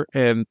care,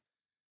 and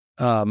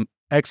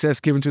excess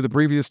given to the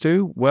previous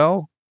 2.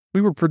 Well, we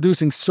were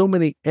producing so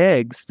many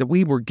eggs that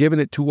we were giving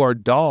it to our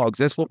dogs.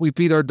 That's what we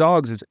feed our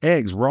dogs is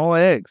eggs, raw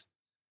eggs.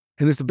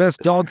 And it's the best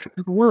dog food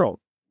in the world.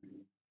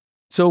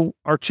 So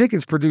our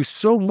chickens produce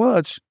so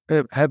much,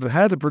 have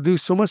had to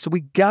produce so much that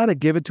we got to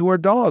give it to our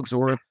dogs.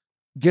 Or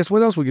guess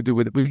what else we could do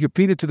with it? We could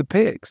feed it to the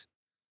pigs.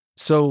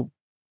 So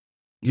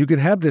you could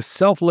have this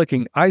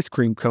self-licking ice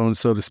cream cone,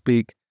 so to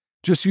speak,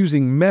 just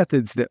using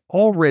methods that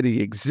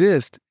already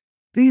exist.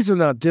 These are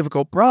not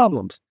difficult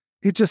problems.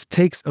 It just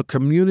takes a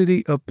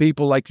community of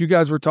people like you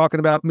guys were talking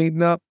about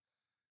meeting up.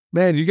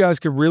 Man, you guys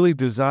could really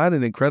design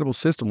an incredible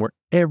system where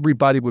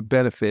everybody would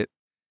benefit.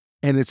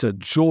 And it's a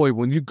joy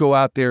when you go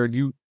out there and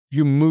you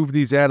move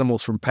these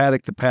animals from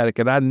paddock to paddock,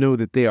 and I know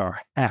that they are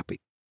happy.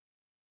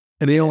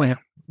 And they only have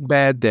one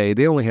bad day.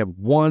 They only have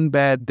one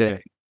bad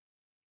day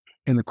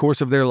in the course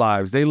of their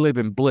lives. They live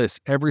in bliss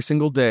every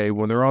single day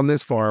when they're on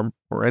this farm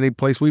or any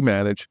place we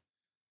manage.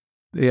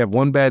 They have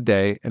one bad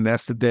day, and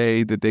that's the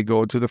day that they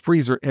go into the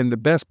freezer. And the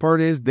best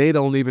part is they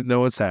don't even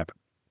know it's happened.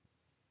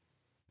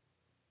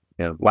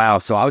 Yeah. Wow.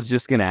 So I was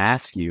just going to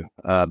ask you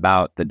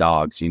about the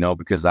dogs,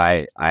 because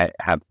I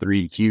have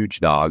 3 huge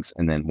dogs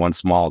and then 1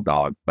 small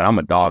dog, but I'm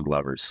a dog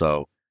lover.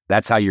 So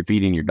That's how you're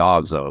feeding your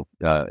dogs, though,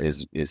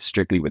 is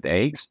strictly with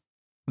eggs?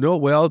 No,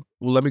 well,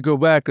 let me go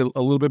back a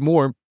little bit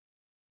more.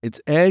 It's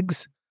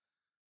eggs.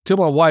 Till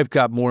my wife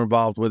got more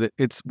involved with it.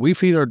 We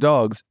feed our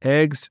dogs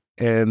eggs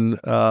and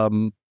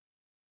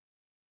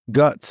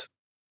guts.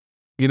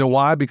 You know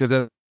why? Because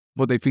that's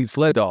what they feed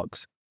sled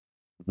dogs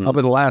up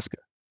in Alaska.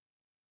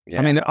 Yeah.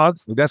 I mean,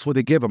 honestly, that's what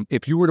they give them.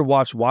 If you were to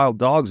watch wild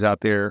dogs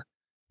out there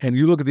and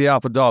you look at the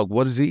alpha dog,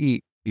 what does he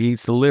eat? He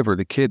eats the liver,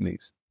 the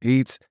kidneys.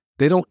 They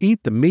don't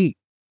eat the meat.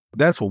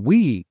 That's what we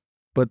eat.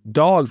 But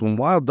dogs, when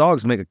wild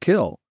dogs make a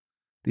kill,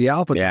 the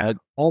alpha dog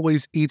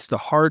always eats the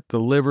heart, the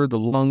liver, the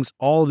lungs,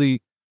 all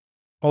the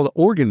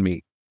organ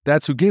meat.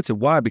 That's who gets it.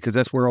 Why? Because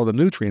that's where all the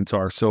nutrients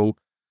are. So,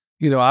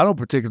 I don't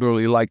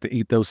particularly like to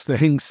eat those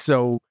things.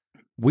 So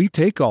we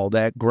take all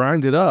that,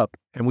 grind it up,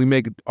 and we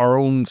make our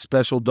own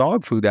special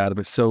dog food out of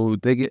it. So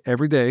they get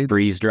every day.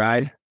 Freeze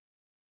dried?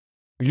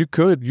 You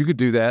could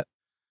do that,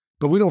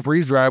 but we don't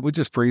freeze dry it. We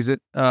just freeze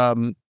it.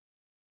 Like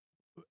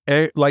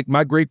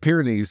my Great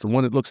Pyrenees, the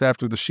one that looks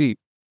after the sheep,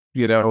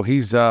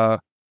 he's,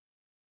 let's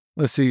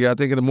see, I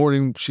think in the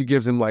morning she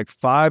gives him like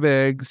 5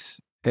 eggs.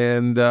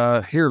 And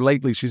here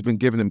lately she's been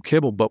giving him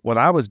kibble. But when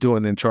I was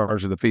in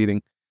charge of the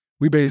feeding,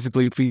 we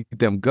basically feed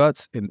them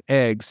guts and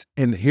eggs.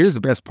 And here's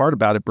the best part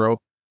about it, bro.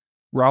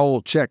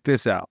 Raul, check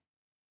this out.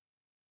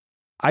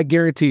 I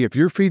guarantee if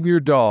you're feeding your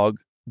dog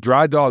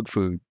dry dog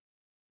food,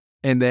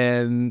 and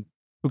then,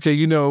 okay,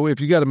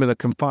 if you got them in a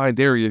confined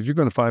area, you're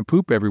going to find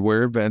poop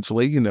everywhere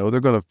eventually. They're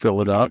going to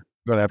fill it up.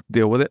 You're going to have to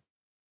deal with it.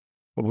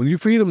 But when you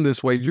feed them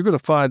this way, you're going to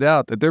find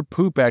out that their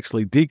poop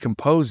actually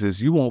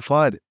decomposes. You won't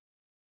find it.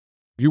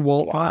 You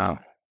won't find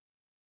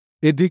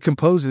it. It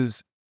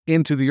decomposes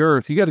into the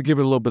earth. You got to give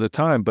it a little bit of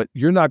time, but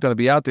you're not going to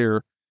be out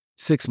there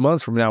 6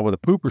 months from now with a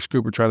pooper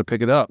scooper trying to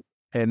pick it up.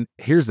 And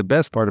here's the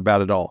best part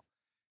about it all.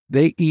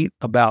 They eat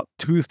about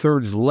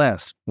 2/3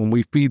 less when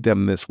we feed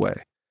them this way.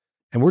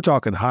 And we're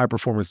talking high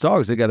performance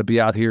dogs. They got to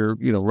be out here,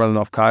 running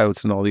off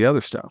coyotes and all the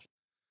other stuff.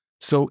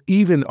 So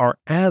even our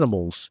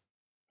animals,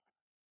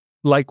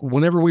 like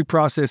whenever we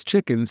process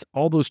chickens,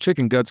 all those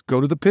chicken guts go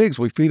to the pigs.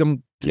 We feed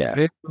them to the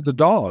pigs or the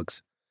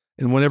dogs.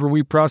 And whenever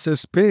we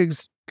process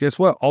pigs, guess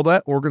what? All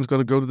that organ's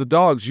going to go to the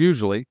dogs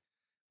usually.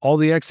 All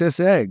the excess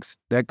eggs,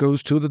 that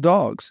goes to the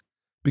dogs.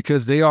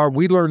 Because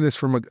we learned this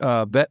from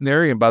a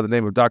veterinarian by the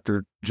name of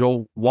Dr.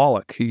 Joel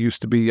Wallach. He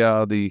used to be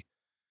the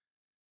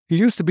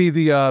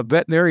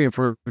veterinarian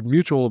for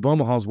Mutual of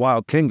Omaha's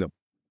Wild Kingdom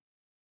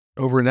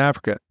over in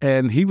Africa.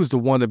 And he was the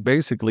one that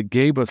basically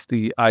gave us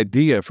the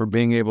idea for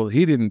being able,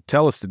 he didn't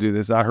tell us to do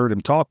this. I heard him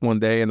talk one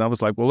day and I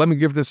was like, well, let me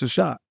give this a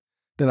shot.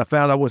 Then I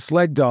found out what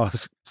sled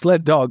dogs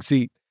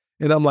eat.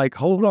 And I'm like,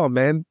 hold on,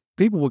 man.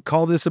 People would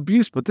call this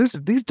abuse, but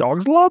these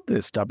dogs love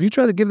this stuff. You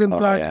try to give them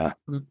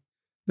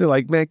they're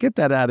like, man, get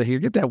that out of here.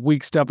 Get that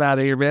weak stuff out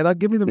of here, man. I'll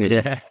give you the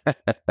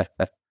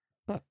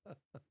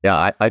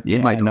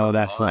I know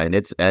that's and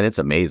it's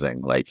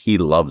amazing. Like he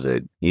loves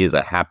it. He is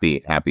a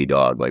happy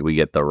dog. Like we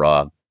get the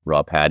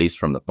raw patties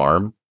from the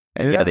farm,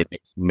 and they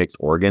mix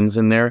organs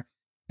in there.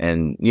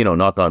 And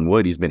knock on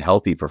wood, he's been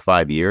healthy for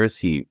 5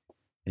 years.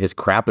 His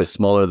crap is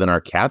smaller than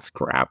our cat's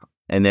crap,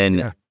 and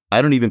then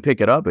I don't even pick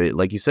it up. It,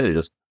 like you said, it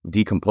just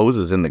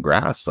decomposes in the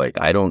grass. Like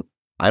I don't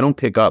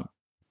pick up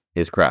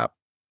his crap.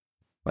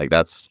 Like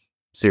that's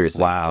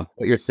seriously. Wow.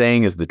 What you're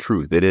saying is the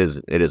truth. It is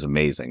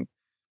amazing.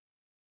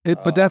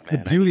 But that's the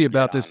beauty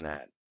about this,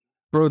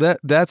 bro.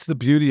 That's the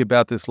beauty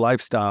about this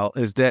lifestyle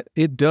is that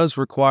it does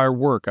require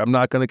work. I'm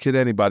not going to kid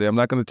anybody. I'm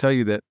not going to tell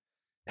you that,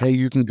 hey,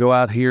 you can go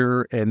out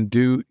here and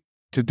do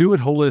it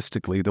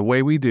holistically the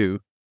way we do.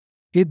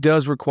 It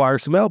does require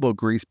some elbow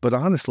grease, but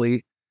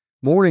honestly,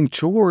 morning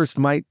chores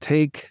might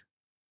take,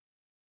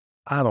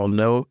 I don't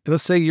know.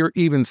 Let's say you're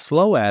even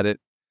slow at it.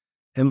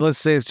 And let's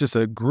say it's just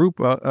a group,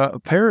 a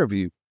pair of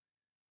you.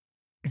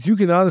 You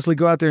can honestly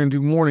go out there and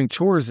do morning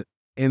chores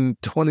in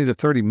 20 to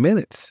 30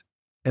 minutes.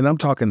 And I'm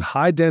talking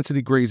high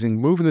density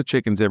grazing, moving the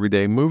chickens every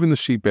day, moving the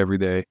sheep every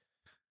day,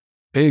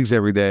 pigs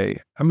every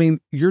day. I mean,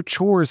 your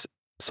chores.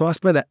 So I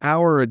spend an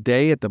hour a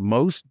day at the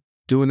most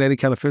doing any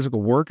kind of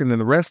physical work. And then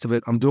the rest of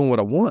it, I'm doing what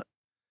I want.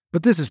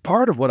 But this is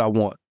part of what I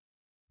want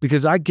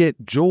because I get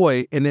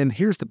joy. And then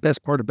here's the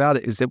best part about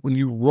it is that when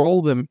you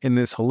roll them in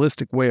this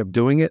holistic way of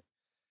doing it,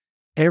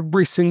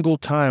 every single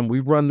time we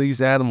run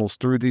these animals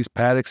through these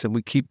paddocks and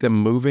we keep them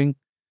moving,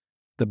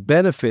 the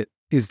benefit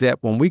is that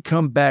when we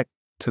come back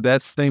to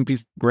that same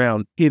piece of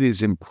ground, it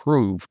is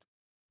improved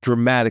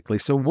dramatically.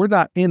 So we're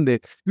not you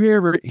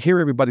ever hear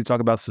everybody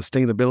talk about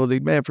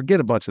sustainability? Man, forget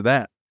a bunch of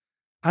that.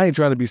 I ain't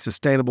trying to be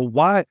sustainable.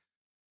 Why?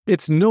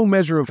 It's no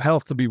measure of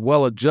health to be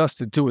well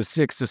adjusted to a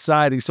sick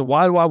society. So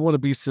why do I want to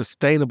be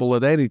sustainable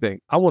at anything?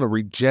 I want to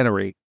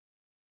regenerate.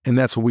 And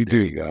that's what we do.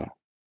 There you go.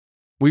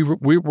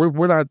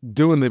 We're not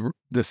doing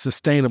the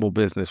sustainable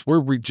business.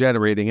 We're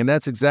regenerating. And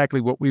that's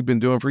exactly what we've been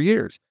doing for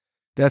years.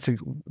 That's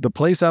the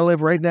place I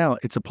live right now.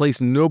 It's a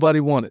place nobody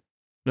wanted.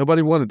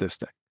 Nobody wanted this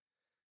thing.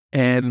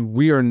 And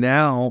we are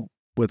now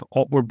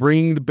we're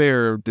bringing to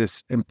bear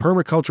this, and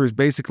permaculture is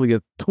basically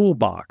a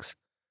toolbox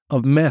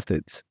of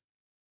methods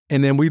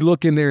And then we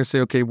look in there and say,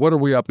 okay, what are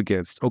we up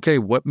against? Okay,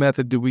 what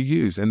method do we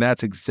use? And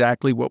that's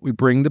exactly what we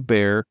bring to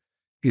bear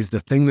is the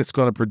thing that's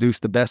going to produce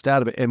the best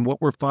out of it. And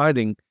what we're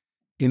finding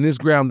in this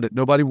ground that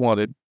nobody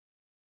wanted,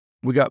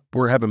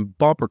 we're having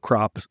bumper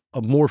crops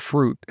of more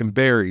fruit and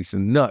berries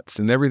and nuts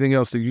and everything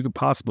else that you could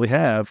possibly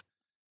have.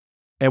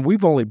 And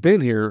we've only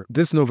been here,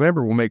 this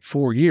November will make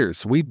 4 years.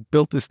 So we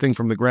built this thing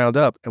from the ground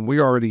up, and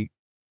we're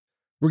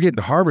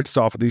getting harvests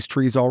off of these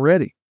trees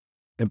already.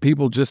 And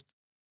people just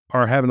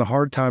are having a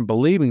hard time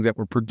believing that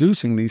we're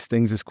producing these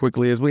things as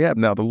quickly as we have.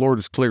 Now, the Lord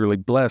has clearly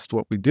blessed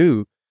what we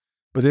do.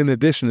 But in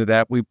addition to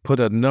that, we put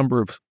a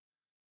number of,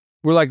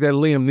 we're like that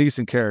Liam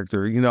Neeson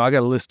character. I got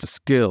a list of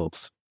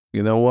skills.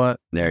 You know what?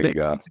 There you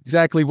go. That's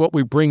exactly what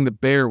we bring to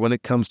bear when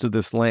it comes to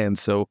this land.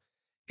 So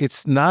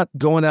it's not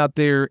going out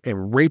there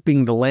and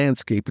raping the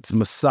landscape. It's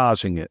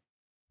massaging it.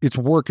 It's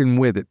working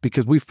with it,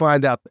 because we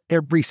find out that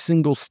every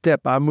single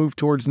step I move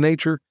towards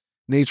nature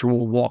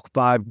will walk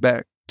 5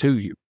 back to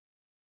you.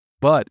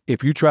 But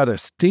if you try to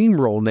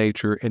steamroll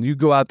nature and you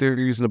go out there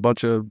using a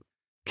bunch of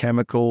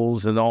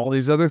chemicals and all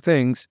these other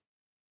things,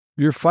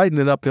 you're fighting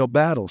an uphill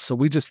battle. So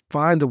we just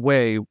find a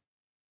way.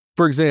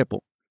 For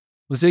example,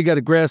 let's say you got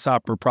a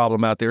grasshopper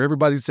problem out there.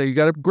 Everybody say you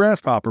got a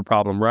grasshopper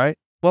problem, right?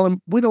 Well,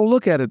 we don't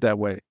look at it that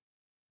way.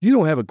 You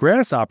don't have a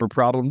grasshopper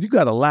problem. You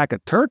got a lack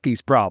of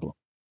turkeys problem.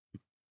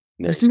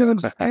 You see what I'm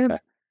saying?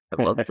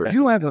 I love turkey.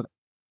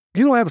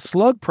 You don't have a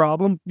slug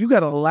problem. You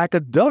got a lack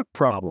of duck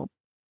problem.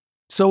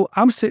 So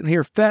I'm sitting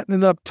here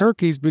fattening up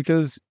turkeys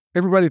because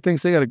everybody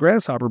thinks they got a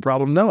grasshopper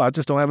problem. No, I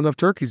just don't have enough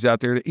turkeys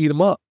out there to eat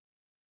them up.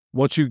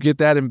 Once you get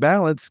that in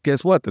balance,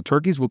 guess what? The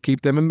turkeys will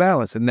keep them in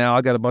balance. And now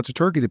I got a bunch of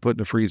turkey to put in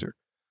the freezer.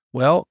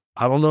 Well,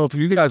 I don't know if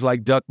you guys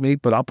like duck meat,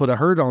 but I'll put a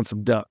herd on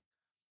some duck.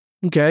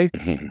 Okay.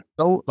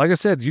 So like I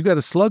said, you got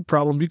a slug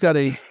problem. You got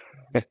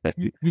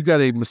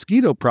a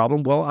mosquito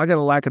problem. Well, I got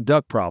a lack of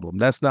duck problem.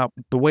 That's not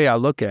the way I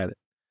look at it.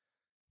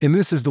 And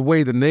this is the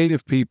way the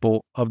native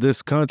people of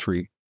this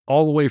country,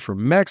 all the way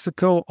from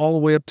Mexico, all the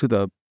way up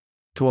to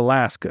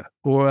Alaska.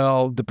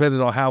 Well, depending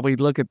on how we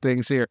look at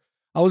things here.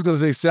 I was going to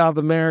say South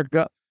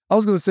America. I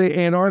was going to say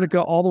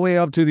Antarctica, all the way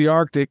up to the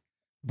Arctic.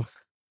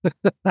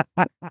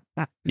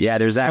 Yeah,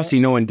 there's actually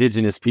no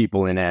indigenous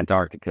people in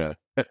Antarctica.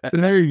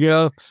 There you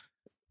go.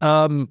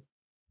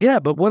 Yeah,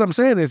 but what I'm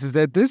saying is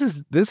that this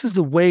is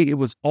the way it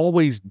was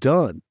always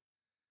done.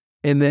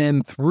 And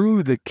then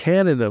through the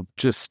canon of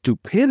just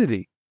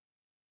stupidity,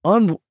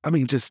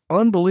 just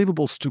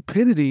unbelievable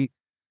stupidity,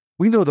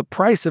 we know the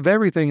price of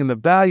everything and the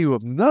value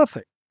of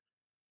nothing.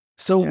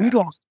 So we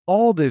lost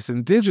all this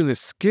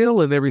indigenous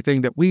skill and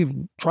everything that we've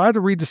tried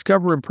to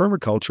rediscover in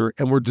permaculture,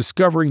 and we're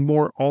discovering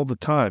more all the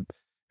time.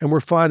 And we're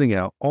finding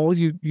out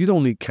you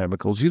don't need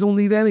chemicals. You don't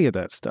need any of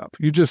that stuff.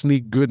 You just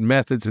need good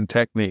methods and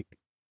technique.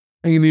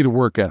 And you need a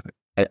work ethic.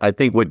 I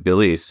think what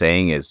Billy is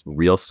saying is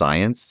real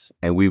science,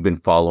 and we've been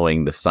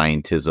following the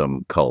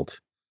scientism cult.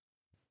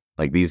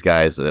 Like these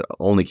guys that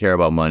only care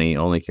about money,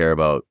 only care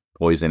about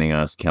poisoning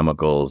us,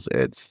 chemicals.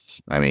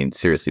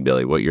 Seriously,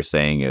 Billy, what you're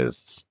saying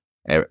is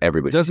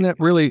everybody. Doesn't that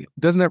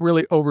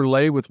really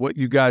overlay with what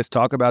you guys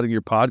talk about in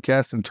your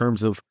podcast in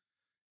terms of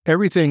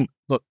everything?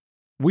 Look,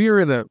 we're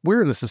in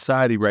a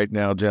society right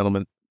now,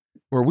 gentlemen,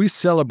 where we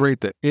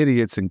celebrate the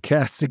idiots and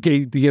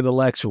castigate the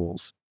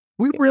intellectuals.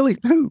 We really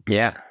do.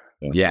 Yeah.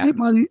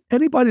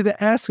 Anybody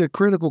that asks a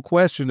critical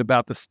question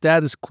about the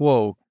status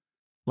quo,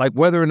 like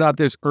whether or not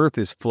this earth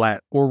is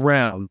flat or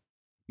round,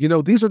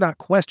 these are not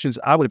questions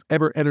I would have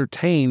ever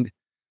entertained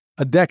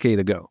a decade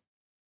ago.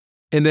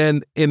 And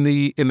then in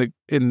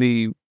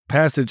the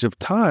passage of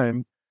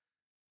time,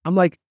 I'm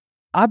like,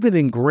 I've been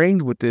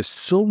ingrained with this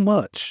so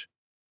much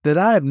that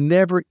I have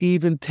never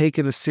even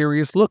taken a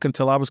serious look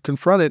until I was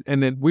confronted.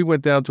 And then we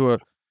went down to a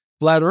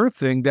flat earth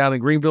thing down in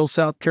Greenville,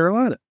 South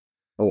Carolina.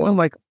 Oh, wow. I'm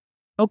like,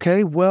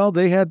 okay, well,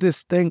 they had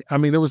this thing.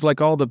 There was like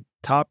all the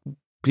top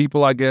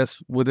people, I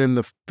guess, within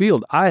the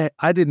field. I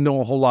didn't know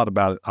a whole lot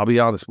about it. I'll be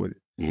honest with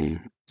you.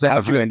 So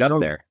how'd you end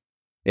up there?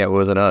 Yeah, it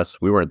wasn't us.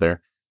 We weren't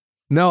there.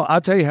 No,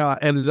 I'll tell you how I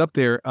ended up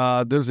there.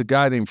 There's a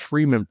guy named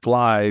Freeman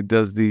Fly,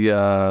 does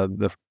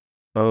the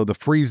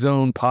Free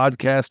Zone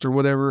podcast or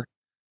whatever.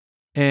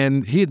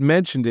 And he had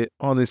mentioned it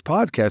on his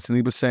podcast, and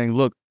he was saying,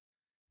 look,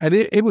 and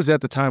it was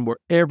at the time where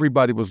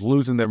everybody was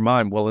losing their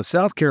mind. Well, in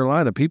South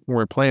Carolina, people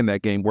weren't playing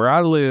that game. Where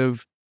I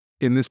live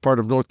in this part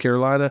of North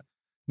Carolina,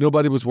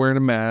 nobody was wearing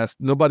a mask.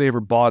 Nobody ever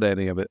bought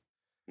any of it.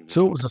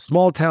 So it was a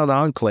small town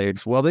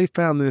enclaves. Well, they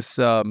found this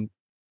hall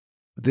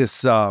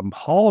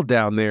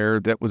down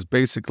there that was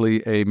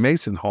basically a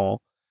Mason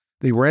hall.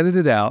 They rented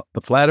it out.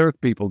 The Flat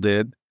Earth people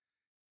did.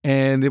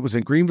 And it was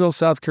in Greenville,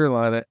 South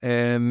Carolina.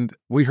 And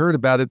we heard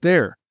about it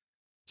there.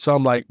 So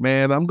I'm like,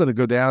 man, I'm going to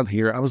go down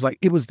here. I was like,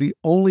 it was the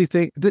only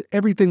thing,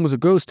 everything was a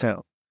ghost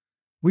town.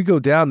 We go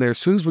down there. As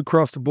soon as we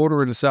cross the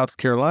border into South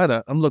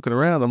Carolina, I'm looking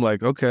around. I'm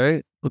like,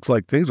 okay, looks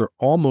like things are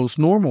almost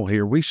normal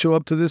here. We show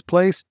up to this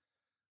place.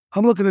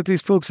 I'm looking at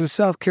these folks in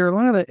South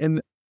Carolina,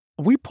 and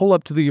we pull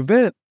up to the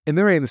event, and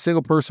there ain't a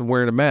single person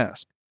wearing a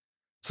mask.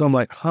 So I'm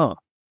like,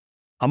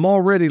 I'm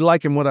already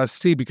liking what I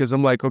see because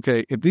I'm like,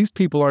 okay, if these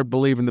people aren't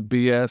believing the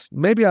BS,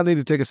 maybe I need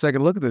to take a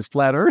second look at this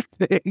flat Earth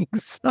thing.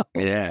 So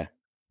Yeah.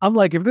 I'm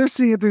like, if they're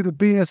seeing through the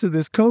BS of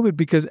this COVID,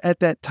 because at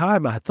that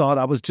time I thought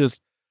I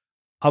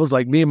was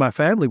like, me and my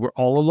family were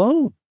all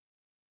alone.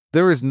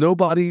 There is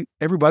nobody,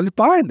 everybody's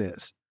buying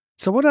this.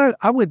 So when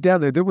I went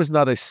down there was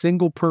not a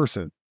single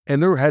person,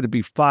 and there had to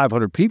be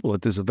 500 people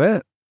at this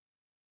event.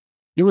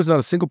 There was not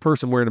a single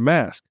person wearing a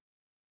mask.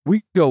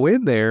 We go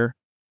in there,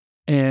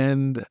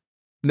 and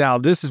now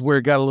this is where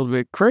it got a little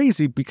bit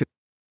crazy because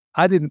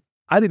I didn't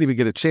even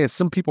get a chance.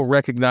 Some people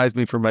recognized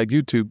me from my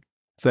YouTube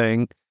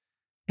thing,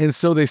 and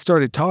so they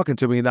started talking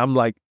to me, and I'm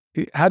like,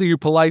 how do you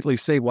politely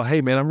say, well,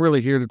 hey, man, I'm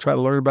really here to try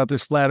to learn about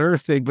this flat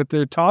Earth thing, but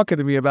they're talking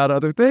to me about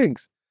other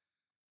things.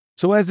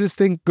 So as this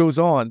thing goes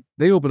on,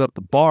 they open up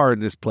the bar in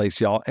this place,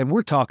 y'all, and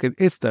we're talking,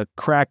 it's the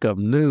crack of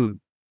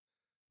noon.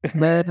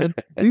 Man,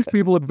 these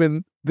people have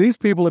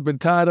been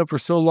tied up for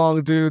so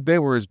long, dude. They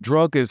were as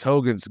drunk as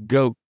Hogan's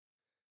goat.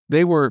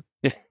 They were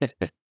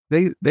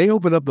they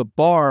opened up the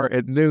bar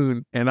at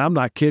noon, and I'm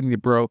not kidding you,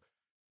 bro.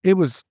 It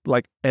was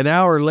like an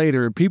hour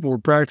later, and people were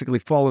practically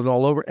falling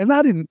all over. And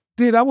I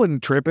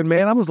wasn't tripping,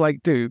 man. I was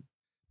like, dude,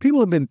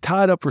 people have been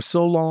tied up for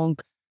so long.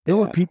 There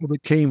were people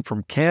that came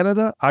from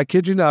Canada. I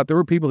kid you not. There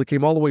were people that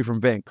came all the way from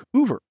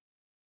Vancouver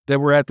that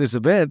were at this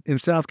event in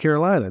South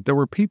Carolina. There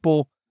were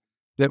people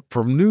that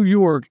from New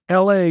York,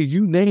 LA,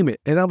 you name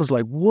it. And I was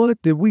like,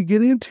 what did we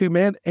get into,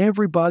 man?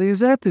 Everybody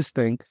is at this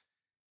thing.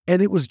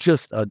 And it was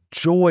just a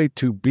joy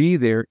to be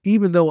there,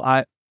 even though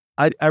I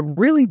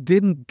really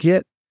didn't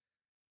get,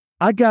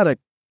 I got a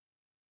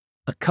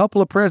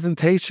couple of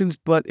presentations,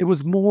 but it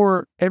was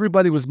more,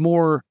 everybody was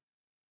more,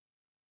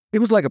 it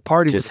was like a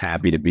party. Just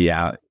happy to be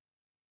out.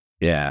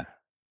 Yeah.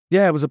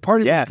 Yeah, it was a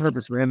party Yes. with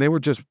purpose, man. They were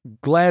just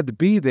glad to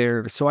be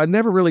there. So I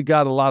never really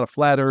got a lot of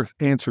flat Earth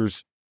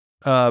answers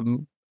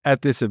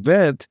at this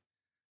event.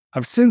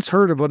 I've since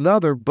heard of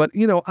another, but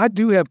I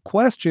do have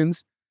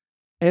questions.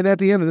 And at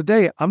the end of the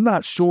day, I'm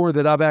not sure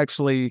that I've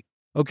actually,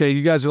 okay,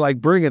 you guys are like,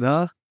 bring it,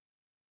 huh?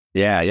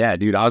 Yeah,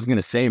 dude. I was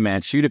gonna say,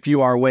 man, shoot a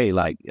few our way.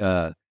 Like,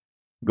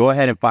 go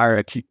ahead and fire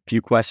a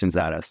few questions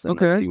at us, and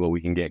let's see what we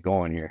can get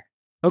going here.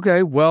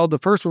 Okay. Well, the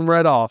first one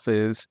right off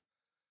is,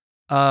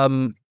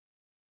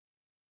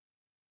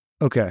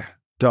 okay,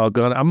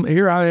 doggone.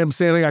 I am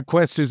saying I got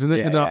questions and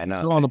I'm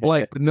on the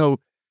blank, but no.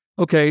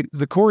 Okay,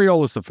 the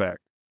Coriolis effect.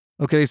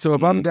 Okay, so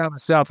if I'm down in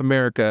South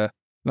America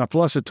and I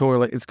flush a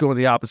toilet, it's going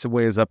the opposite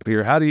way as up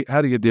here. How do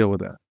you deal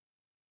with that?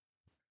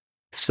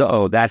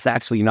 So that's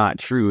actually not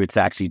true. It's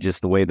actually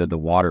just the way that the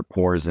water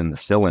pours in the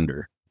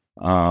cylinder.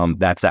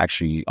 That's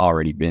actually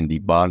already been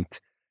debunked.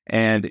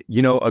 And,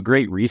 a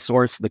great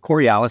resource, the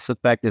Coriolis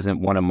effect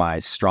isn't one of my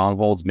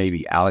strongholds.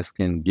 Maybe Alex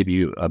can give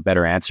you a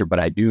better answer, but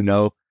I do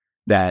know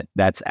that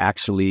that's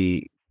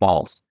actually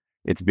false.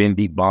 It's been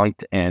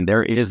debunked, and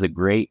there is a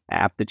great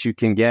app that you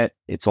can get.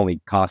 It's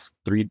only costs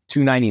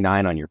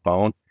 $2.99 on your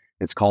phone.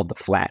 It's called the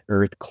Flat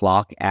Earth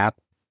Clock app.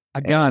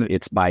 I got it.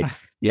 It's by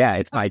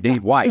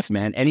Dave Weiss,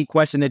 man. Any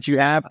question that you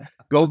have,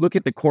 go look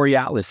at the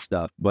Coriolis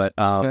stuff. But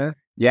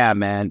yeah,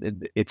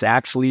 man, it's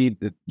actually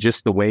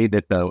just the way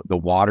that the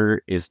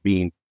water is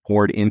being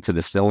poured into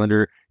the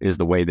cylinder is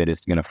the way that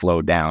it's going to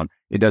flow down.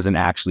 It doesn't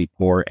actually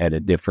pour at a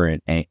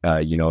different, at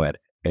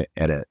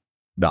the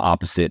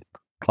opposite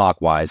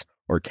clockwise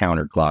or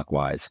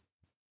counterclockwise.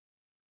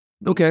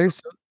 Okay.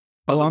 So,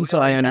 I'm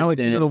sorry.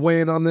 Alex, you gonna weigh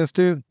in on this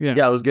too?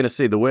 Yeah, I was gonna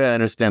say the way I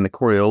understand the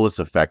Coriolis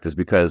effect is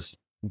because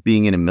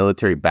being in a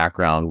military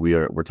background,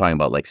 we're talking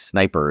about like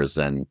snipers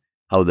and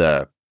how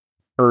the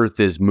Earth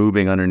is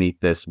moving underneath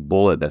this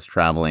bullet that's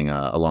traveling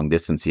a long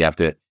distance. You have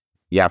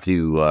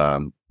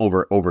to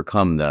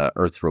overcome the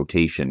Earth's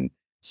rotation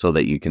so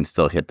that you can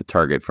still hit the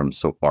target from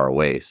so far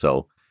away.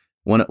 So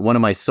one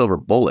of my silver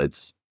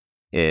bullets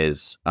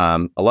is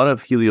a lot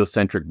of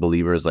heliocentric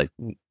believers, like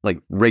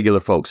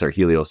regular folks, are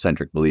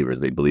heliocentric believers.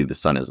 They believe the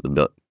sun is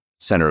the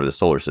center of the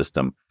solar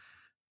system.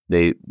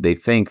 They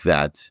think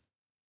that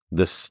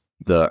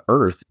the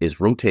Earth is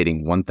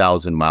rotating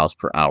 1,000 miles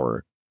per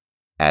hour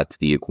at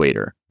the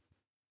equator.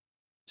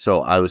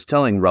 So I was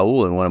telling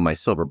Raul in one of my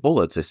silver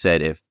bullets, I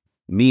said, if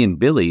me and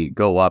Billy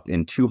go up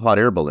in 2 hot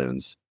air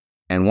balloons,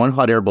 and one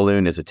hot air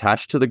balloon is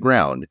attached to the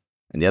ground,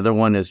 and the other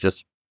one is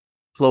just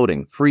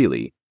floating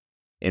freely,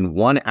 in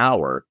 1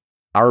 hour,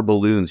 our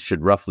balloons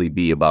should roughly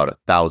be about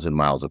 1,000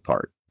 miles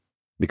apart,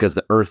 because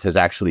the Earth has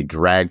actually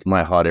dragged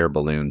my hot air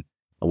balloon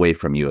away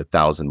from you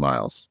 1,000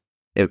 miles.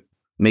 It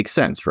makes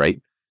sense,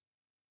 right?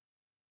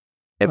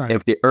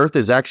 If the Earth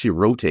is actually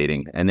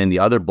rotating, and then the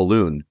other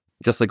balloon,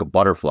 just like a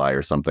butterfly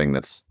or something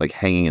that's like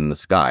hanging in the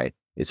sky,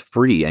 is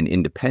free and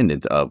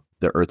independent of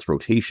the Earth's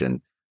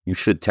rotation, you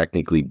should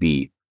technically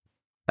be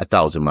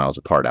 1,000 miles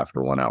apart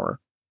after 1 hour,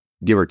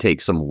 give or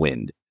take some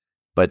wind.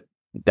 But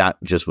that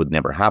just would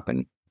never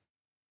happen.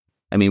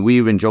 I mean, we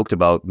even joked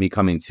about me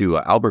coming to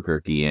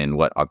Albuquerque in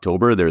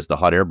October. There's the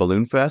Hot Air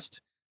Balloon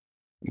Fest.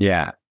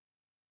 Yeah.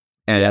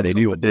 And yeah, they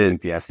do a balloon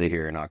fiesta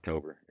here in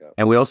October.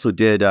 And we also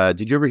did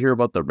you ever hear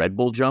about the Red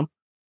Bull jump?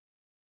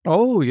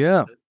 Oh,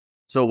 yeah.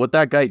 So what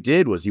that guy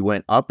did was he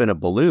went up in a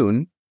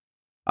balloon,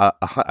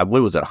 what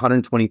was it,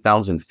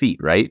 120,000 feet,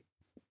 right?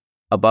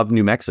 Above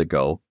New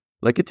Mexico.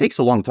 Like, it takes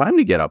a long time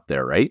to get up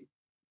there, right?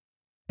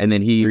 And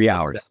then 3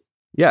 hours.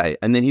 Yeah,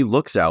 and then he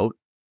looks out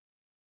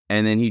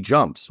and then he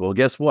jumps. Well,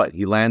 guess what?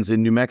 He lands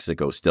in New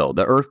Mexico still.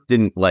 The Earth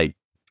didn't like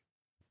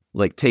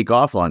take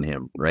off on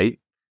him, right?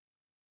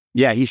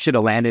 Yeah, he should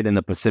have landed in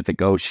the Pacific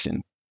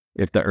Ocean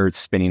if the Earth's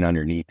spinning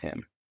underneath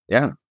him.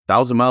 Yeah,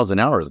 1,000 miles an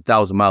hour is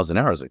 1,000 miles an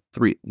hour is like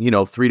 3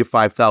 to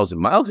 5,000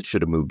 miles. It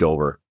should have moved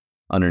over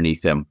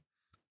underneath him.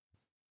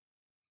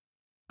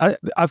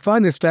 I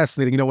find this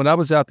fascinating. When I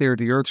was out there at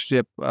the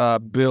Earthship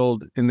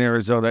build in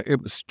Arizona,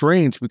 it was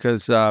strange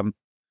because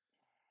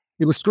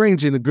it was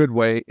strange in a good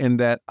way in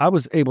that I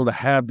was able to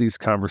have these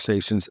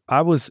conversations.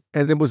 And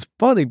it was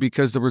funny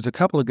because there was a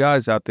couple of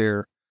guys out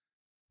there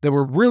that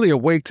were really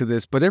awake to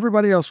this, but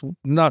everybody else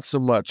not so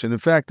much. And in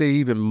fact, they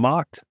even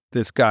mocked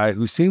this guy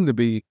who seemed to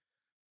be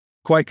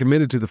quite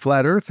committed to the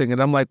flat Earth thing.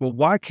 And I'm like, well,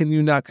 why can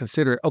you not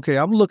consider? Okay,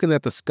 I'm looking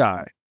at the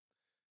sky.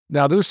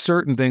 Now, there's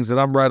certain things that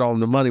I'm right on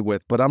the money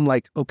with, but I'm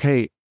like,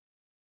 okay,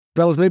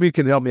 fellas, maybe you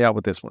can help me out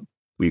with this one.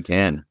 We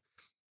can.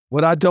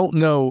 What I don't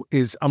know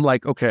is, I'm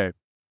like, okay,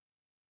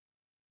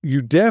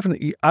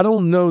 I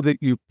don't know that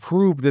you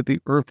proved that the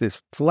Earth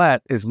is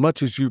flat as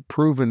much as you've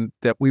proven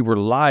that we were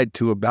lied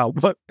to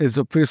about what is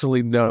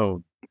officially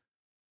known.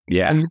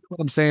 Yeah. And you know what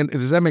I'm saying?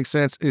 Does that make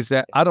sense? Is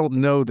that I don't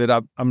know that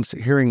I'm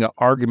hearing an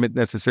argument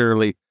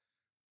necessarily.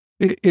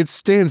 It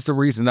stands to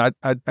reason. I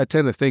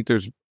tend to think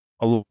there's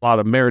a lot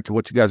of merit to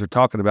what you guys are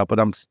talking about, but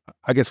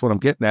I guess what I'm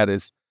getting at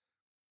is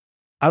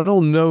I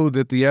don't know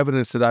that the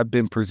evidence that I've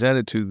been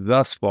presented to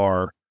thus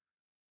far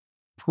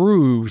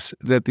proves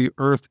that the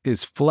Earth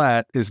is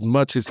flat as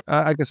much as,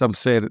 I guess I'm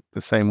saying it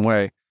the same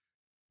way,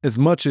 as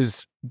much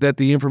as that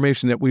the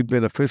information that we've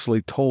been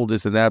officially told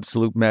is an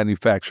absolute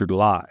manufactured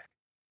lie.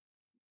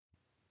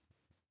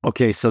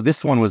 Okay, so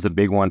this one was a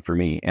big one for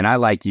me. And I,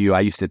 like you,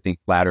 I used to think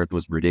flat Earth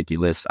was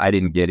ridiculous. I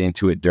didn't get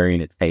into it during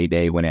its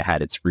heyday when it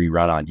had its free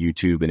run on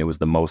YouTube and it was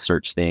the most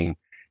searched thing.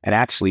 And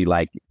actually,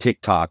 like,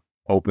 TikTok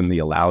openly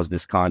allows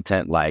this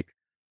content. Like,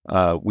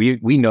 we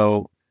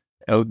know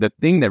the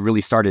thing that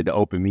really started to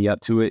open me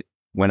up to it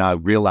when I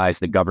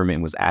realized the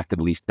government was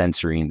actively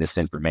censoring this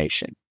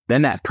information.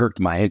 Then that perked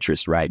my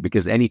interest, right?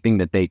 Because anything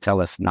that they tell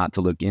us not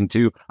to look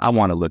into, I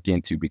want to look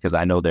into because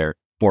I know they're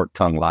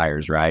fork-tongued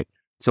liars, right?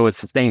 So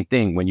it's the same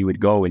thing when you would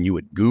go and you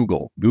would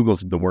Google.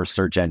 Google's the worst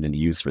search engine to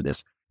use for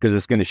this because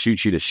it's going to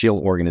shoot you to shill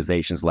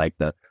organizations like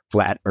the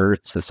Flat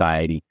Earth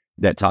Society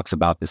that talks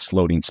about this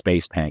floating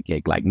space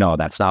pancake. Like, no,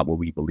 that's not what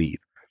we believe.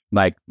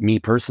 Like, me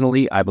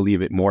personally, I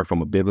believe it more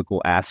from a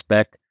biblical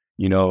aspect.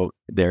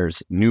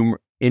 There's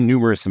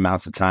numerous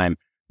amounts of time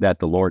that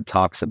the Lord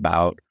talks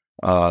about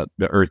the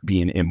earth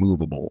being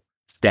immovable,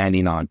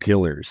 standing on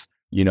pillars.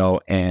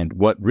 And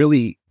what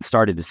really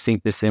started to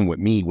sink this in with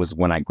me was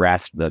when I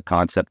grasped the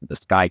concept of the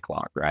sky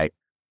clock, right?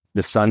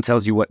 The sun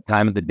tells you what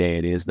time of the day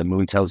it is, the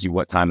moon tells you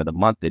what time of the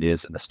month it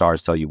is, and the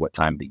stars tell you what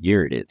time of the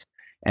year it is.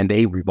 And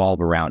they revolve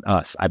around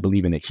us. I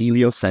believe in a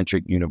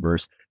heliocentric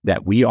universe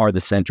that we are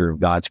the center of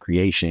God's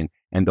creation,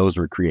 and those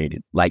were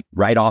created. Like,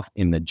 right off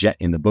in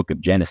the book of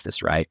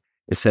Genesis, right?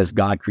 It says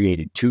God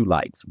created two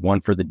lights,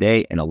 one for the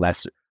day and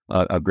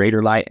a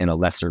greater light and a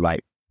lesser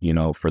light,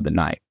 for the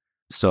night.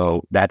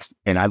 So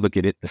and I look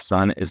at it, the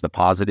sun is the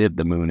positive,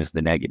 the moon is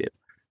the negative.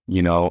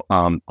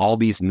 All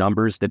these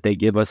numbers that they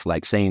give us,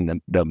 like saying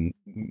the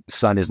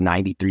sun is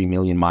 93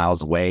 million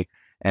miles away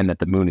and that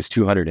the moon is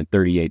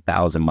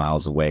 238,000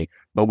 miles away.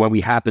 But when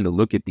we happen to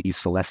look at these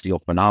celestial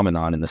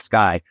phenomenon in the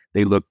sky,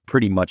 they look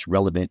pretty much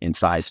relevant in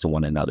size to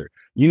one another.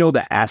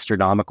 The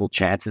astronomical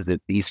chances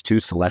that these two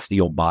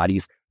celestial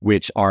bodies,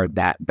 which are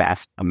that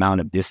vast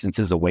amount of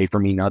distances away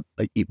from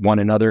one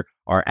another,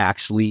 are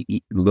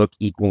actually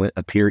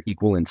appear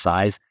equal in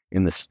size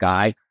in the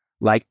sky.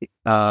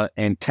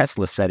 And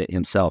Tesla said it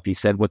himself. He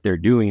said what they're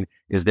doing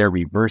is they're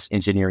reverse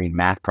engineering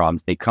math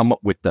problems. They come up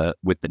with the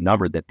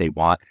number that they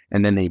want,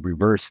 and then they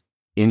reverse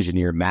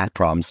engineer math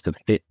problems to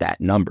fit that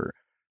number.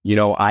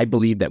 I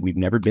believe that we've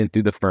never been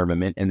through the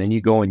firmament, and then you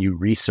go and you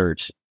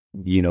research,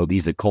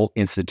 these occult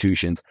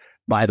institutions.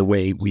 By the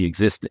way, we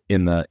exist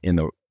in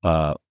the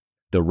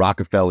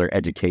Rockefeller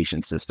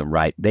education system,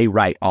 right? They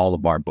write all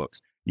of our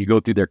books. You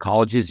go through their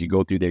colleges, you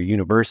go through their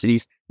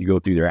universities, you go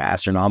through their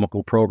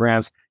astronomical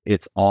programs.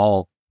 It's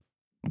all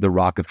the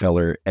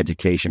Rockefeller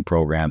education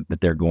program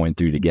that they're going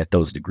through to get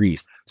those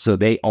degrees. So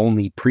they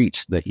only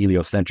preach the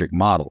heliocentric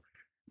model.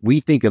 We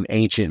think of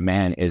ancient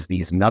man as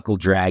these knuckle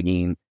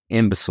dragging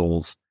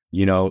imbeciles.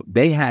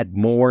 They had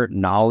more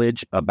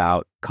knowledge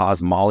about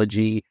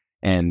cosmology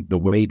and the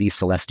way these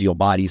celestial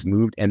bodies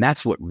moved. And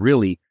that's what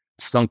really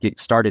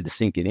started to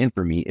sink it in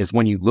for me, is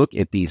when you look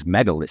at these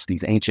megaliths,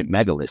 these ancient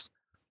megaliths,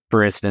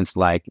 for instance,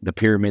 like the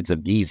pyramids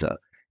of Giza,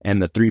 and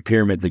the three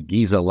pyramids of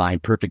Giza line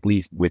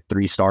perfectly with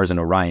three stars in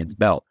Orion's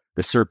belt.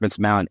 The Serpent's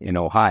Mount in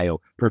Ohio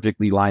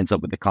perfectly lines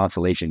up with the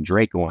constellation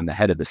Draco, and the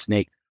head of the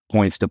snake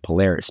points to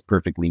Polaris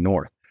perfectly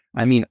north.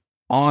 I mean,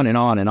 on and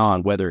on and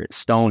on, whether it's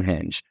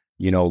Stonehenge,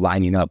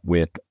 lining up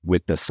with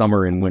the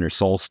summer and winter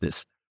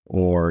solstice,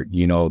 or,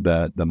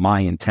 the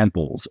Mayan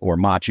temples or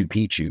Machu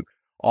Picchu.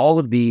 All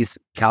of these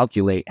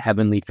calculate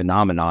heavenly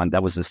phenomenon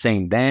that was the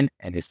same then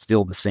and is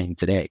still the same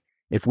today.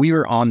 If we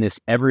were on this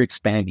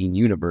ever-expanding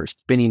universe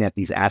spinning at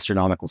these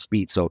astronomical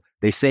speeds, so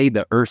they say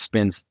the Earth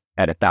spins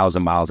at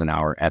 1,000 miles an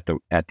hour at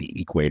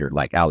the equator,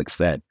 like Alex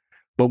said,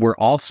 but we're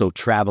also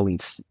traveling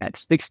at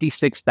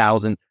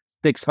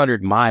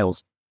 66,600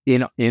 miles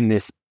in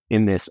this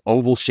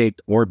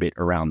oval-shaped orbit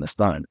around the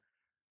sun.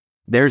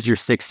 There's your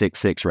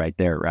 666 right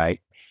there, right?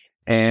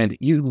 And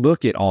you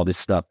look at all this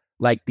stuff,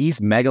 like these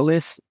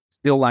megaliths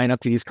still line up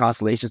to these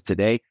constellations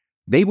today.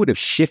 They would have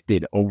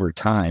shifted over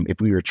time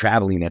if we were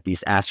traveling at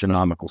these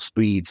astronomical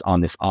speeds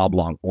on this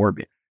oblong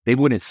orbit. They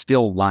wouldn't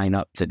still line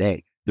up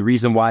today. The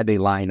reason why they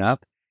line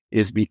up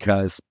is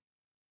because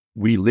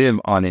we live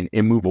on an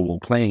immovable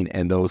plane,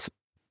 and those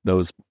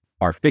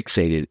are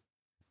fixated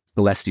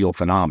celestial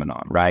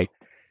phenomenon, right?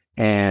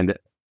 And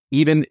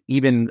even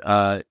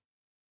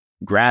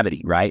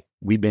gravity, right?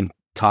 We've been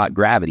taught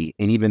gravity,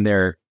 and even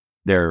their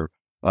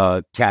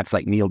cats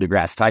like Neil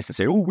deGrasse Tyson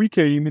say, "Oh, we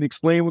can't even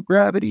explain what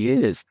gravity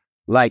is."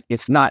 Like,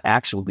 it's not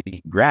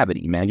actually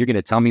gravity, man. You're going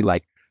to tell me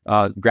like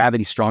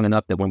gravity's strong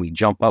enough that when we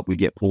jump up, we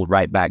get pulled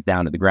right back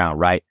down to the ground,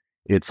 right?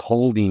 It's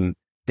holding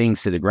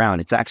things to the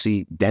ground. It's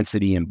actually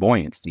density and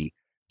buoyancy.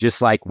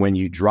 Just like when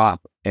you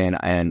drop, and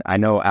I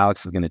know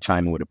Alex is going to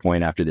chime in with a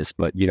point after this,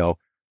 but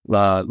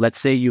let's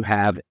say you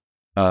have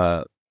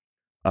a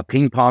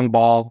ping pong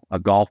ball, a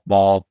golf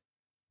ball,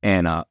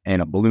 and a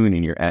balloon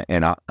in your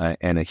and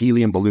a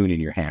helium balloon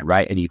in your hand,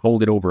 right? And you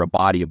hold it over a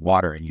body of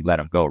water and you let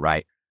them go,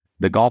 right?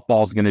 The golf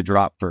ball is going to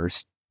drop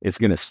first. It's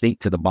going to sink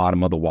to the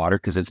bottom of the water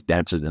because it's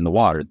denser than the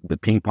water. The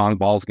ping pong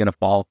ball is going to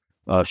fall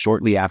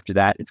shortly after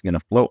that. It's going to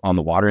float on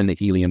the water, and the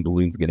helium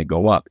balloon is going to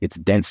go up. It's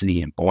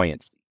density and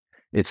buoyancy.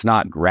 It's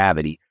not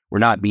gravity. We're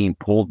not being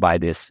pulled by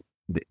this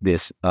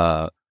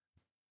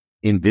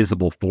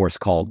invisible force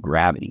called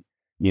gravity.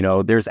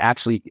 There's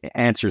actually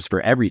answers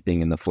for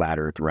everything in the flat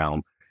Earth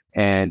realm.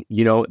 And,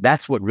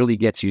 that's what really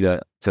gets you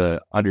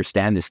to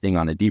understand this thing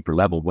on a deeper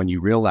level. When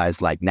you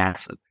realize, like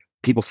NASA,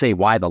 people say,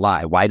 why the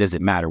lie? Why does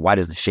it matter? Why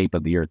does the shape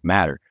of the Earth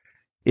matter?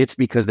 It's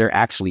because they're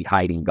actually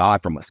hiding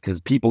God from us.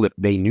 Because people, if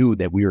they knew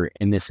that we were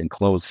in this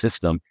enclosed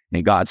system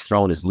and God's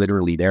throne is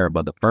literally there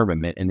above the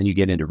firmament, and then you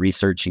get into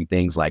researching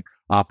things like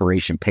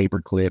Operation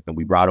Paperclip, and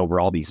we brought over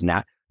all these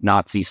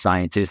Nazi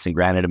scientists and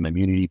granted them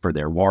immunity for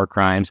their war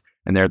crimes,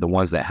 and they're the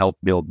ones that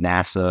helped build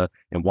NASA,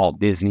 and Walt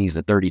Disney's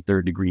a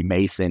 33rd degree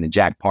Mason, and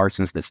Jack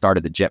Parsons that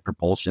started the Jet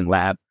Propulsion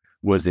Lab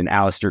was in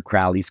Aleister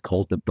Crowley's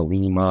Cult of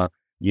Thelema,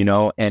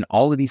 and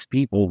all of these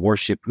people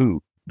worship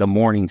who? The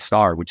morning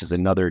star, which is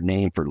another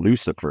name for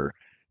Lucifer,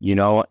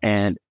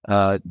 and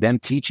them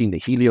teaching the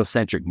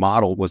heliocentric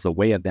model was a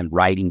way of them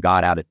writing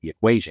God out of the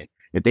equation.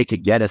 If they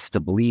could get us to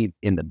believe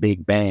in the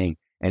Big Bang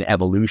and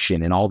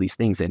evolution and all these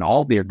things, and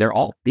they're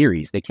all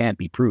theories, they can't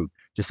be proved,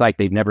 just like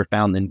they've never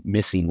found the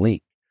missing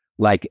link.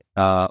 Like,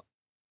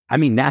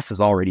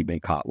 NASA's already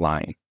been caught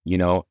lying.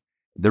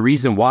 The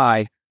reason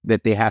why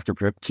that they have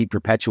to keep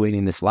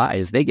perpetuating this lie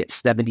is they get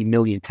 70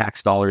 million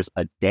tax dollars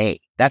a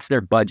day. That's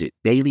their budget,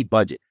 daily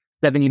budget.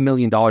 $70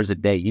 million a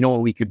day. You know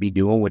what we could be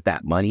doing with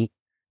that money?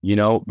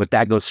 But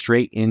that goes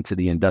straight into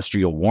the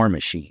industrial war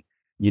machine,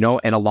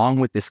 and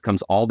along with this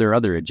comes all their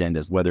other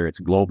agendas, whether it's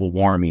global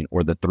warming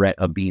or the threat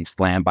of being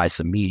slammed by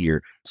some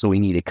meteor. So we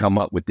need to come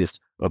up with this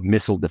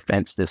missile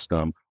defense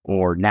system,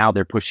 or now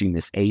they're pushing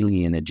this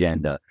alien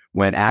agenda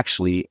when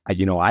actually,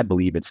 I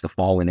believe it's the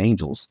fallen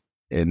angels,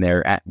 and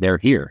they're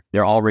here.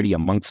 They're already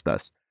amongst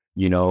us,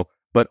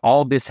 But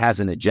all this has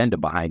an agenda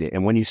behind it.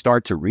 And when you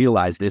start to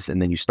realize this, and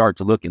then you start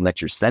to look and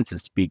let your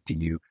senses speak to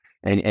you,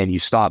 and you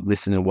stop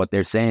listening to what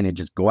they're saying and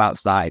just go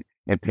outside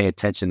and pay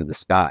attention to the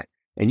sky.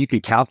 And you can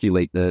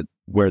calculate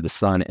where the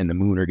sun and the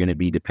moon are going to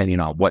be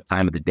depending on what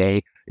time of the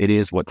day it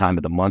is, what time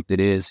of the month it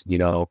is,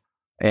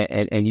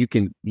 and you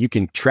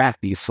can track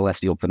these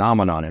celestial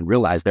phenomenon and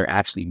realize they're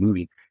actually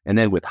moving. And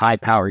then with high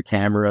powered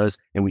cameras,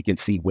 and we can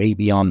see way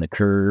beyond the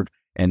curve,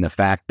 and the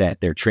fact that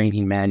their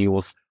training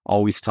manuals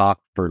always talk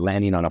for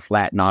landing on a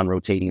flat,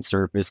 non-rotating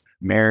surface.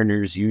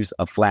 Mariners use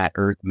a flat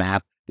Earth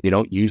map. They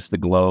don't use the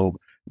globe,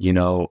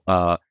 and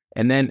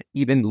then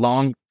even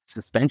long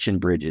suspension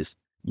bridges,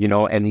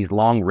 and these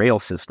long rail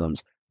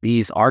systems.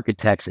 These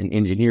architects and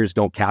engineers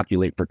don't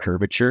calculate for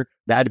curvature.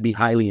 That'd be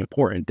highly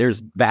important.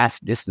 There's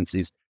vast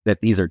distances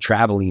that these are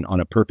traveling on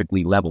a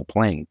perfectly level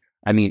plane.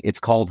 It's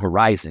called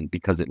horizon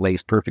because it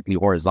lays perfectly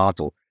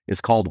horizontal.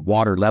 It's called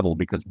water level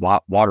because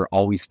water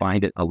always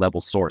find it a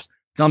level source.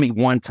 Tell me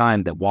one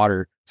time that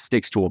water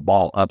sticks to a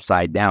ball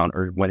upside down,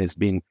 or when it's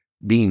being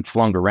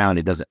flung around,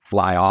 it doesn't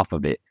fly off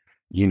of it,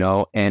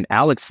 And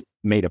Alex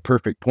made a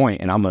perfect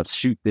point, and I'm going to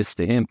shoot this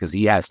to him because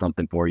he has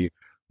something for you.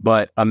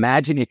 But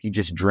imagine if you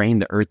just drain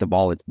the earth of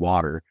all its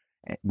water,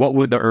 what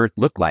would the earth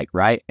look like,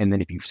 right? And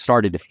then if you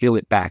started to fill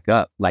it back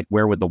up, like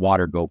where would the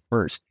water go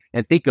first?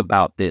 And think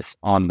about this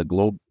on the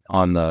globe,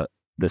 on the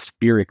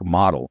spheric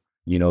model,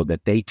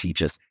 that they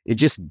teach us. It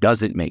just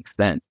doesn't make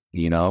sense,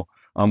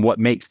 What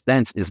makes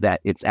sense is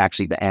that it's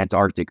actually the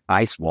Antarctic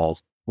ice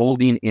walls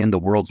holding in the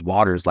world's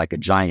waters like a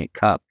giant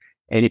cup.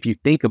 And if you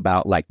think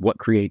about like what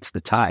creates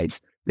the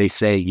tides, they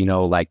say,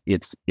 like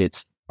it's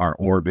our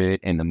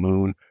orbit and the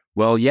moon.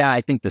 Well, yeah,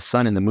 I think the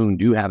sun and the moon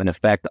do have an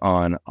effect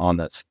on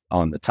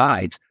the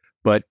tides,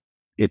 but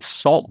it's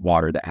salt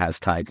water that has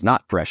tides,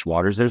 not fresh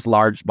waters. There's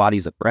large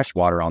bodies of fresh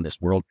water on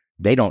this world.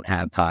 They don't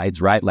have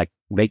tides, right? Like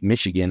Lake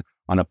Michigan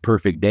on a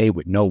perfect day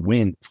with no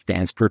wind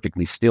stands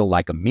perfectly still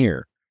like a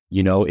mirror.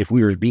 If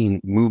we were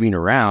moving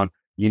around,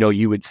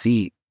 you would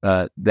see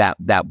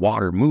that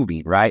water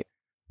moving, right?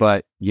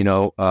 But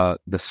the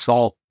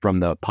salt from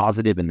the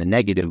positive and the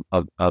negative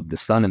of the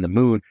sun and the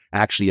moon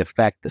actually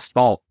affect the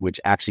salt, which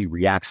actually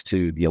reacts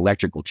to the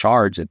electrical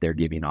charge that they're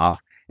giving off,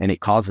 and it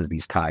causes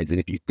these tides.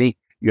 And if you think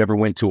you ever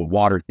went to a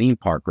water theme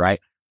park, right?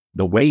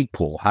 The wave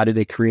pool, how do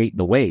they create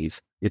the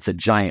waves? It's a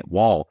giant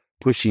wall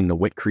pushing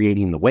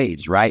creating the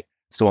waves, right?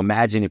 So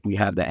imagine if we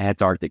have the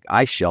Antarctic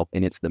ice shelf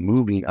and it's the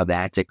moving of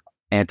the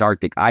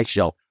Antarctic ice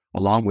shelf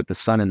along with the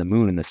sun and the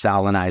moon and the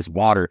salinized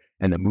water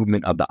and the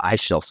movement of the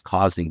ice shelves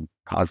causing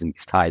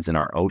these tides in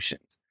our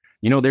oceans.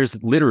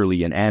 There's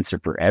literally an answer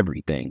for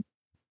everything.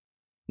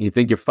 You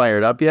think you're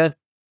fired up yet?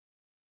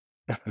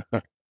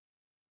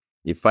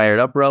 You fired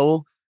up,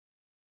 Raul?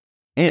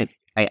 And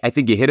I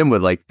think you hit him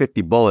with like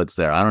 50 bullets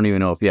there. I don't even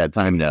know if you had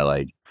time to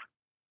like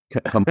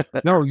come.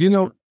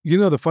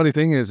 No, the funny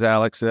thing is,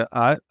 Alex,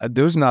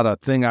 there's not a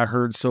thing I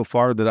heard so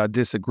far that I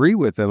disagree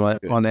with him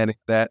on any of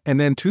that. And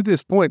then to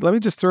this point, let me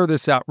just throw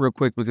this out real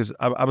quick because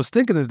I was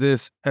thinking of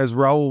this as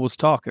Raul was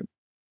talking.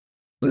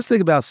 Let's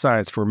think about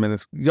science for a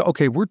minute.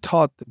 Okay, we're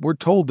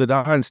told that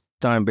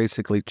Einstein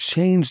basically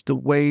changed the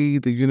way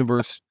the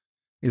universe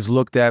is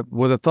looked at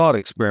with a thought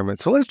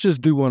experiment. So let's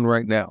just do one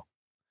right now.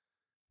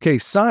 Okay,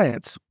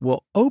 science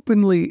will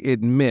openly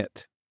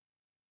admit,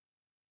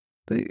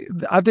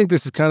 I think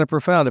this is kind of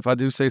profound if I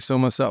do say so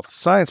myself.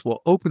 Science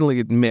will openly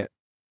admit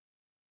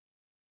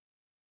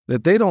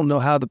that they don't know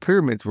how the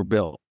pyramids were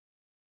built.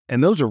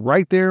 And those are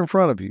right there in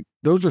front of you.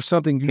 Those are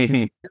something you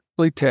can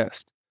really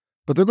test.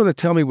 But they're going to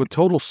tell me with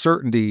total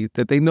certainty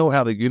that they know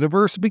how the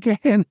universe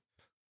began.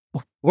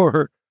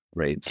 Or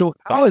Right. So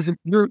how is it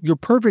you're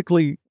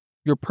perfectly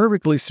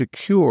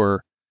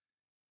secure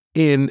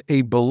in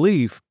a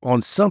belief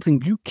on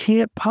something you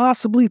can't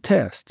possibly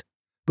test,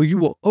 but you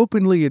will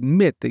openly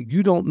admit that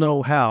you don't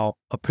know how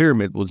a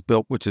pyramid was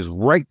built, which is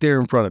right there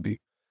in front of you.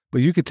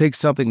 But you could take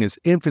something as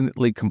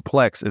infinitely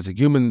complex as a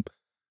human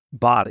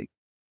body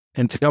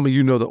and tell me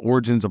you know the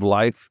origins of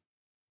life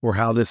or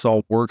how this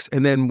all works.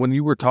 And then when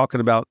you were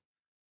talking about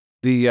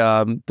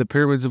the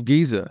pyramids of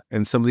Giza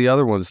and some of the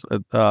other ones,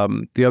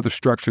 the other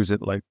structures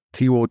at like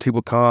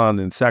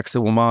Teotihuacan and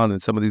Sacsayhuaman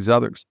and some of these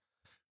others.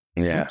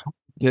 yeah,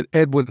 That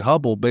Edwin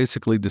Hubble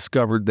basically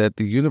discovered that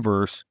the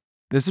universe,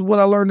 this is what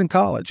I learned in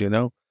college,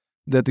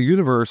 that the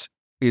universe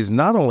is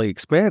not only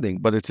expanding,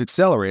 but it's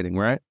accelerating,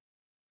 right?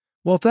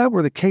 Well, if that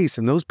were the case,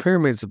 and those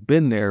pyramids have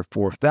been there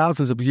for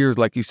thousands of years,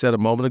 like you said a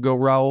moment ago,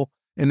 Raul,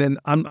 and then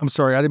I'm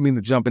sorry, I didn't mean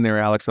to jump in there,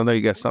 Alex. I know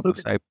you got something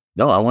to say.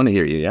 No, I want to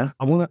hear you. Yeah.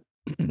 I want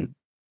to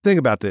think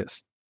about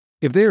this.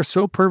 If they are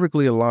so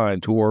perfectly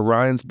aligned to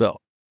Orion's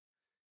belt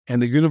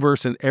and the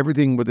universe and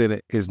everything within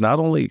it is not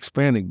only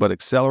expanding, but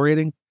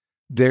accelerating,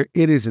 it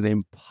is an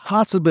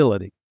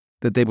impossibility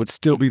that they would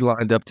still be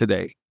lined up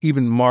today,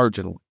 even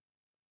marginally.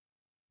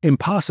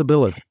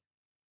 Impossibility.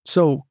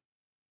 So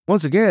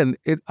once again,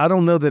 I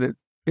don't know that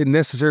it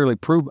necessarily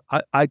proved.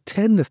 I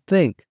tend to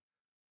think,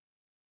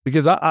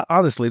 because I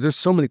honestly, there's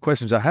so many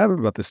questions I have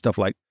about this stuff,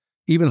 like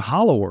even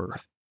hollow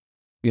earth.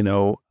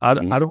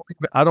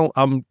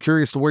 I'm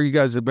curious to where you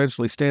guys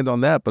eventually stand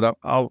on that, but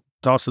I'll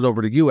toss it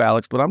over to you,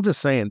 Alex. But I'm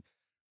just saying,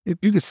 if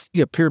you can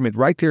see a pyramid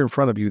right there in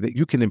front of you that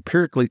you can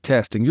empirically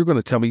test, and you're going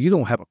to tell me you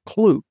don't have a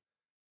clue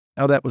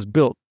how that was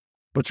built,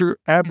 but you're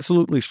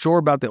absolutely sure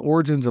about the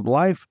origins of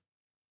life,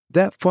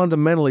 that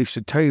fundamentally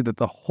should tell you that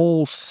the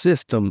whole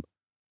system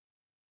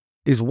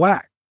is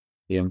whack.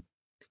 Yeah.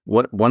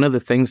 One of the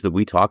things that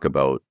we talk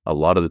about a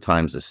lot of the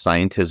times is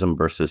scientism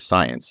versus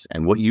science.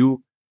 And what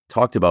you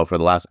talked about for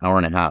the last hour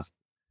and a half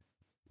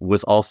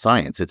was all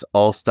science. It's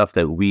all stuff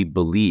that we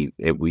believe.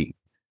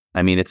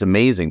 It's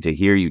amazing to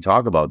hear you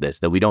talk about this,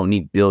 that we don't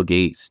need Bill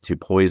Gates to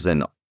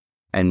poison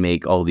and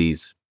make all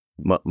these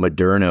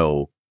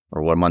Moderno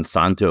or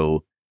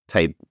Monsanto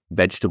type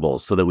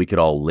vegetables so that we could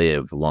all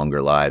live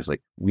longer lives.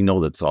 Like, we know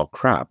that's all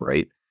crap,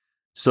 right?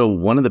 So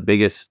one of the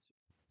biggest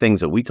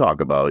things that we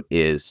talk about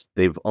is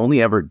they've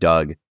only ever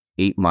dug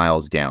 8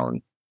 miles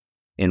down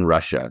in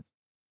Russia.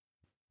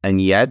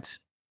 And yet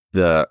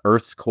the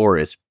Earth's core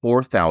is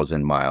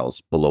 4,000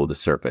 miles below the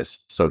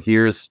surface. So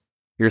here's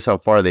how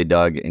far they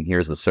dug, and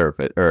here's the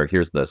surface, or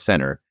here's the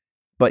center.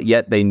 But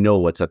yet they know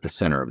what's at the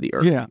center of the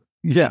Earth. Yeah.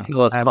 They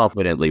tell us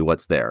confidently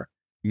what's there.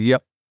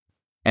 Yep.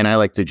 And I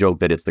like to joke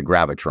that it's the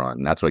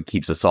gravitron. That's what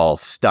keeps us all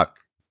stuck.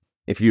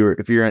 If you're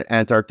in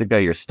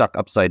Antarctica, you're stuck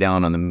upside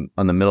down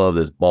on the middle of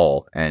this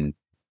ball, and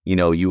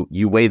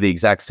you weigh the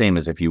exact same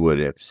as if you would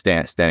if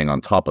standing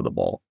on top of the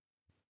ball.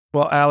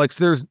 Well, Alex,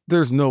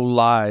 there's no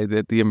lie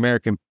that the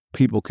American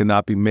people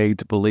cannot be made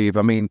to believe.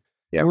 I mean,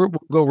 Yeah. we'll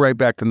go right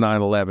back to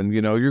 9/11.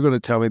 You're going to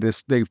tell me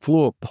this. They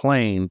flew a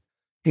plane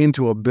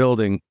into a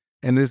building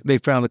and they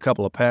found a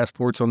couple of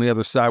passports on the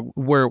other side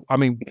where, I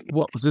mean,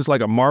 what was this,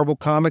 like a Marvel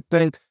comic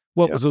thing?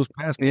 What Yeah. was those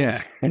passports?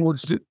 Yeah.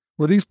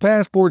 Were these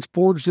passports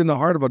forged in the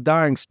heart of a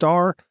dying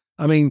star?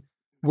 I mean,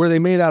 were they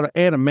made out of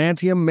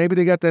adamantium? Maybe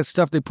they got that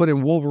stuff they put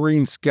in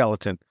Wolverine's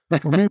skeleton.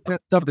 Or maybe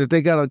that stuff that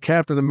they got on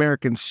Captain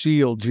American's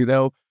shield,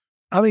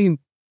 I mean,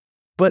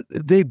 but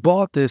they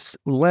bought this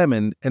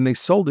lemon and they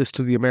sold this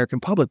to the American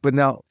public. But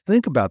now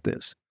think about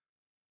this.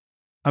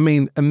 I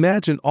mean,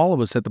 imagine all of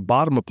us at the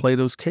bottom of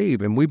Plato's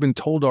cave, and we've been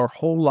told our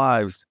whole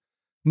lives,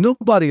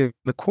 nobody in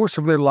the course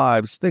of their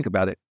lives, think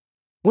about it.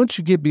 Once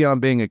you get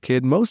beyond being a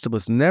kid, most of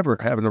us never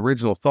have an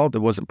original thought that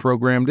wasn't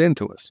programmed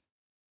into us.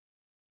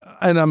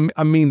 And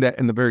I mean that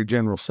in the very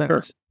general sense.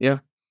 Sure. Yeah.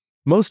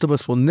 Most of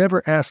us will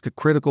never ask a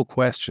critical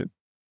question.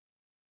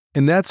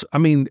 And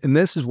and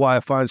this is why I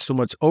find so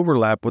much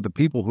overlap with the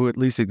people who at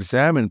least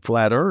examine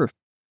flat Earth.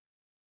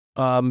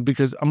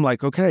 Because I'm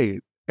like, okay,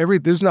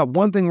 there's not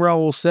one thing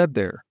Raul said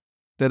there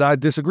that I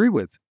disagree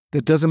with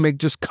that doesn't make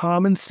just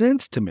common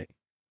sense to me.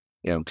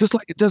 Yeah. Just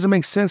like it doesn't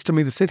make sense to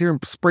me to sit here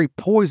and spray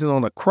poison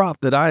on a crop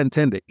that I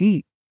intend to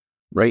eat.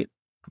 Right.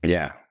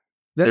 Yeah.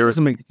 That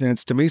doesn't make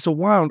sense to me. So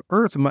why on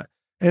earth am I?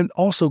 And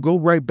also go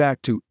right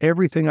back to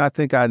everything I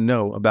think I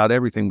know about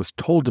everything was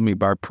told to me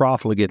by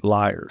profligate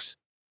liars.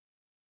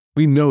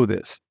 We know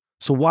this.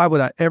 So why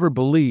would I ever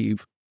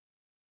believe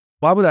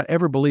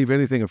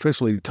anything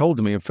officially told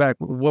to me? In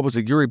fact, what was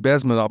it, Yuri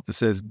Bezmenov that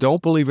says,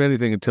 don't believe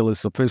anything until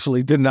it's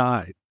officially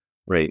denied.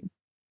 Right.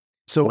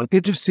 So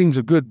it just seems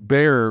a good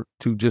bear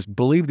to just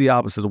believe the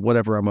opposite of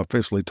whatever I'm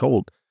officially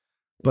told.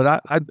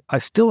 But I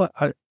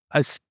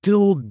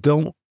still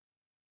don't,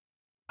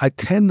 I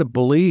tend to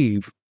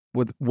believe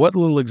with what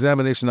little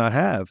examination I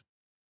have,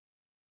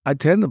 I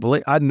tend to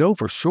believe, I know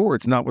for sure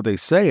it's not what they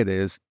say it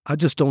is. I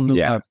just don't know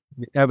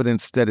the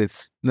evidence that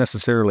it's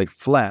necessarily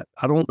flat.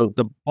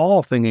 The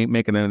ball thing ain't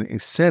making any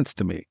sense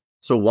to me.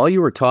 So while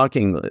you were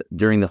talking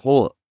during the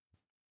whole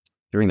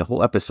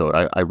episode,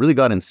 I really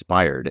got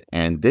inspired,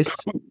 and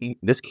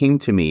this came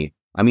to me.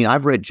 I mean,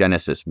 I've read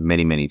Genesis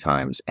many, many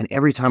times, and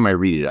every time I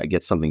read it, I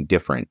get something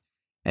different.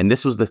 And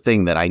this was the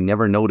thing that I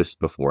never noticed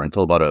before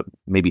until about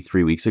maybe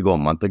 3 weeks ago, a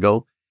month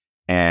ago.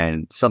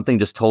 And something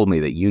just told me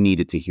that you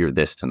needed to hear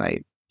this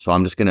tonight. So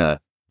I'm just going to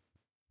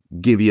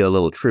give you a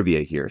little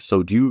trivia here.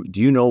 So do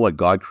you know what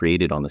God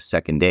created on the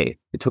second day?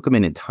 It took him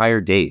an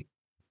entire day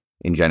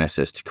in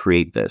Genesis to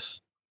create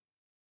this.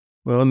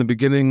 Well, in the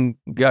beginning,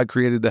 God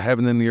created the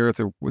heaven and the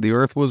earth. The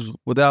earth was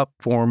without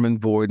form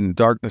and void, and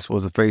darkness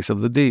was the face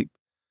of the deep.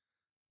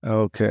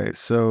 Okay,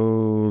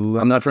 so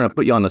I'm not trying to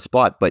put you on the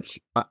spot, but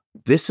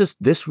this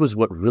was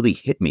what really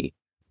hit me.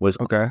 Was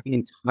okay.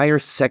 The entire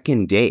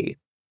second day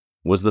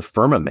was the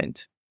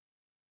firmament.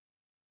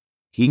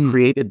 He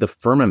created the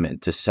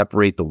firmament to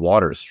separate the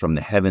waters from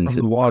the heavens.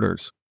 From the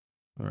waters.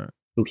 All right.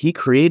 So he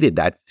created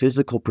that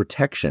physical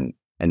protection,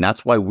 and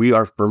that's why we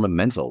are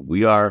firmamental.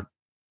 We are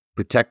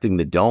protecting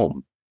the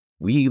dome.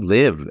 We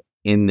live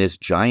in this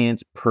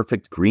giant,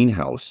 perfect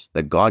greenhouse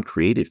that God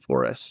created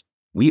for us.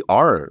 We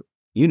are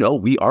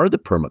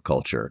the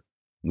permaculture.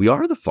 We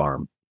are the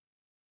farm.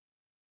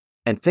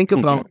 And think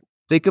about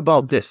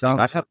this.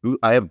 I have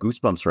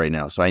goosebumps right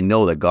now. So I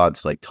know that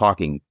God's like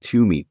talking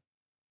to me,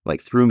 like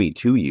through me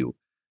to you.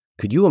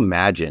 Could you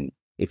imagine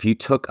if you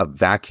took a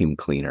vacuum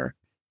cleaner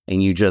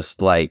and you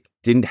just like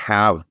didn't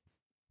have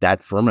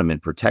that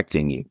firmament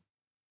protecting you,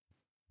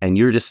 and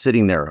you're just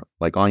sitting there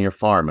like on your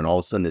farm, and all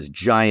of a sudden this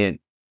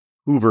giant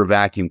Hoover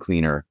vacuum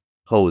cleaner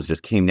hose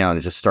just came down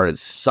and just started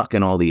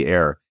sucking all the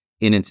air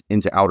into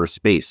outer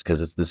space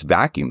because it's this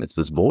vacuum, it's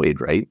this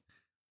void, right?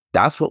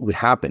 That's what would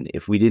happen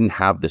if we didn't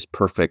have this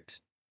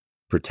perfect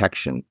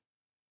protection.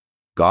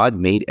 God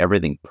made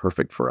everything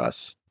perfect for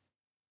us,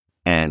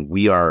 and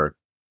we are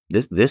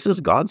this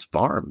is God's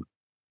farm,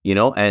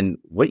 and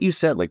what you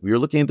said, like we were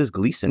looking at this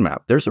Gleason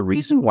map, there's a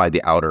reason why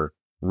the outer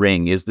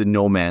ring is the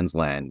no man's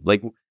land.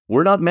 Like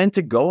we're not meant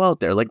to go out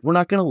there. Like we're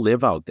not going to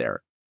live out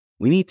there.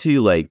 We need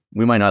to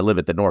we might not live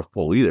at the North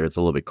Pole either. It's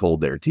a little bit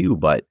cold there too.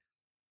 But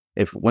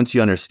once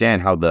you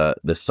understand how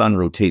the sun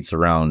rotates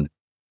around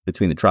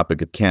between the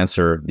Tropic of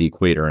Cancer, the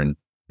equator, and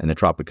the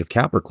Tropic of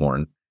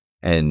Capricorn,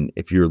 and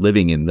if you're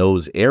living in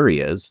those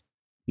areas,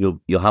 you'll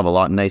have a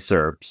lot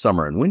nicer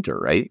summer and winter,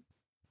 right?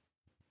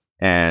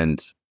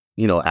 And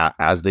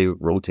as they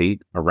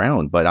rotate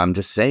around. But I'm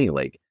just saying,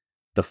 like,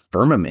 the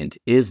firmament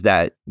is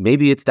that,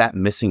 maybe it's that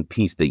missing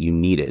piece that you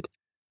needed,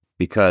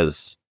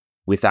 because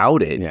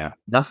without it,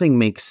 nothing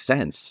makes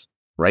sense,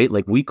 right?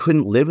 Like we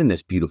couldn't live in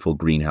this beautiful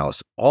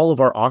greenhouse. All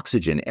of our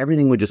oxygen,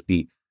 everything would just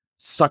be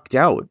sucked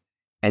out.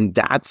 And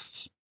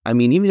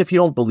even if you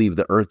don't believe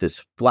the earth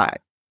is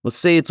flat, let's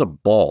say it's a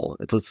ball,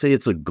 let's say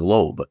it's a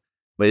globe,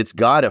 but it's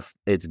got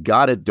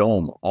a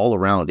dome all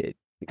around it,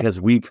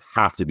 because we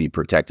have to be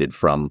protected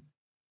from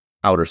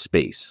outer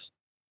space.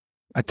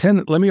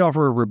 Let me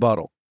offer a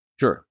rebuttal.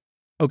 Sure.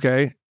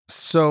 Okay.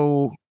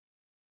 So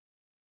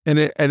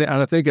And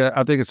I think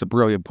it's a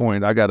brilliant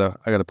point. I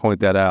gotta point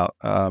that out.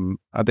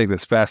 I think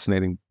that's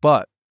fascinating.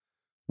 But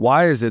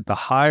why is it the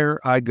higher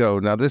I go?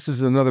 Now, this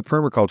is another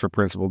permaculture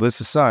principle. This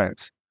is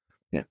science.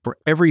 Yeah. For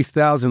every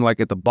 1,000, like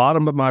at the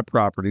bottom of my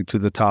property to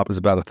the top is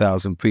about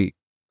 1,000 feet.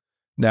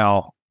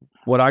 Now,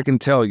 what I can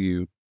tell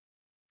you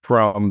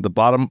from the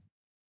bottom,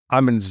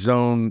 I'm in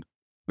zone.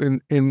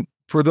 In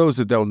for those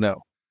that don't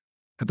know,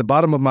 at the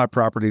bottom of my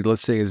property,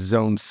 let's say is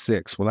zone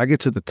 6. When I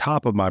get to the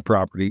top of my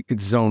property,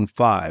 it's zone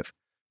 5.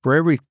 For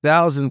every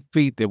 1,000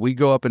 feet that we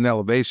go up in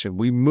elevation,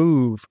 we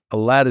move a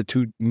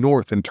latitude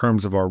north in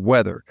terms of our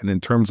weather and in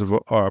terms of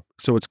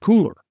so it's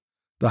cooler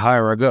the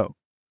higher I go.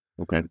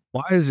 Okay.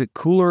 Why is it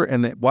cooler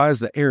and why is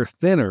the air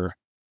thinner?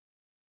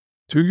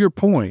 To your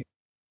point,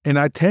 and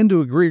I tend to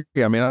agree.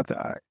 I mean,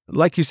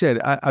 like you said,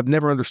 I've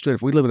never understood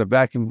if we live in a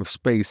vacuum of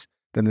space,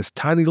 then this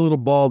tiny little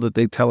ball that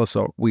they tell us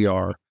we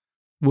are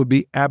would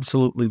be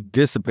absolutely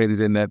dissipated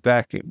in that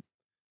vacuum.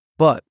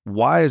 But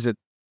why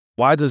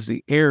does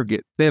the air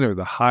get thinner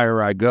the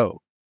higher I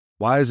go?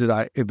 Why is it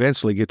I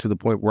eventually get to the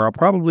point where I'll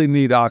probably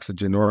need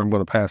oxygen or I'm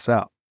going to pass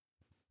out?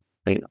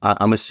 Right.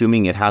 I'm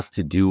assuming it has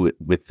to do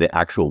with the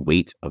actual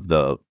weight of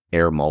the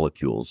air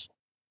molecules,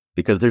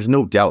 because there's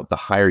no doubt the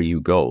higher you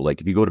go,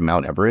 like if you go to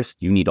Mount Everest,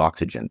 you need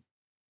oxygen.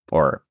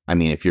 Or, I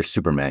mean, if you're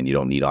Superman, you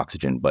don't need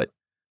oxygen, but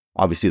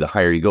obviously the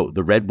higher you go,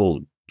 the Red Bull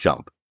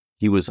jump,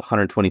 he was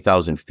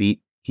 120,000 feet.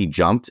 He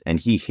jumped and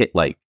he hit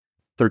like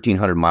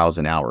 1,300 miles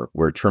an hour,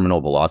 where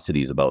terminal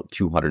velocity is about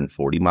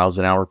 240 miles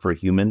an hour for a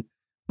human.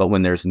 But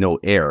when there's no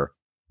air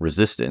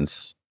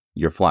resistance,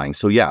 you're flying.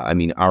 So yeah, I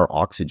mean, our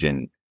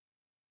oxygen,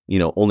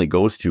 only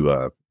goes to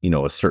a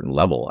certain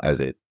level as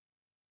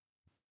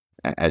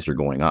you're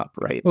going up,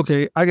 right?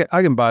 Okay, I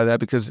can buy that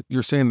because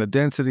you're saying the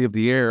density of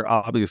the air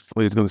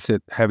obviously is going to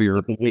sit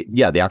heavier.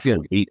 The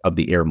actual weight of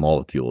the air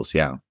molecules.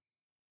 Yeah.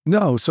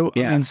 No, so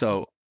Yeah. I mean,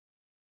 so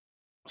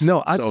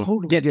no, I so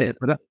totally get get it. it.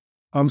 But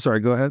I'm sorry.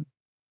 Go ahead.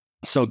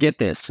 So get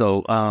this.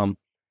 So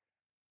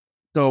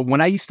when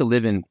I used to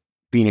live in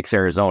Phoenix,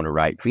 Arizona,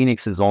 right?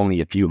 Phoenix is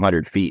only a few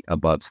hundred feet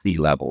above sea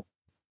level.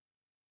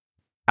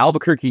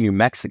 Albuquerque, New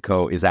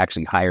Mexico is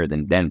actually higher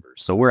than Denver.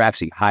 So we're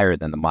actually higher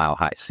than the Mile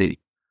High City.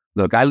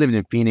 Look, I lived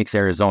in Phoenix,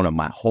 Arizona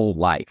my whole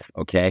life,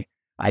 okay?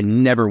 I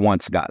never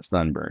once got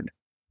sunburned.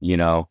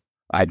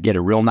 I'd get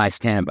a real nice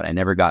tan, but I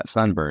never got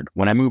sunburned.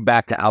 When I moved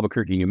back to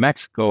Albuquerque, New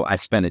Mexico, I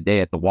spent a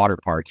day at the water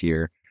park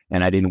here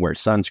and I didn't wear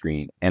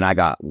sunscreen and I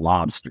got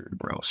lobstered,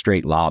 bro,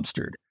 straight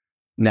lobstered.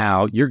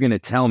 Now, you're going to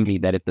tell me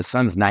that if the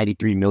sun's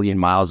 93 million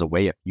miles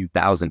away, a few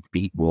thousand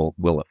feet will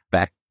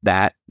affect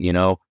that,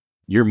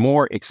 you're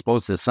more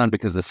exposed to the sun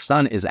because the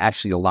sun is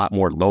actually a lot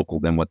more local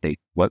than what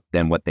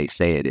they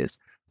say it is.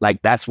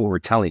 Like, that's what we're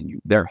telling you.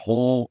 The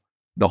whole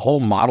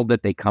model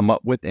that they come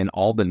up with and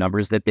all the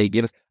numbers that they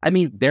give us. I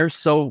mean, they're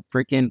so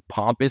freaking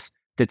pompous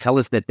to tell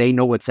us that they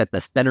know what's at the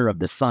center of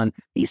the sun.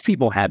 These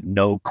people have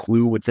no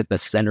clue what's at the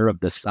center of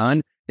the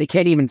sun. They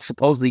can't even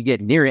supposedly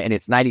get near it, and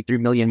it's 93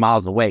 million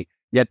miles away.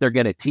 Yet they're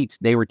going to teach.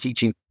 They were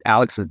teaching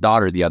Alex's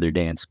daughter the other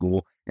day in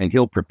school, and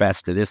he'll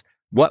profess to this.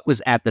 What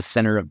was at the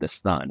center of the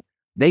sun?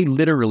 They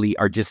literally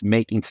are just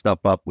making stuff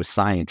up with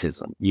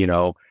scientism,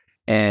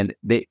 and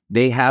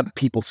they have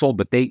people sold,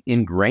 but they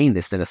ingrain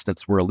this in us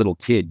since we're a little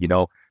kid.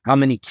 How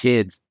many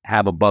kids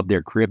have above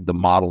their crib the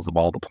models of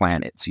all the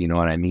planets? You know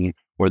what I mean?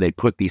 Or they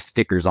put these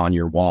stickers on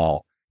your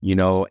wall,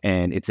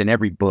 and it's in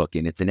every book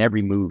and it's in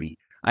every movie.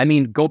 I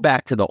mean, go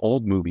back to the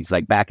old movies,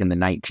 like back in the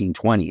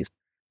 1920s,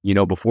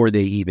 before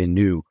they even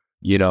knew,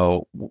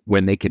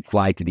 when they could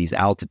fly to these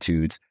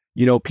altitudes,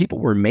 people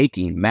were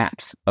making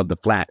maps of the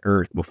flat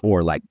earth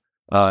before, like,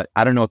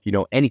 I don't know if you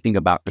know anything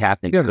about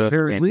Captain Cook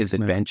and his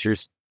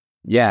adventures.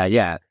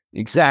 Yeah,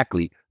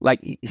 exactly.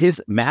 Like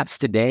his maps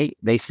today,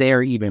 they say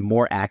are even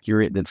more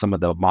accurate than some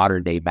of the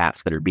modern day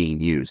maps that are being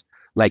used.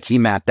 Like he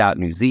mapped out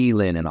New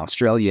Zealand and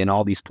Australia and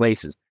all these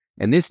places.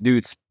 And this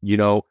dude's,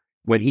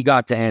 when he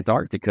got to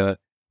Antarctica,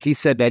 he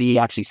said that he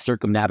actually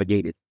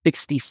circumnavigated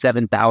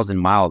 67,000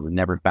 miles and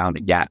never found a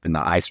gap in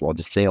the ice wall,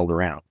 just sailed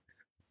around.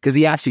 Because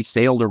he actually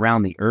sailed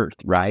around the earth,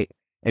 right?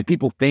 And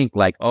people think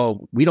like,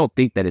 oh, we don't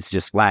think that it's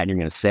just flat and you're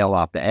going to sail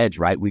off the edge,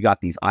 right? We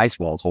got these ice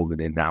walls holding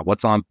it in now.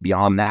 What's on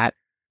beyond that?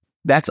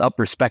 That's up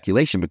for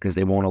speculation because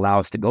they won't allow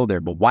us to go there.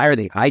 But why are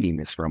they hiding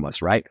this from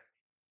us, right?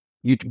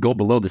 You go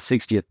below the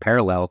 60th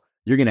parallel,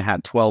 you're going to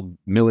have 12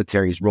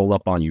 militaries roll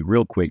up on you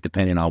real quick,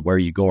 depending on where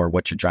you go or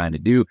what you're trying to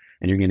do,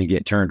 and you're going to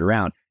get turned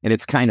around. And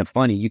it's kind of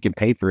funny. You can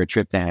pay for a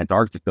trip to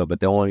Antarctica, but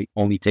they'll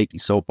only take you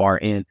so far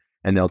in,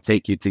 and they'll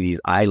take you to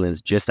these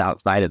islands just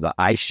outside of the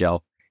ice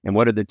shelf. And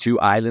what are the two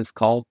islands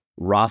called?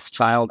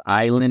 Rothschild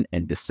Island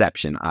and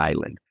Deception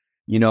Island.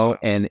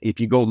 And if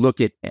you go look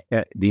at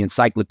the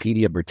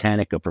Encyclopedia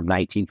Britannica from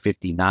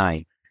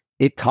 1959,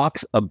 it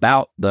talks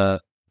about the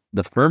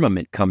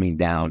firmament coming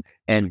down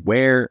and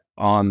where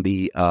on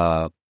the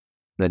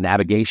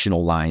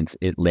navigational lines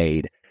it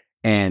laid.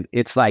 And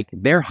it's like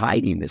they're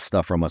hiding this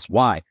stuff from us.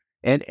 Why?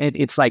 And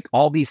it's like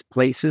all these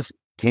places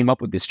came up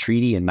with this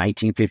treaty in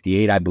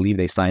 1958. I believe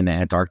they signed the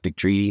Antarctic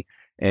Treaty,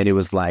 and it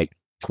was like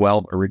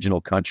 12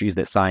 original countries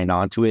that signed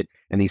on to it.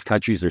 and these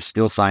countries are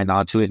still signed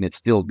on to it, and it's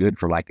still good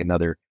for like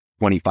another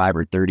 25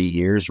 or 30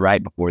 years,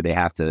 right?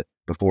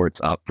 Before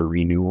it's up for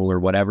renewal or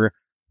whatever.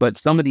 But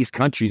some of these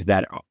countries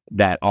that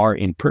are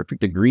in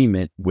perfect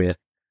agreement with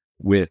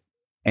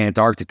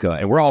Antarctica,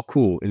 and we're all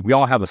cool. We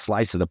all have a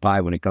slice of the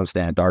pie when it comes to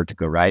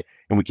Antarctica, right?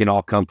 And we can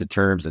all come to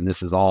terms, and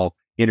this is all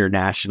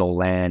international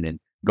land and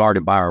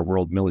guarded by our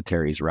world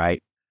militaries,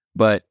 right?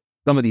 But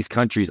some of these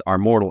countries are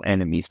mortal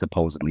enemies,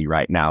 supposedly,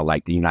 right now,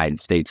 like the United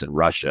States and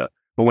Russia.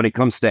 But when it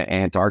comes to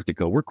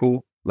Antarctica, we're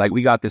cool. Like,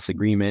 we got this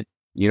agreement.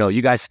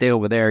 You guys stay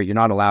over there. You're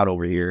not allowed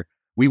over here.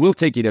 We will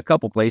take you to a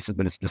couple places,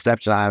 but it's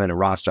Deception Island and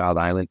Rothschild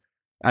Island.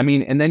 I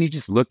mean, and then you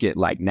just look at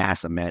like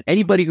NASA, man.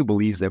 Anybody who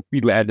believes that we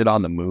landed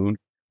on the moon,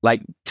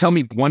 like, tell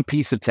me one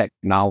piece of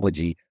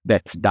technology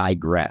that's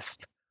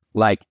digressed.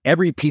 Like,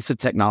 every piece of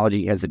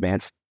technology has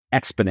advanced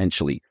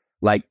exponentially.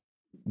 Like,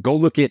 go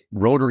look at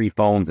rotary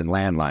phones and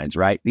landlines,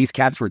 right? These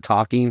cats were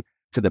talking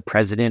to the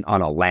president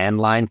on a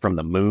landline from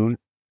the moon.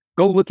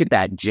 Go look at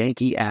that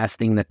janky ass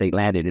thing that they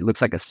landed. It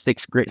looks like a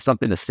sixth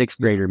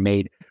grader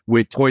made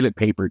with toilet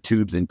paper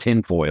tubes and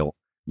tinfoil,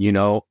 you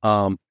know?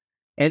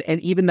 And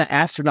even the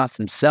astronauts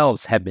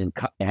themselves had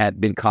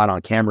been caught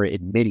on camera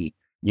admitting,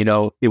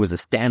 it was a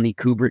Stanley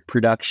Kubrick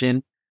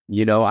production.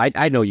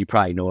 I know you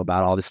probably know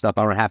about all this stuff.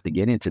 I don't have to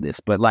get into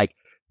this, but like,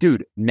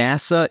 dude,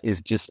 NASA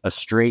is just a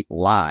straight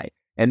lie.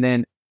 And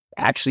then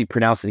actually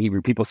pronounced in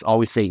Hebrew, people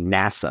always say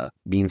NASA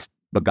means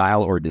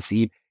beguile or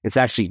deceive. It's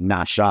actually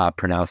Nasha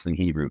pronounced in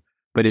Hebrew,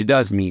 but it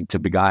does mean to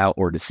beguile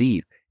or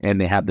deceive. And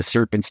they have the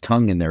serpent's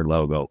tongue in their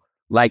logo.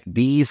 Like,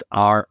 these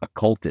are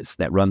occultists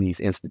that run these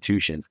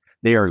institutions.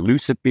 They are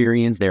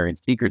Luciferians. They're in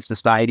secret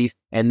societies,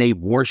 and they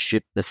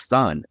worship the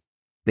sun.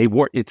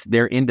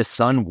 They're into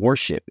sun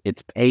worship.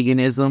 It's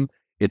paganism.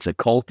 It's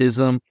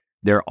occultism.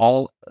 They're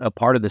all a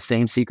part of the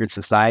same secret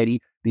society.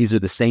 These are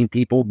the same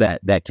people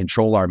that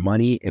control our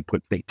money and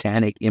put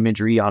satanic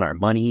imagery on our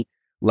money.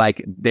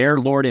 Like, their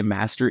Lord and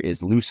Master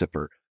is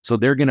Lucifer. So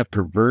they're going to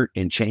pervert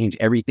and change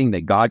everything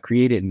that God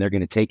created, and they're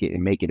going to take it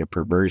and make it a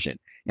perversion.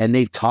 And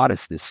they've taught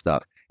us this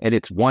stuff. And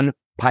it's one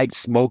pipe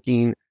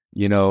smoking,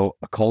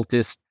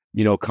 occultist,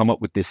 come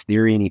up with this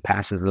theory, and he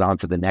passes it on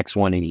to the next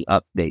one and he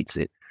updates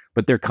it.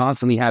 But they're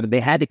constantly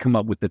they had to come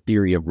up with the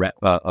theory of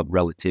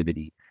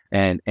relativity.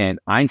 And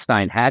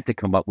Einstein had to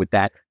come up with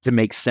that to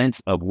make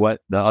sense of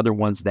what the other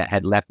ones that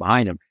had left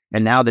behind him.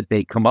 And now that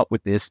they come up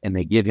with this and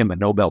they give him a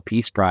Nobel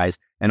Peace Prize,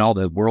 and all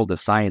the world of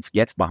science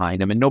gets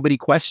behind him, and nobody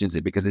questions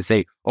it because they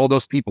say, oh,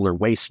 those people are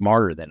way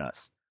smarter than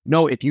us.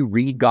 No, if you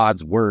read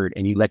God's word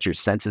and you let your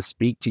senses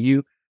speak to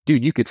you,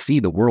 dude, you could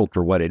see the world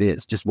for what it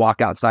is. Just walk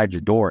outside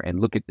your door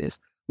and look at this.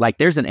 Like,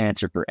 there's an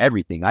answer for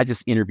everything. I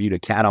just interviewed a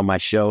cat on my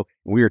show,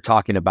 and we were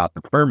talking about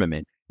the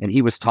firmament, and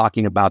he was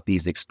talking about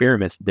these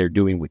experiments they're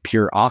doing with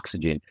pure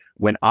oxygen.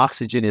 When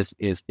oxygen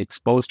is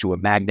exposed to a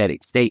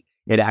magnetic state,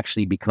 it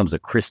actually becomes a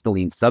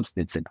crystalline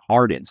substance and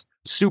hardens,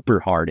 super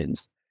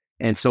hardens.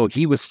 And so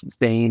he was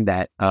saying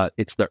that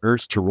it's the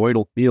Earth's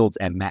toroidal fields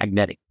and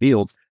magnetic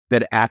fields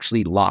that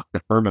actually lock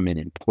the firmament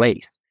in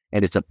place.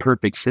 And it's a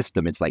perfect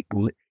system. It's like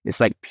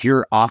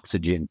pure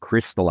oxygen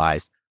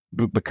crystallized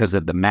because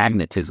of the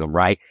magnetism,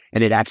 right?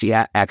 And it actually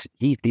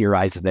he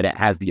theorizes that it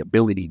has the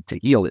ability to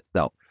heal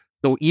itself.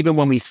 So even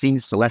when we see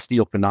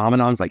celestial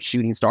phenomenons like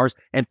shooting stars,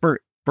 and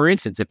for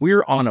instance, if we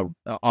were on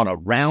a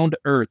round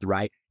Earth,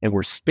 right, and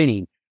we're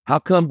spinning, how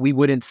come we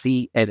wouldn't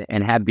see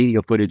and have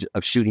video footage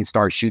of shooting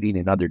stars shooting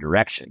in other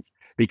directions?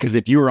 Because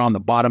if you were on the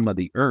bottom of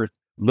the Earth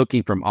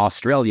looking from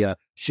Australia,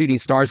 shooting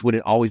stars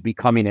wouldn't always be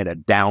coming at a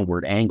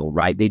downward angle,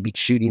 right? They'd be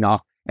shooting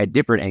off at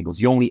different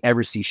angles. You only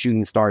ever see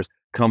shooting stars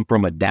come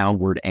from a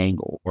downward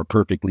angle or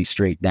perfectly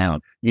straight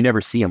down. You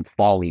never see them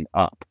falling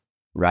up,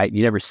 right?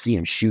 You never see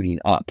them shooting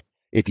up.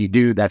 If you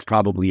do, that's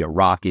probably a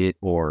rocket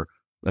or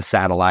a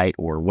satellite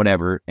or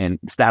whatever. And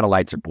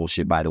satellites are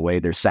bullshit, by the way.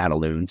 They're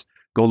satelloons.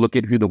 Go look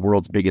at who the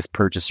world's biggest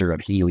purchaser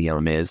of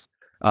helium is.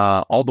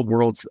 All the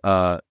world's,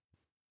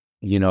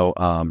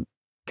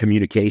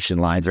 communication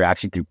lines are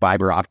actually through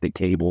fiber optic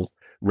cables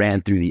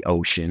ran through the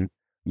ocean.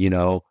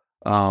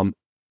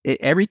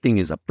 Everything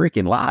is a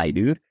freaking lie,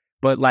 dude.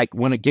 But like,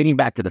 getting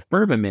back to the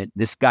firmament,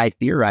 this guy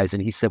theorized,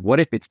 and he said, what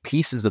if it's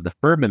pieces of the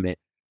firmament,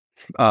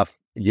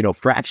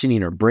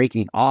 fractioning or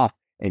breaking off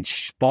and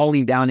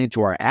falling down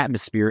into our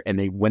atmosphere, and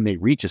when they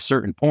reach a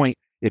certain point,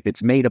 if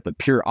it's made up of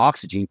pure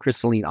oxygen,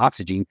 crystalline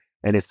oxygen,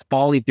 and it's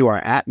falling through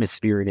our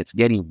atmosphere and it's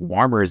getting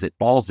warmer as it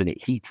falls and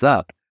it heats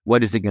up,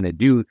 what is it going to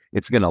do?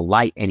 It's going to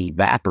light and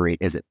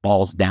evaporate as it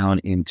falls down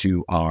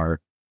into our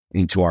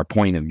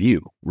point of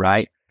view,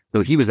 right?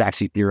 So he was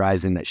actually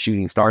theorizing that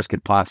shooting stars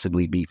could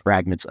possibly be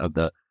fragments of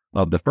the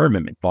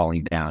firmament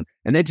falling down.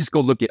 And then just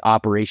go look at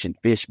Operation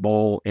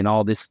Fishbowl and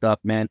all this stuff,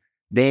 man.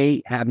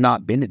 They have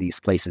not been to these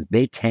places.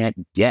 They can't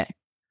get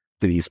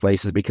to these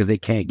places because they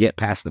can't get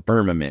past the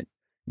firmament,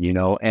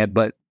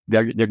 but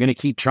they're going to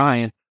keep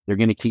trying. They're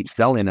going to keep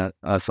selling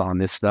us on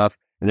this stuff,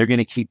 and they're going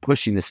to keep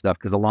pushing this stuff,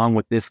 because along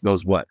with this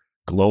goes what?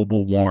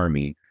 Global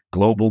warming,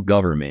 global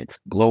governments,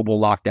 global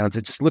lockdowns.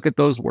 And just look at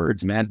those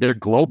words, man. They're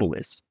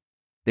globalists.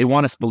 They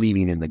want us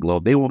believing in the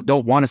globe. They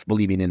don't want us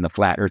believing in the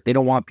flat earth. They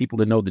don't want people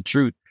to know the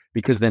truth,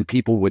 because then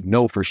people would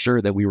know for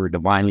sure that we were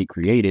divinely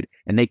created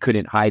and they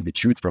couldn't hide the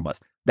truth from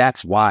us.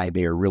 That's why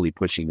they are really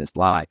pushing this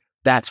lie.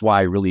 That's why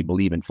I really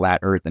believe in flat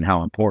earth and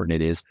how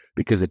important it is,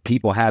 because if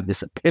people have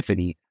this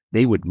epiphany,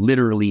 they would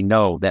literally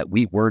know that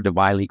we were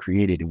divinely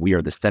created and we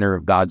are the center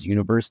of God's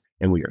universe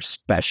and we are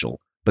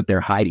special, but they're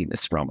hiding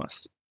this from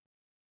us.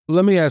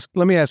 Let me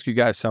ask you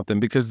guys something,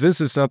 because this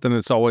is something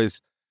that's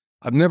always,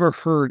 I've never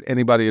heard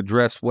anybody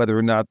address whether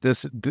or not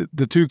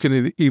the two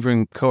can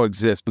even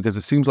coexist, because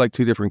it seems like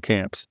two different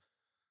camps.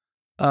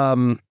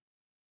 And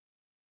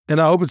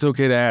I hope it's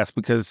okay to ask,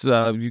 because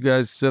you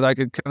guys said I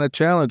could kind of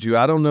challenge you.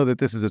 I don't know that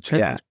this is a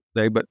challenge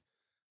today, but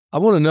I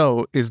want to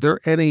know, is there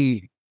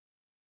any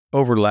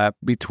overlap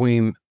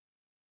between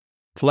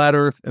flat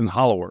earth and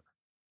hollow earth?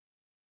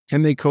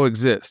 Can they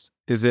coexist?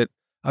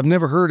 I've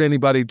never heard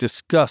anybody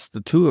discuss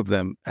the two of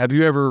them. Have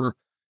you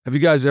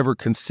guys ever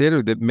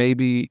considered that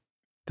maybe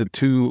the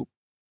two,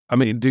 I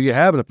mean, do you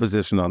have a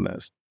position on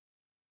this?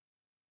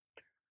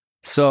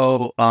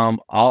 So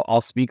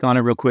I'll speak on it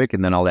real quick,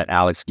 and then I'll let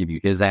Alex give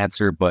you his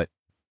answer. But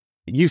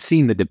you've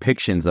seen the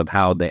depictions of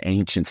how the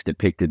ancients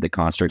depicted the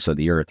constructs of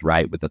the earth,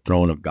 right? With the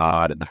throne of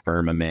God and the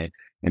firmament,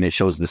 and it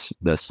shows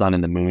the sun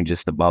and the moon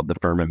just above the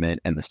firmament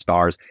and the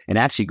stars. And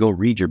actually, go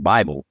read your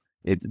Bible.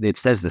 It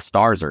says the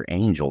stars are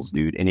angels,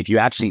 dude. And if you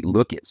actually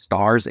look at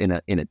stars in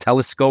a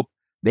telescope,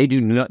 they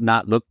do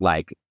not look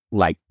like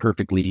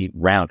perfectly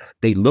round.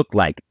 They look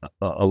like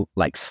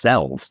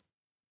cells,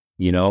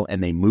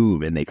 and they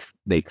move and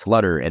they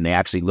flutter, and they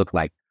actually look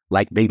like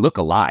they look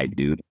alive,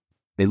 dude.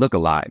 They look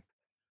alive.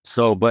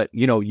 So, but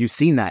you've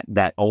seen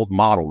that old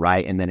model,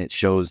 right? And then it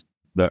shows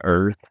the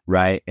earth,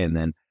 right? And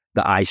then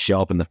the ice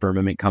shelf and the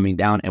firmament coming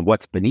down, and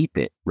what's beneath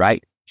it,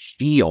 right?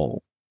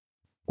 Sheol,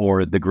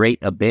 or the great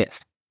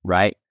abyss,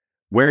 right?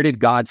 Where did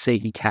God say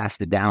he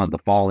casted down the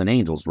fallen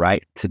angels,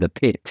 right? To the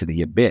pit, to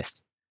the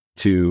abyss,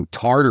 to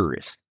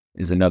Tartarus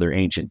is another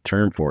ancient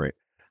term for it.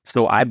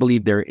 So I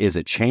believe there is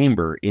a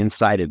chamber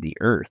inside of the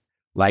earth.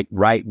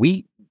 Right?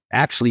 We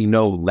actually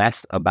know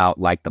less about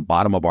the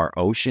bottom of our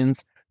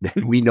oceans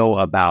than we know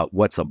about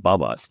what's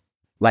above us.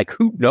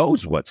 Who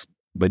knows what's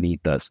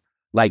beneath us?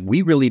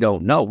 We really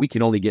don't know. We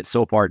can only get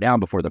so far down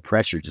before the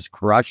pressure just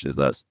crushes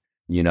us,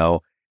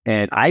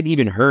 And I've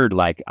even heard,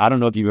 I don't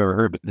know if you've ever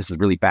heard, but this is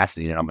really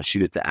fascinating. I'm going to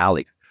shoot it to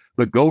Alex.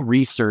 But go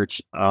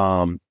research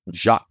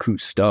Jacques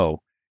Cousteau.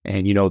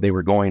 And, they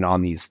were going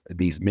on these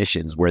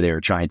missions where they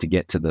were trying to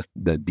get to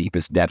the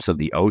deepest depths of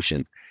the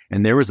oceans.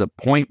 And there was a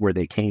point where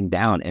they came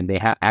down, and they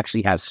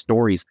actually have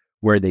stories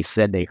where they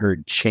said they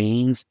heard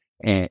chains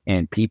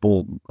and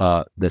people,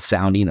 the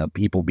sounding of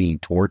people being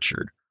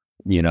tortured,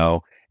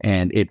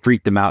 and it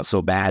freaked him out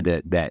so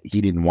bad that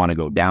he didn't want to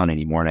go down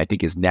anymore. And I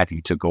think his nephew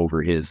took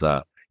over his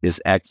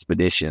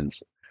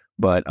expeditions.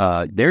 But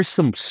there's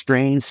some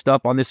strange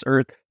stuff on this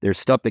earth. There's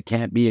stuff that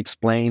can't be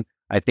explained.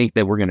 I think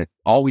that we're going to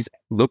always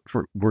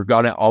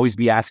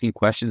be asking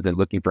questions and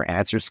looking for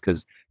answers,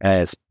 because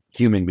as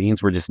human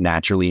beings, we're just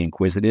naturally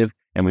inquisitive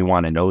and we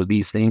want to know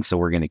these things. So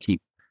we're going to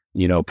keep,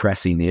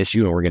 pressing the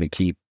issue, and we're going to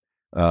keep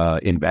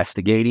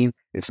investigating.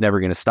 It's never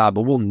going to stop,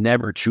 but we'll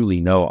never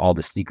truly know all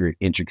the secret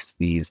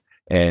intricacies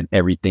and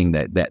everything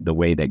that the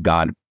way that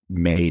God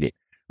made it.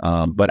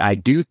 But I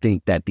do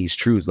think that these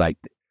truths,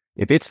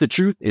 if it's the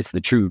truth, it's the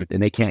truth,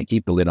 and they can't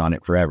keep the lid on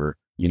it forever.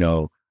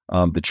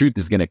 The truth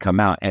is going to come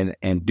out.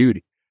 And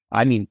dude,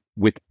 I mean,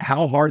 with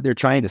how hard they're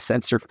trying to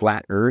censor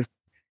flat earth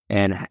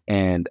and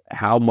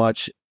how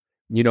much,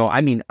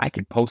 I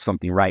could post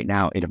something right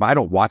now. And if I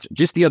don't watch,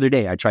 just the other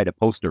day, I tried to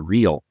post a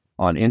reel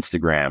on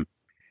Instagram,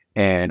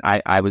 and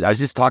I was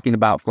just talking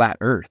about flat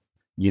earth,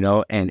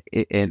 and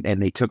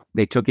they took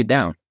it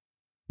down,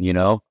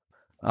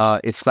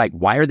 it's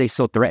why are they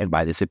so threatened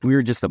by this? If we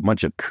were just a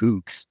bunch of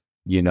kooks,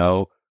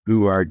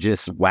 who are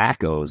just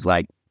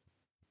wackos,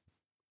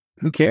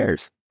 who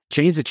cares?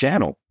 Change the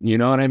channel. You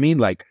know what I mean?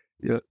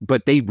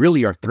 But they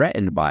really are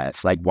threatened by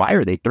us. Why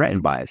are they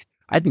threatened by us?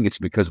 I think it's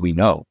because we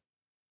know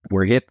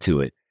we're hip to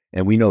it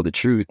and we know the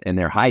truth, and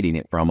they're hiding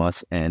it from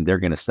us, and they're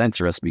going to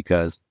censor us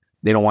because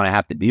they don't want to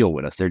have to deal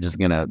with us. They're just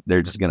going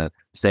to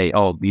say,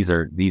 oh,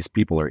 these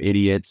people are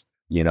idiots.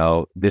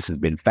 This has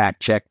been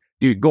fact checked.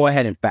 Dude, go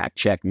ahead and fact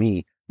check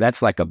me.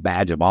 That's like a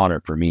badge of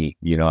honor for me.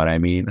 You know what I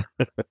mean?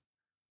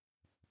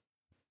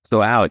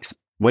 So Alex,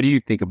 what do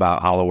you think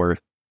about Hollow Earth?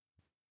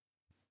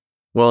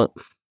 Well,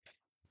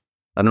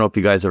 I don't know if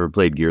you guys ever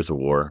played Gears of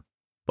War,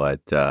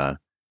 but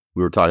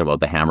we were talking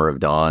about the Hammer of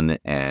Dawn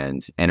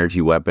and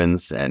energy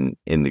weapons. And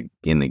in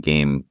the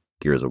game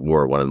Gears of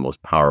War, one of the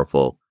most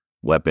powerful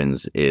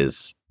weapons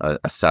is a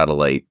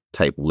satellite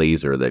type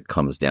laser that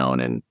comes down,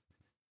 and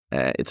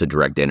it's a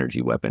direct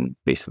energy weapon,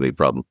 basically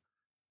from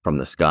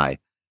the sky.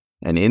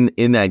 And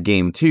in that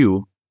game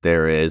too,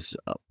 there is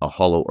a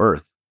Hollow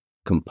Earth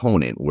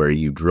component where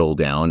you drill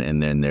down,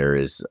 and then there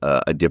is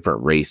a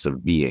different race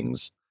of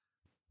beings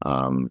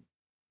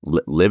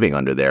living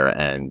under there,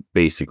 and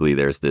basically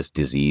there's this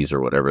disease or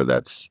whatever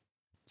that's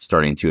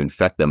starting to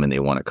infect them, and they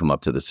want to come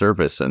up to the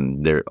surface,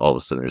 and there all of a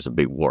sudden there's a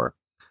big war.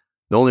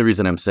 The only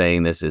reason I'm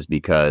saying this is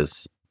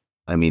because,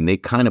 I mean, they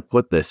kind of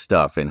put this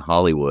stuff in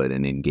Hollywood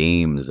and in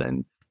games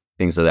and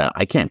things like that.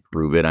 I can't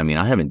prove it. I mean,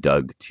 I haven't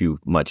dug too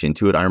much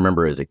into it. I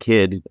remember as a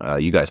kid,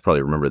 you guys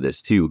probably remember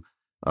this too,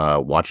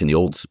 watching the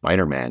old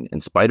Spider-Man,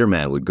 and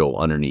Spider-Man would go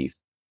underneath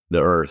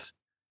the earth,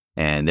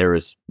 and there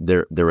was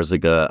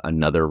like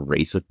another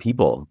race of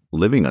people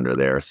living under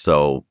there.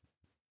 So,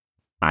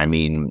 I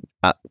mean,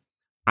 I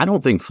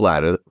don't think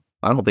I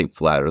don't think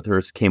flat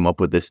earthers came up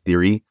with this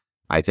theory.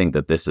 I think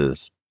that this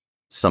is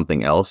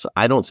something else.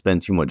 I don't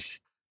spend too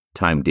much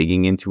time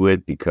digging into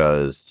it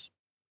because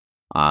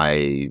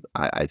I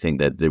think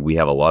that we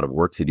have a lot of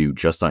work to do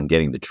just on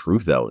getting the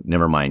truth out.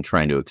 Never mind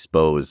trying to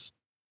expose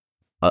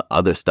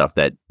other stuff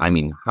that, I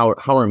mean, how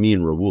are me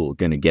and Raul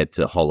going to get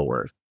to Hollow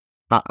Earth?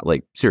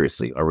 Like,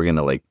 seriously, are we going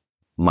to like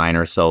mine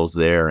ourselves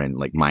there and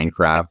like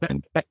Minecraft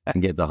and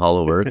get to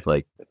Hollow Earth?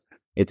 Like,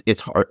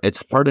 it's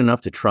hard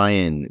enough to try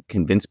and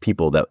convince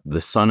people that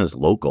the sun is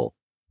local,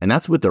 and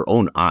that's with their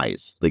own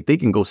eyes. Like, they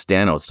can go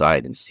stand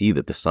outside and see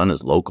that the sun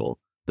is local,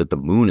 that the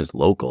moon is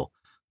local,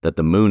 that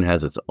the moon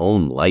has its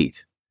own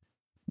light.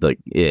 Like,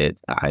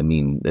 I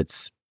mean,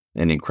 it's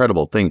an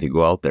incredible thing to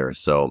go out there.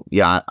 So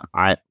yeah,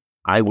 I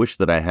wish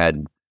that I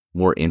had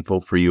more info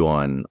for you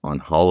on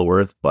Hollow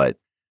Earth, but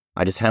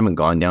I just haven't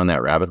gone down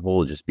that rabbit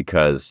hole just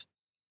because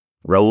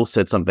Raul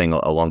said something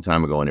a long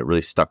time ago, and it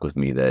really stuck with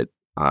me that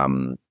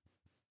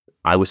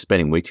I was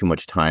spending way too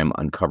much time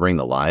uncovering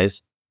the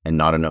lies and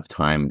not enough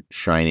time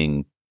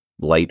shining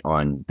light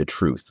on the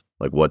truth,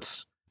 like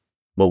what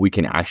we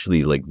can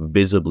actually like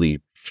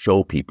visibly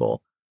show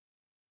people,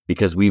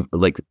 because we've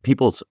like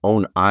people's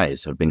own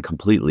eyes have been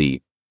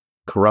completely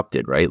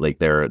corrupted, right? Like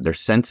their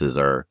senses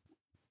are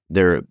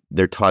they're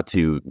taught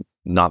to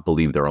not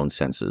believe their own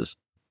senses.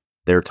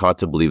 They're taught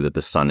to believe that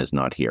the sun is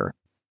not here.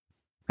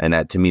 And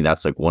that, to me,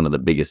 that's like one of the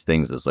biggest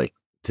things, is like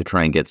to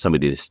try and get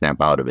somebody to snap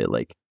out of it.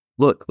 Like,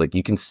 look, like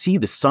you can see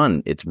the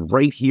sun. It's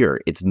right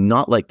here. It's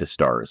not like the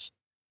stars.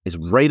 It's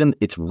right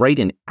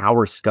in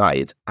our sky.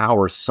 It's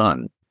our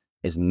sun.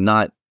 It's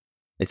not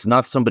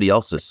somebody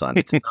else's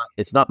sun.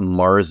 It's not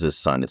Mars's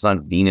sun. It's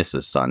not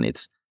Venus's sun.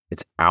 It's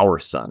our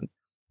sun.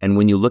 And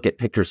when you look at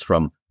pictures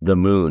from the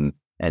moon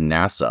and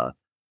NASA,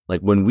 like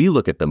when we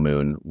look at the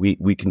moon,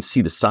 we can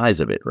see the size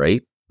of it,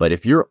 right? But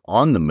if you're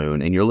on the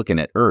moon and you're looking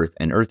at Earth,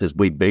 and Earth is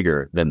way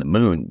bigger than the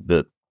moon,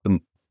 the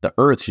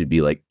Earth should be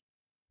like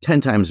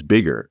 10 times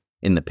bigger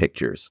in the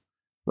pictures,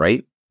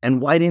 right?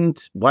 And why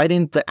didn't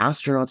the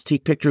astronauts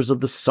take pictures of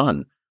the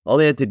sun? All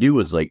they had to do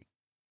was, like,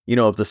 you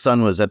know, if the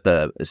sun was at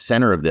the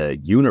center of the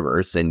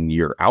universe and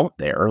you're out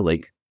there,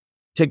 like,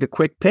 take a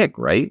quick pic,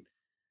 right?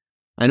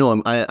 I know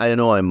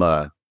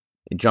I'm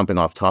jumping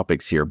off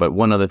topics here, but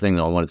one other thing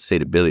I wanted to say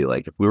to Billy,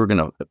 like, if we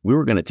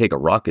were gonna take a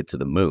rocket to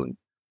the moon,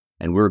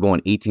 and we were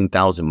going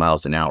 18,000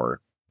 miles an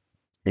hour,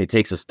 and it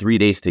takes us 3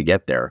 days to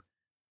get there.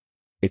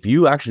 If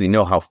you actually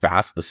know how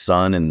fast the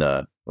sun and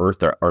the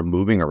Earth are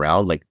moving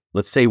around, like,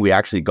 let's say we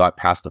actually got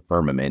past the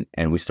firmament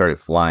and we started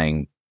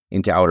flying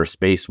into outer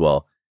space.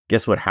 Well,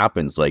 guess what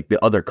happens? Like,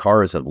 the other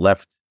cars have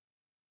left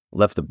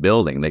the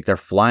building. Like, they're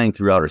flying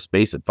through outer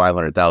space at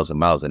 500,000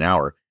 miles an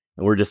hour.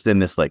 And we're just in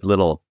this like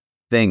little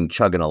thing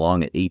chugging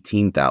along at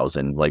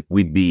 18,000. Like,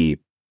 yeah.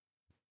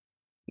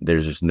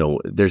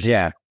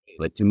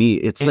 Like, to me,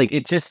 it's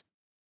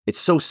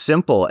so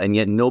simple, and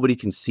yet nobody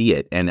can see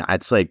it. And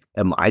it's like,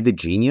 am I the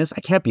genius? I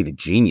can't be the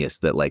genius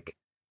that like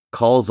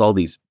calls all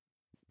these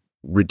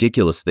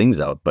ridiculous things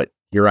out, but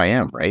here I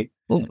am, right?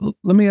 Well,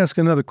 let me ask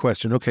another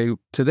question. Okay,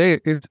 today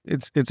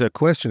it's a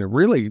question that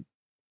really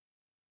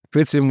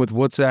fits in with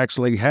what's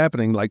actually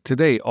happening. Like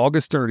today,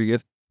 August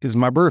 30th, is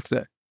my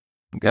birthday.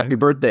 Okay? Happy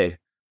birthday.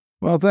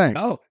 Well, thanks.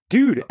 Oh,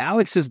 dude,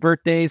 Alex's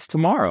birthday is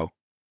tomorrow.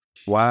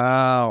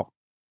 Wow.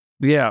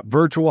 Yeah,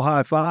 virtual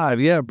high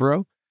five. Yeah,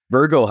 bro.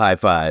 Virgo high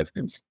five.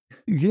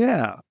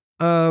 Yeah.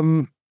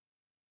 I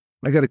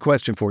got a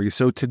question for you.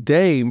 So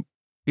today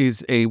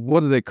is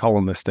what are they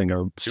calling this thing?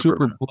 A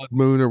super blood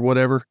moon or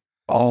whatever?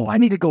 Oh, I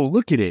need to go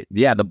look at it.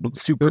 Yeah, the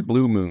super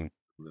blue moon.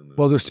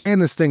 Well, they're saying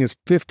this thing is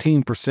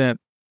 15%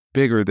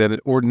 bigger than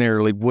it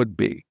ordinarily would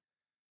be.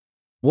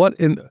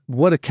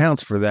 What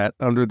accounts for that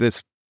under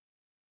this,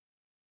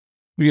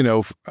 you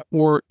know,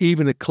 or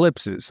even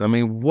eclipses? I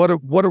mean, what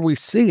are we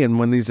seeing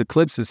when these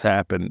eclipses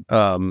happen?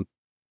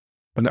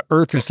 When the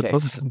Earth is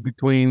supposed to be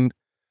between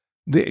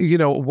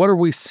what are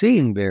we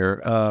seeing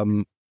there?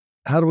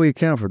 How do we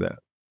account for that?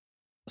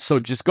 So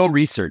just go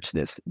research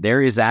this.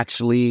 There is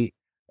actually,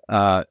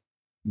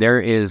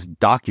 there is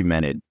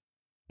documented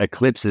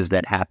eclipses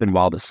that happen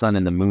while the sun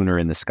and the moon are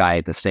in the sky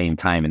at the same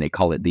time, and they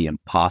call it the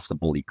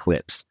impossible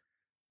eclipse.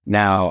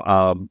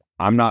 Now,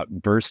 I'm not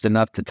versed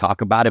enough to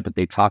talk about it, but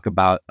they talk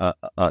about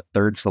a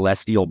third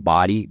celestial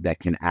body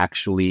that can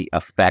actually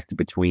affect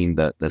between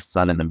the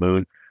sun and the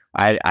moon.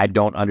 I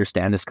don't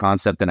understand this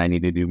concept, and I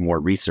need to do more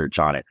research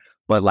on it.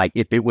 But like,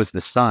 if it was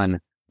the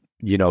sun,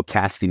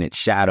 casting its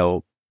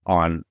shadow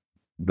on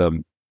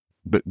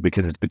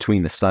because it's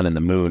between the sun and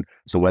the moon.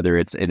 So whether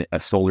it's a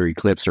solar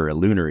eclipse or a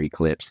lunar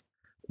eclipse,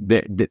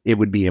 it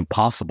would be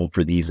impossible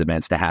for these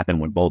events to happen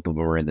when both of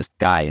them are in the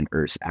sky and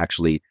Earth's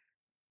actually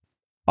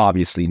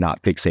obviously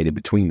not fixated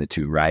between the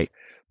two, right?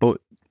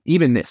 But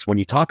even this, when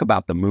you talk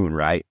about the moon,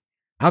 right?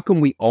 How can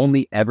we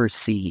only ever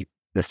see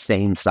the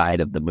same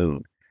side of the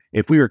moon?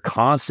 If we were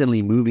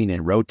constantly moving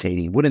and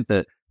rotating,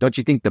 don't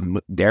you think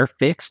they're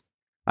fixed?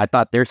 I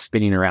thought they're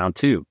spinning around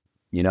too,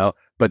 you know,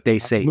 but they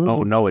say,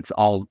 oh no, it's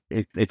all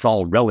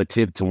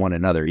relative to one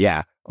another.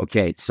 Yeah.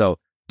 Okay. So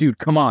dude,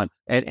 come on.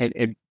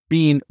 And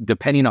being,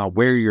 depending on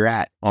where you're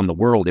at on the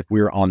world, if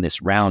we're on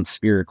this round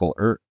spherical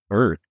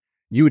earth,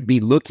 you would be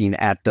looking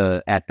at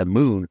the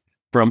moon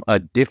from a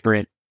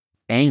different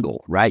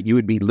angle, right? You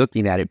would be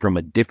looking at it from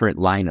a different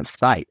line of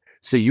sight.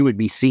 So you would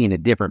be seeing a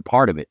different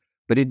part of it.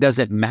 But it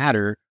doesn't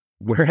matter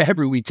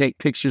wherever we take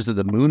pictures of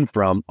the moon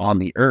from on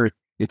the earth,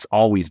 it's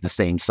always the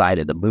same side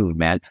of the moon,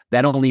 man.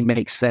 That only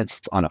makes sense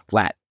on a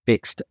flat,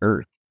 fixed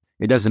earth.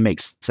 It doesn't make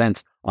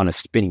sense on a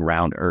spinning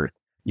round earth.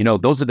 You know,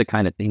 those are the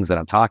kind of things that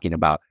I'm talking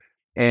about.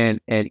 And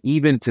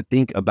even to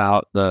think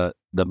about the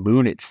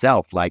moon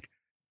itself, like,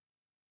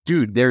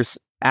 dude, there's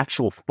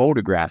actual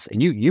photographs,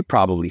 and you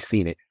probably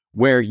seen it,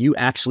 where you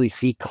actually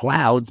see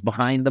clouds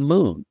behind the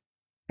moon.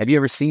 Have you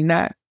ever seen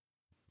that?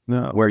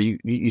 No. Where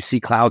you see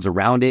clouds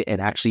around it and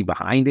actually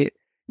behind it?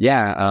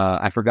 Yeah,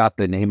 I forgot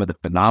the name of the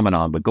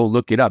phenomenon, but go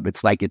look it up.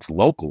 It's like it's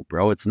local,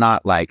 bro. It's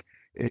not like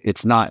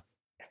it's not.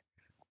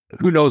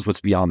 Who knows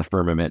what's beyond the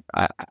firmament?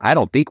 I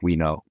don't think we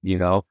know. You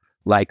know,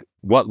 like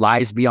what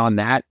lies beyond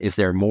that? Is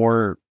there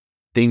more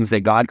things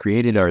that God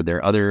created? Are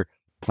there other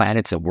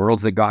planets and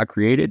worlds that God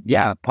created?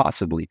 Yeah,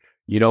 possibly.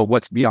 You know,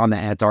 what's beyond the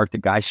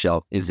Antarctic ice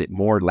shelf? Is it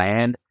more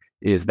land?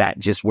 Is that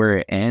just where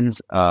it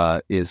ends?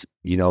 Is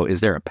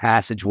there a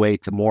passageway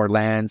to more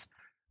lands?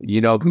 You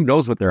know, who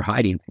knows what they're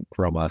hiding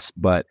from us?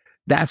 But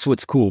that's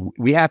what's cool.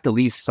 We have to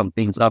leave some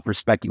things up for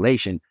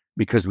speculation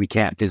because we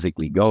can't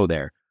physically go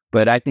there.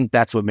 But I think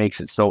that's what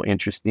makes it so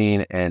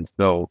interesting and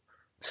so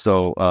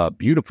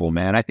beautiful,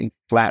 man. I think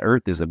flat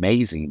Earth is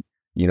amazing.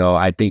 You know,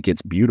 I think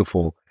it's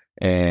beautiful,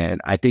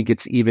 and I think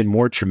it's even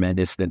more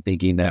tremendous than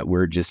thinking that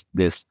we're just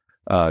this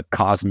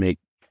cosmic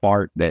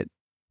fart that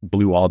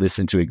blew all this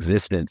into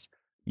existence,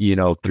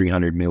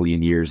 300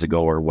 million years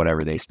ago or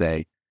whatever they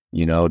say.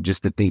 You know,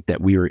 just to think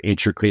that we were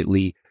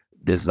intricately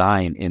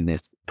designed in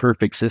this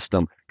perfect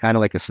system, kind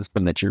of like a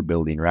system that you're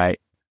building, right?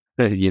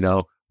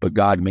 But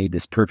God made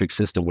this perfect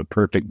system with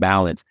perfect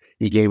balance.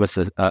 He gave us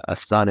a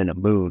sun and a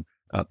moon,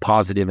 a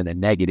positive and a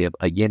negative,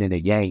 a yin and a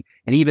yang.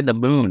 And even the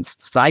moon's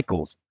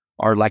cycles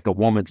are like a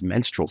woman's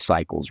menstrual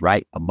cycles,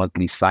 right? A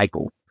monthly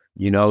cycle.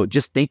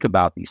 Just think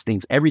about these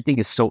things. Everything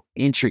is so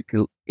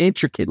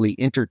intricately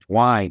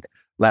intertwined.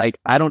 Like,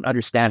 I don't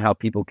understand how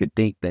people could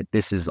think that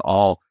this is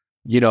all,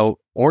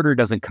 order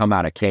doesn't come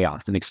out of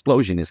chaos. An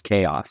explosion is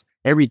chaos.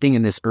 Everything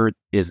in this earth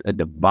is a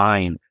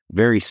divine,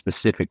 very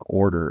specific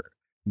order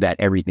that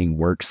everything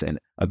works in,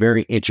 a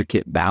very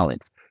intricate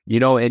balance,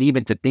 and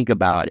even to think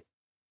about it,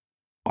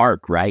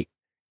 right?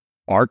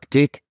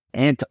 Arctic,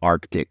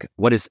 Antarctic.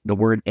 What is the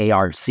word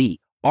ARC?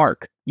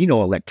 Arc,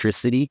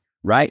 electricity,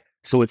 right?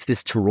 So it's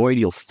this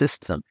toroidal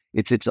system.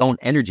 It's its own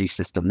energy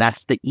system.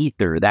 That's the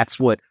ether. That's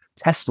what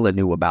Tesla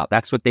knew about.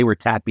 That's what they were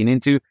tapping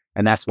into.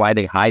 And that's why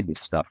they hide this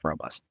stuff from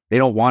us. They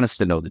don't want us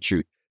to know the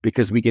truth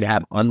because we could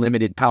have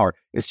unlimited power.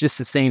 It's just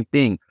the same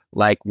thing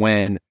like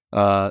when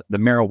the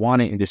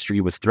marijuana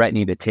industry was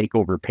threatening to take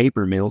over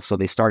paper mills. So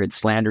they started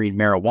slandering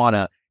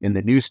marijuana in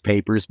the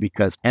newspapers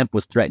because hemp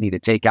was threatening to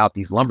take out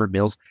these lumber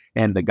mills.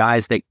 And the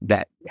guys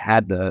that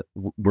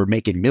were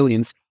making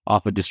millions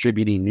off of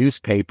distributing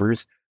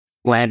newspapers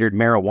slandered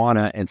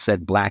marijuana and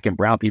said black and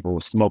brown people were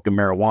smoking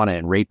marijuana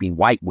and raping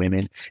white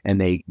women. And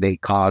they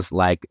caused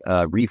like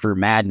reefer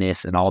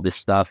madness and all this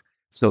stuff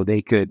so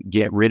they could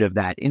get rid of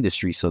that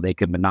industry so they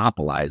could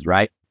monopolize,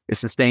 right?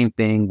 It's the same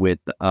thing with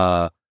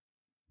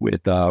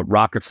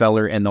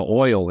Rockefeller and the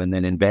oil, and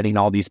then inventing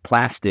all these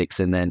plastics,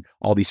 and then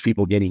all these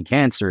people getting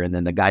cancer, and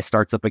then the guy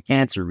starts up a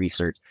cancer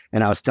research.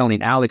 And I was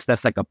telling Alex,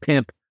 that's like a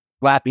pimp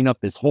slapping up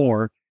his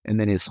whore, and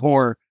then his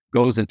whore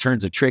goes and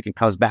turns a trick and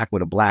comes back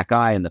with a black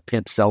eye, and the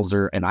pimp sells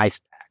her an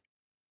ice pack.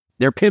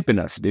 They're pimping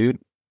us, dude.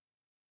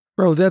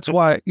 Bro, that's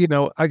why,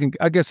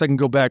 I guess I can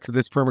go back to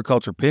this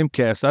Permaculture P.I.M.P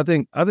cast. I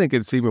think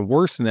it's even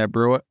worse than that,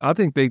 bro. I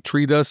think they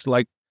treat us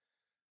like,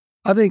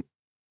 I think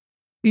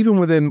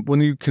even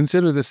when you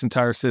consider this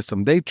entire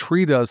system, they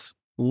treat us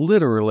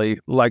literally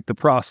like the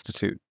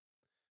prostitute.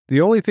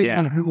 The only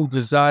thing people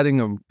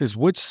deciding is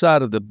which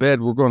side of the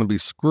bed we're going to be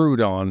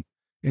screwed on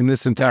in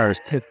this entire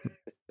system.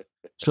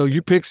 So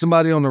you pick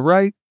somebody on the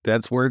right,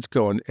 that's where it's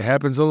going. It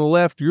happens on the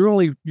left, you're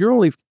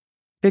only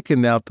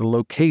picking out the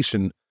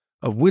location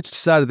of which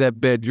side of that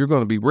bed you're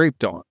going to be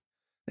raped on.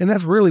 And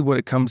that's really what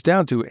it comes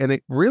down to. And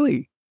it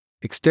really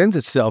extends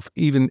itself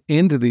even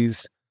into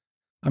these.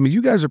 I mean,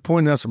 you guys are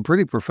pointing out some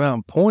pretty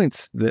profound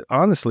points that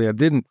honestly I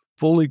didn't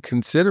fully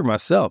consider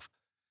myself.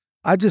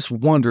 I just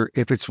wonder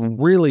if it's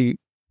really,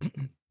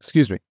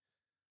 excuse me,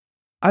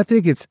 I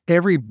think it's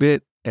every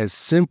bit as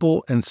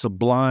simple and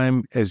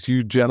sublime as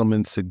you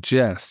gentlemen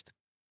suggest,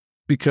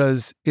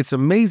 because it's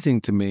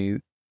amazing to me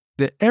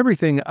that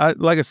everything,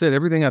 like I said,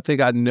 everything I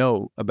think I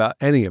know about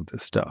any of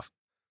this stuff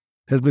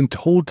has been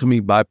told to me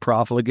by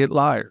profligate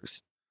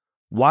liars.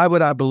 Why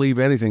would I believe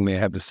anything they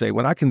have to say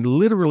when I can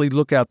literally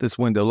look out this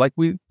window, like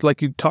you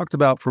talked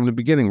about from the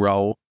beginning,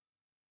 Raul?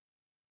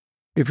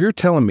 If you're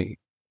telling me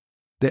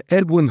that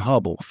Edwin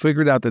Hubble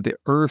figured out that the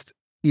Earth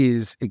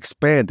is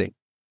expanding,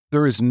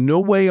 there is no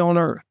way on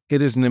Earth,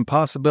 it is an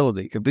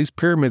impossibility. If these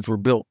pyramids were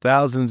built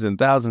thousands and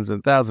thousands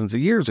and thousands of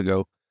years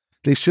ago,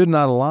 they should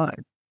not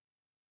align.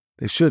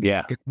 They should.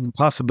 Yeah. It's an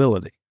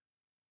impossibility.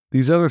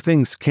 These other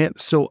things can't.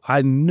 So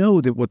I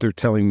know that what they're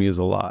telling me is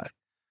a lie.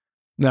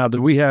 Now,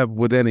 do we have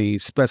with any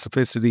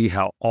specificity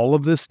how all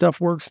of this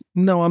stuff works?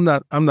 No, I'm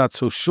not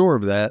so sure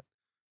of that.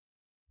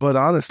 But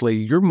honestly,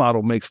 your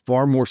model makes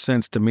far more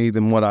sense to me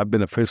than what I've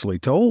been officially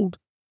told.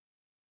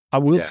 I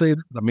will say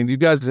that. I mean, you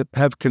guys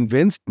have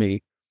convinced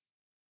me.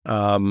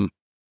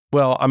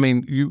 Well, I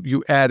mean,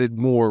 you added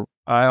more.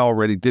 I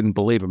already didn't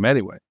believe them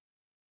anyway.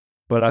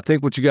 But I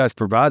think what you guys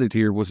provided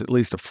here was at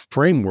least a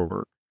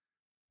framework.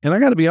 And I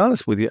got to be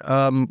honest with you,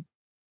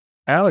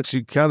 Alex,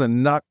 you kind of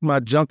knocked my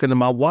junk into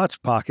my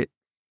watch pocket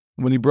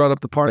when you brought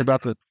up the part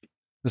about the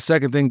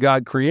second thing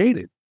God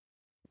created.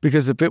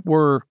 Because if it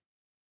were,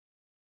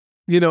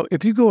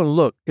 if you go and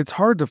look, it's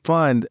hard to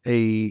find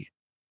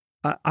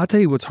I'll tell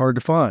you what's hard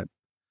to find.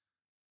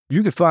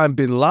 You can find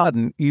bin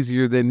Laden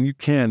easier than you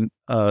can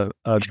a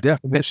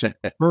definition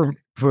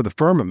for the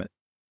firmament.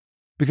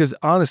 Because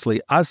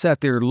honestly, I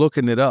sat there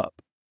looking it up.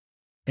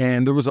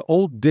 And there was an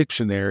old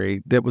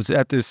dictionary that was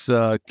at this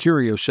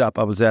curio shop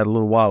I was at a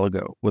little while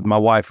ago with my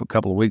wife a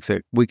couple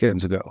of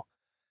weekends ago.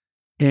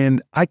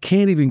 And I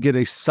can't even get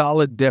a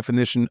solid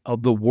definition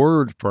of the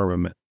word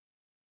firmament.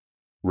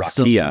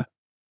 Rakia.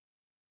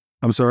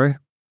 I'm sorry?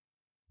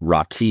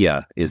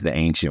 Rakia is the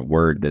ancient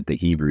word that the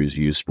Hebrews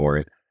used for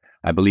it.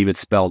 I believe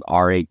it's spelled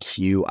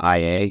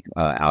Raquia.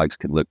 Alex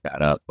could look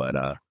that up, but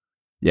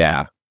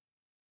yeah.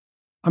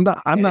 It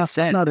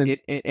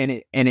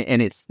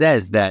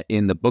says that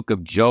in the book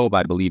of Job,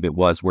 I believe it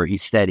was, where he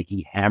said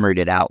he hammered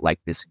it out like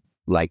this,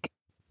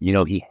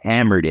 he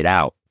hammered it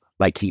out,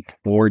 like he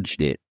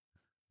forged it,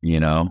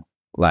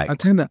 like I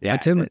tend to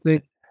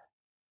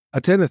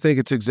think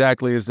it's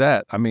exactly as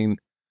that. I mean,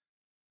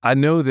 I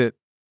know there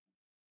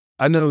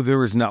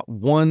is not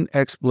one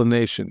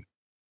explanation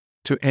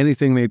to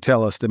anything they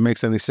tell us that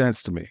makes any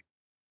sense to me.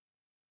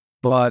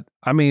 But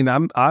I mean,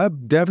 I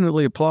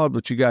definitely applaud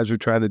what you guys are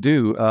trying to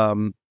do.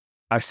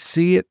 I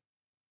see it.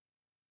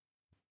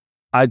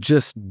 I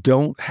just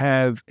don't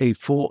have a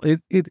full.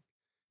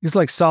 It's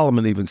like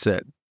Solomon even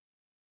said,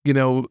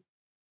 and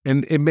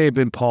it may have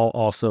been Paul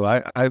also.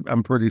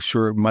 I'm pretty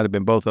sure it might have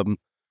been both of them,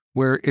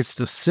 where it's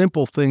the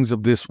simple things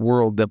of this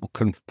world that will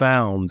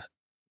confound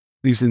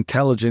these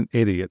intelligent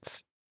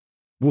idiots.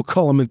 We'll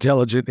call them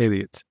intelligent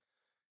idiots.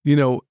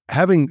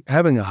 Having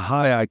a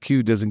high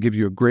IQ doesn't give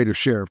you a greater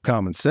share of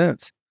common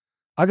sense.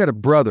 I got a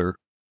brother,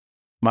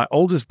 my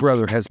oldest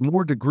brother has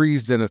more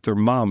degrees than a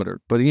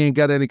thermometer, but he ain't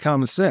got any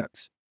common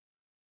sense.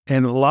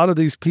 And a lot of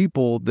these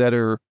people that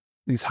are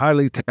these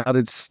highly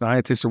touted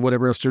scientists or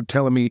whatever else, they're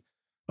telling me,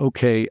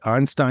 okay,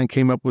 Einstein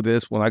came up with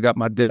this when I got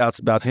my doubts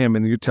about him,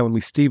 and you're telling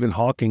me Stephen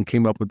Hawking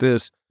came up with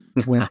this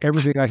when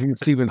everything I hear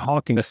Stephen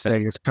Hawking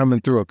say is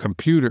coming through a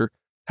computer.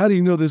 How do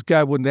you know this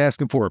guy wasn't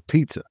asking for a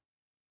pizza?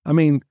 I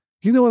mean,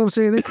 you know what I'm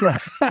saying?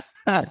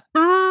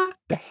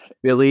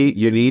 Billy,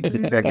 you need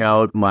to check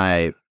out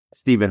my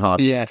Stephen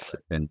Hawking. Yes.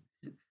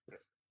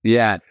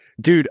 Yeah.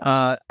 Dude,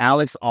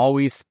 Alex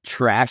always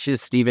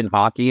trashes Stephen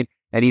Hawking,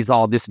 and he's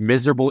all this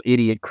miserable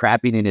idiot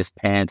crapping in his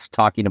pants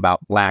talking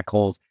about black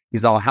holes.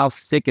 He's all, how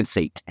sick and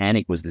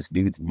satanic was this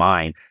dude's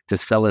mind to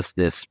sell us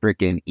this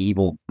freaking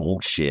evil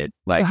bullshit?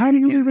 Like, how do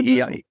you even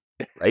know?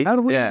 Right? How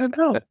do we even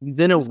know? He's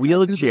in a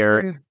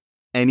wheelchair.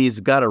 And he's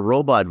got a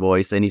robot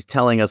voice, and he's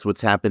telling us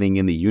what's happening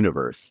in the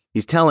universe.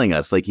 He's telling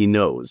us like he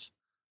knows.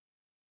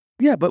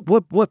 Yeah, but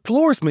what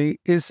floors me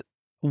is,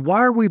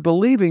 why are we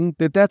believing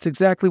that that's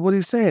exactly what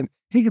he's saying?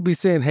 He could be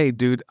saying, "Hey,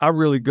 dude,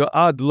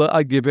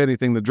 I'd give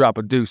anything to drop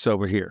a deuce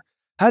over here."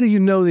 How do you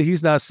know that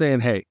he's not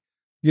saying, "Hey,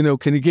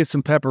 can you get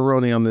some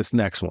pepperoni on this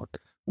next one?"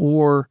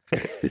 Or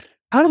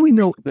how do we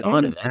know?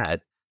 On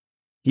that,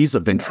 he's a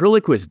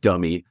ventriloquist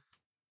dummy.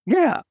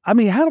 Yeah, I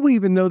mean, how do we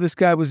even know this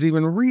guy was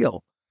even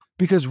real?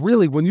 Because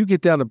really, when you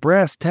get down to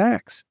brass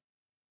tacks,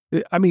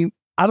 I mean,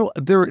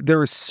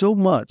 there is so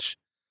much.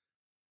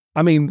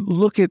 I mean,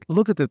 look at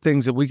the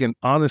things that we can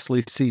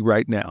honestly see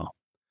right now.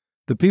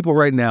 The people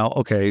right now,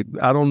 okay,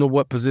 I don't know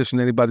what position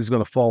anybody's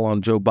going to fall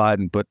on Joe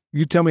Biden, but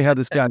you tell me how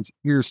this guy's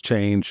ears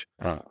change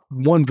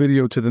one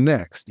video to the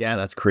next. Yeah,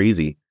 that's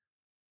crazy.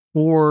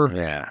 Or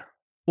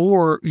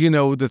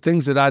the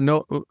things that I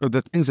know, or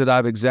the things that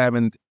I've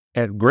examined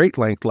at great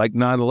length, like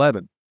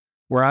 9/11.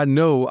 Where I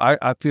know,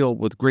 I feel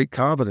with great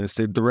confidence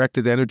that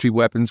directed energy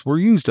weapons were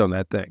used on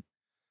that thing.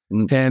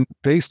 And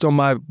based on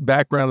my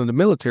background in the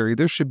military,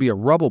 there should be a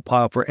rubble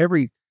pile for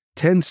every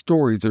 10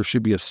 stories. There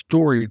should be a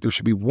story. There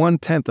should be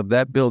 1/10 of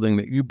that building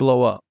that you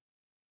blow up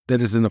that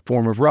is in the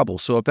form of rubble.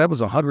 So if that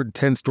was a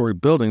 110-story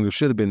building, there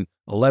should have been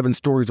 11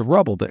 stories of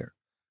rubble there.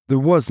 There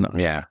was none.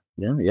 Yeah.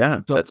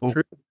 Yeah, So that's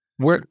true.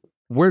 where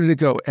where did it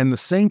go? And the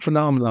same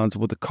phenomenons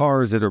with the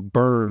cars that are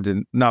burned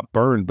and not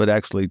burned, but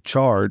actually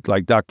charred,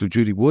 like Dr.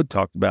 Judy Wood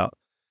talked about.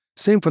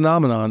 Same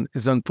phenomenon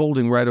is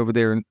unfolding right over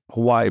there in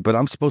Hawaii, but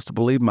I'm supposed to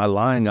believe my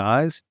lying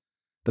eyes.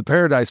 The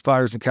Paradise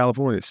Fires in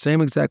California,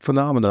 same exact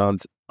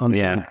phenomenons unfolding.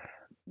 Yeah.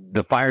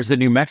 The fires in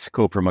New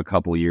Mexico from a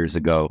couple years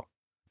ago.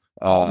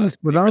 All these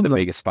They were the phenomena,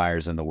 biggest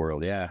fires in the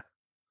world. Yeah.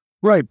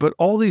 right? But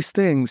all these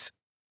things,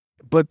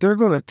 but they're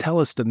going to tell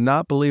us to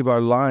not believe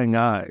our lying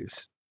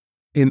eyes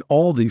in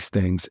all these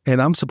things,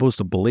 and I'm supposed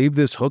to believe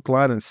this hook,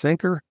 line, and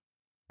sinker.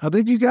 I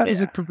think you guys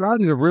Yeah. have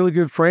provided a really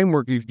good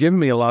framework. You've given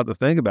me a lot to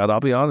think about.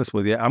 I'll be honest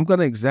with you. I'm going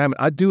to examine.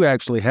 I do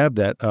actually have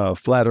that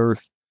Flat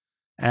Earth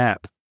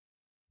app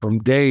from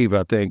Dave.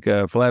 I think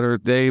Flat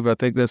Earth Dave. I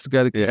think that's the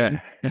guy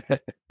that. Yeah.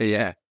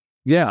 Yeah.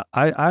 Yeah,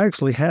 I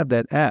actually have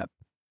that app,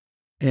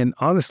 and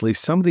honestly,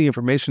 some of the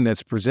information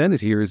that's presented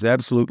here is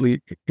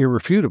absolutely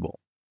irrefutable.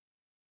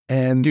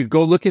 And Dude,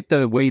 go look at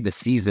the way the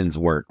seasons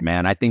work,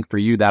 man. I think for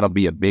you that'll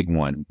be a big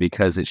one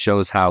because it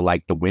shows how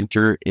like the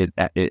winter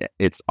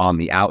it's on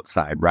the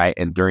outside, right?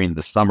 And during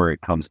the summer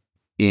it comes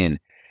in,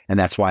 and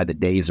that's why the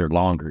days are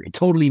longer. It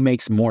totally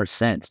makes more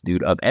sense,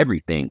 dude, of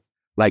everything.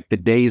 Like the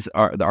days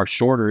are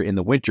shorter in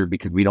the winter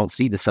because we don't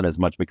see the sun as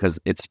much because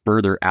it's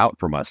further out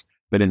from us.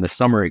 But in the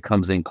summer it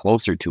comes in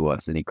closer to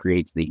us and it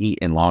creates the heat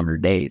and longer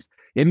days.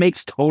 It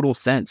makes total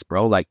sense,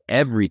 bro. Like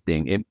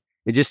everything.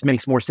 It just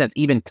makes more sense.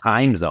 Even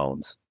time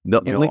zones.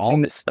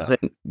 All this stuff.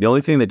 The only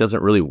thing that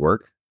doesn't really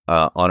work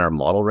on our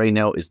model right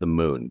now is the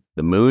moon.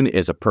 The moon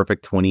is a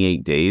perfect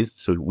 28 days,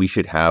 so we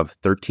should have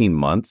 13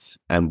 months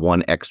and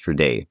one extra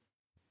day.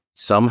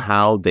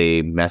 Somehow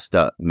they messed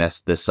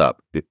this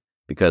up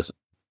because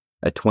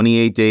a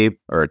 28 day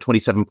or a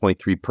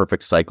 27.3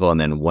 perfect cycle and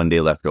then one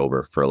day left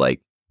over for like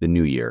the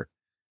new year.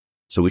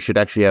 So we should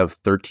actually have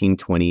 13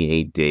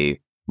 28-day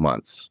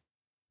months.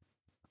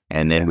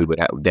 And then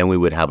we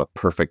would have a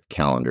perfect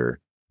calendar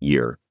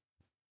year.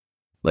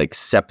 Like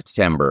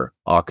September,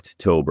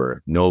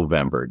 October,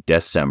 November,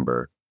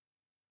 December,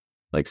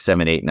 like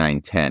 7, 8,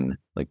 9, 10.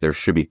 Like there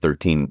should be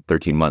 13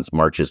 months.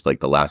 March is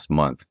like the last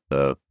month.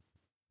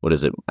 What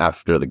is it?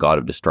 After the God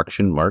of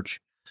Destruction, March.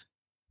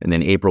 And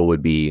then April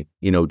would be,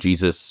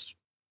 Jesus.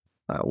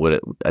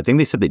 I think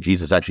they said that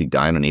Jesus actually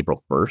died on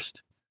April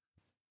 1st,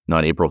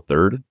 not April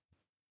 3rd.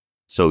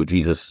 So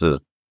Jesus'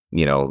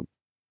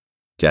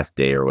 death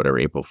day or whatever,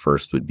 April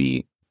 1st would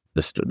be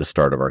the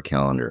start of our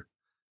calendar.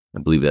 I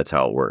believe that's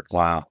how it works.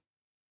 Wow.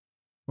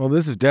 well,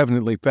 this is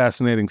definitely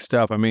fascinating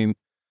stuff. I mean,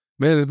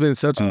 man, it's been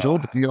such a joy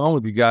to be on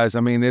with you guys.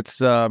 I mean,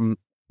 it's I'm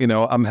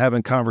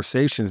having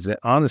conversations that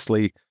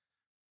honestly,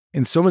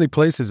 in so many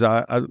places,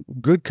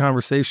 good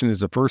conversation is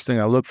the first thing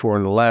I look for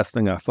and the last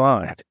thing I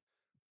find.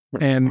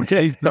 And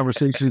these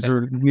conversations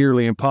are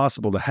nearly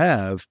impossible to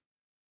have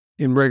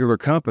in regular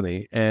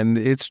company. And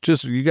it's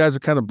just, you guys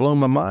have kind of blown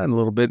my mind a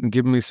little bit and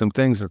given me some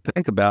things to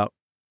think about.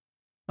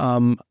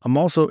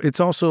 It's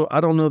also,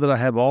 I don't know that I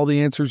have all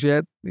the answers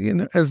yet,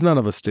 as none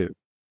of us do.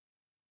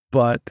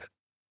 But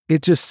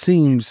it just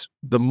seems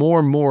the more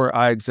and more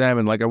I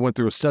examine, like I went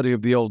through a study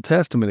of the Old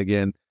Testament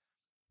again,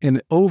 and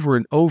over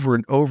and over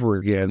and over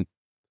again,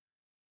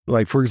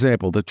 like, for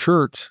example,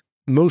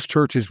 most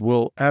churches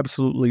will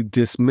absolutely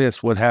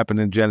dismiss what happened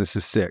in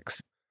Genesis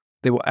 6.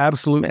 They will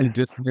absolutely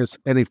dismiss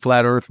any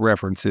flat earth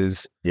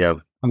references. Yeah.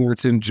 Whether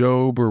it's in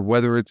Job or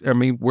whether it's,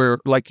 where,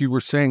 like you were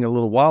saying a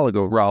little while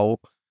ago, Raul,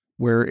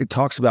 where it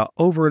talks about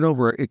over and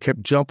over, it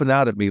kept jumping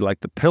out at me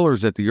like the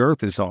pillars that the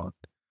earth is on.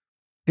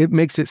 It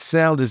makes it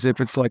sound as if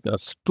it's like a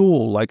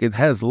stool, like it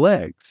has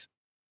legs.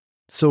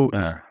 So,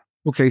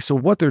 okay, so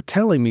what they're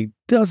telling me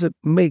doesn't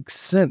make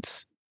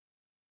sense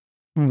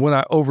when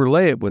I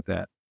overlay it with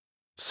that.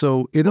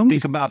 So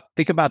think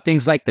about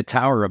things like the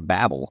Tower of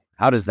Babel.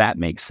 How does that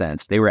make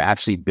sense? They were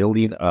actually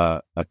building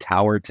a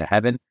tower to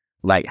heaven.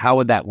 Like, how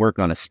would that work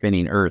on a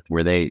spinning earth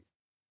where they,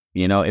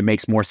 it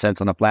makes more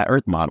sense on a flat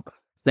earth model.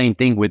 Same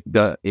thing with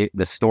the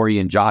story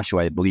in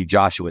Joshua, I believe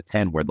Joshua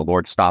 10, where the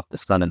Lord stopped the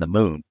sun and the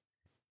moon.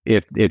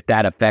 If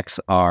that affects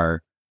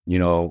our,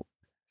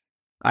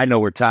 I know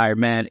we're tired,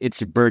 man.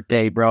 It's your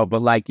birthday, bro.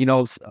 But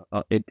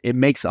it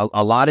makes a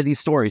lot of these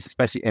stories,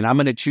 especially, and I'm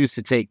going to choose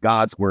to take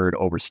God's word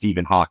over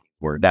Stephen Hawking's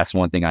word. That's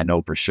one thing I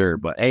know for sure.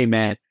 But hey,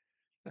 man,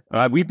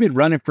 we've been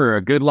running for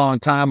a good long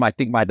time. I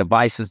think my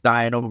device is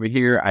dying over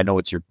here. I know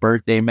it's your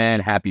birthday, man.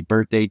 Happy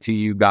birthday to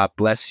you. God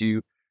bless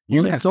you.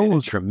 You have been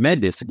a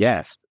tremendous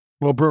guest.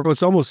 Well, bro,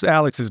 it's almost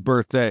Alex's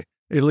birthday,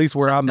 at least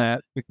where I'm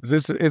at,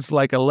 because it's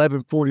like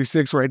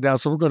 11:46 right now.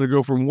 So we're going to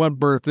go from one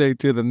birthday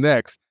to the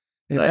next.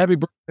 And Nice. happy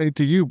birthday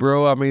to you,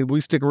 bro. I mean,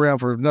 we stick around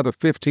for another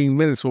 15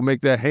 minutes. We'll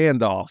make that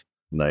handoff.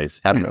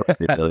 Nice. Happy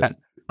birthday, Billy.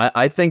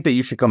 I think that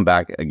you should come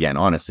back again.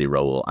 Honestly,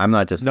 Raul, I'm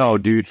not just no,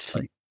 dude.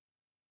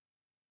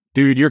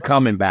 Dude, you're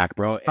coming back,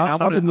 bro. I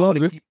would love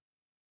to.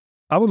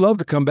 I would love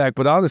to come back,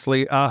 but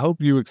honestly, I hope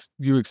you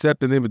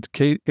accept an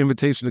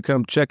invitation to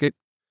come check it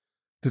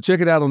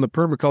out on the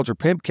Permaculture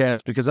P.I.M.P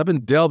cast, because I've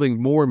been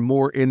delving more and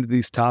more into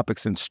these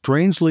topics, and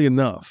strangely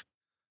enough,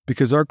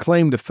 because our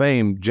claim to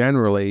fame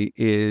generally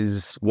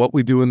is what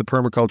we do in the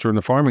permaculture and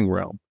the farming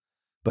realm.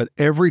 But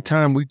every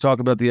time we talk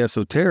about the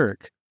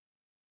esoteric,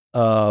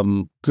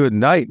 good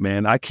night,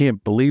 man. I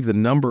can't believe the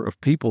number of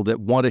people that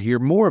want to hear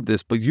more of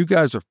this, but you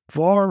guys are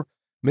far.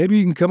 Maybe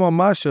you can come on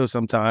my show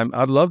sometime.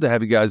 I'd love to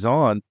have you guys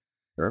on.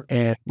 Sure.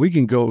 And we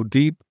can go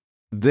deep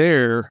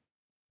there.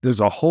 There's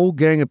a whole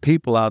gang of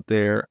people out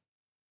there.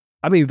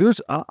 I mean,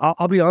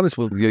 I'll be honest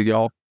with you,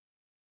 y'all.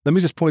 Let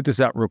me just point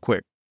this out real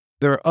quick.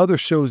 There are other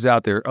shows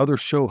out there, other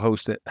show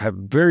hosts that have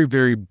very,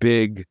 very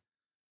big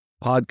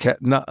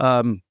podcast. Not,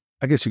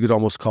 I guess you could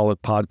almost call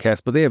it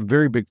podcast, but they have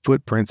very big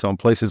footprints on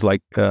places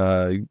like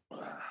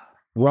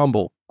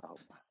Rumble.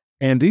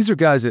 And these are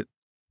guys that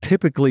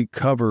typically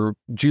cover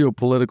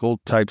geopolitical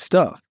type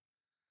stuff.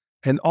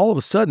 And all of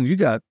a sudden, you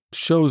got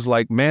shows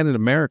like Man in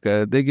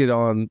America. They get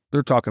on,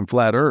 they're talking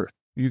flat earth.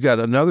 You got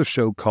another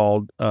show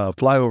called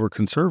Flyover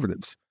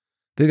Conservatives.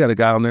 They got a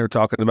guy on there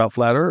talking about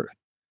flat earth.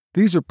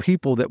 These are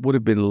people that would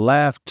have been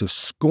laughed to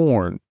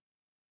scorn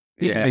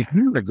even a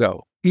year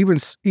ago. Even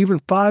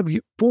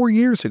 4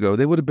 years ago,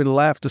 they would have been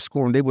laughed to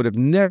scorn. They would have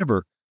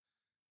never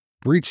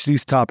reached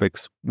these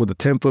topics with a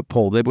 10-foot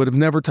pole. They would have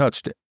never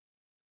touched it.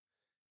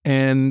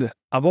 And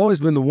I've always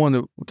been the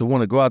one to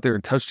want to go out there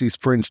and touch these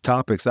fringe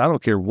topics. I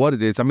don't care what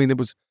it is. I mean,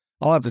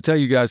 I'll have to tell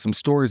you guys some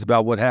stories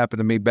about what happened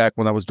to me back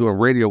when I was doing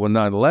radio when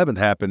 9/11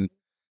 happened,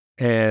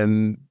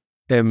 and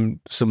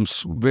some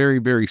very,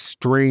 very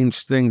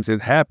strange things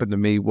that happened to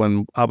me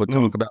when I would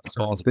talk about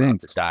Falls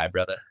things. about to die,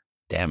 brother.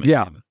 Damn it.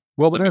 Yeah. Damn it.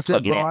 Well, but that's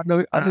it, bro. I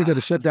know I got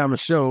to shut down the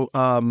show.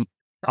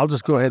 I'll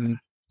just go ahead and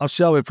I'll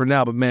shelve it for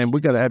now. But man,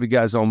 we got to have you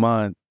guys on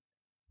mine.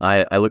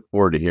 I look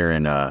forward to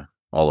hearing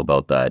all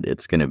about that.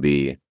 It's going to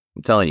be,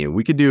 I'm telling you,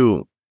 we could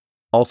do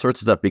all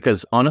sorts of stuff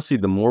because honestly,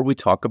 the more we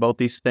talk about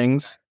these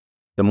things,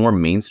 the more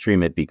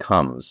mainstream it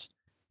becomes.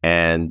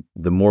 And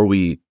the more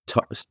we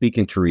speak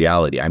into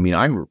reality. I mean,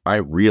 I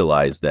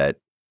realize that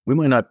we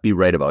might not be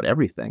right about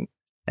everything.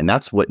 And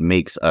that's what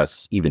makes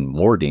us even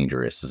more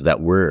dangerous, is that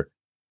we're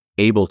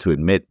able to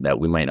admit that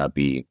we might not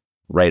be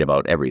right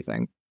about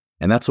everything.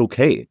 And that's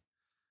okay.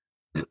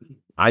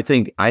 I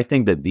think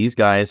that these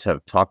guys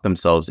have talked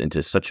themselves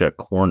into such a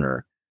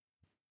corner.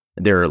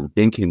 Their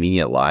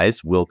inconvenient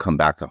lies will come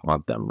back to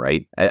haunt them,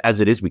 right? As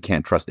it is, we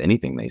can't trust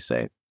anything they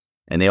say.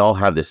 And they all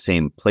have the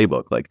same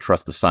playbook, like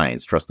trust the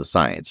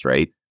science,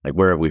 right? Like,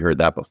 where have we heard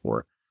that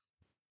before?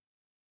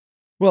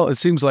 Well, it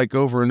seems like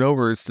over and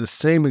over, it's the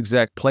same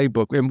exact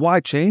playbook. And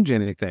why change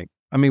anything?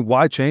 I mean,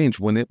 why change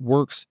when it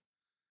works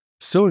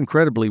so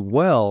incredibly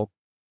well?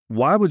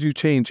 Why would you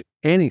change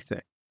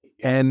anything?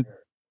 And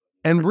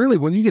really,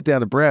 when you get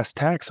down to brass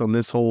tacks on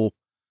this whole,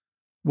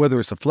 whether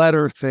it's a flat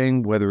earth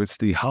thing, whether it's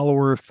the hollow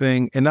earth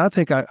thing, and I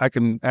think I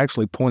can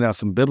actually point out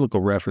some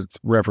biblical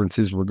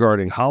references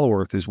regarding hollow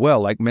earth as well,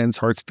 like men's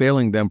hearts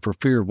failing them for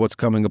fear of what's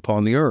coming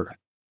upon the earth.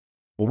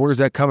 Well, where's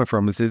that coming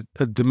from? Is it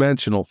a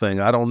dimensional thing?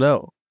 I don't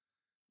know.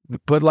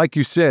 But like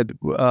you said,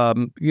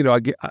 when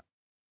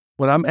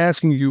I'm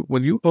asking you,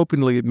 when you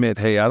openly admit,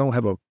 hey, I don't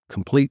have a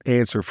complete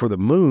answer for the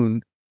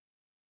moon,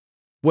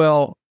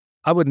 well,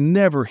 I would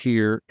never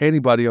hear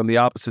anybody on the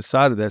opposite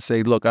side of that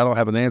say, look, I don't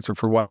have an answer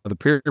for why the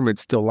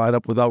pyramids still line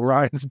up with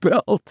Orion's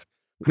belt.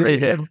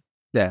 They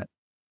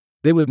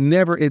would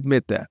never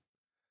admit that.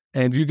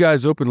 And you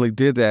guys openly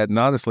did that. And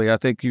honestly, I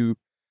think you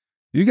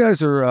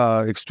guys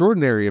are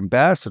extraordinary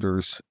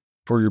ambassadors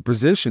for your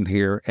position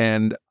here.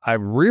 And I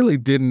really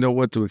didn't know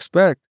what to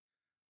expect.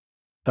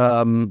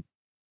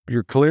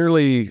 You're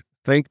clearly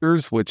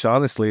thinkers, which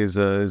honestly is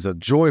a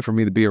joy for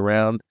me to be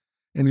around.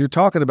 And you're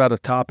talking about a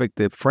topic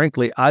that,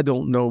 frankly, I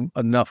don't know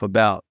enough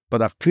about,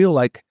 but I feel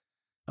like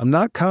I'm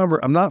not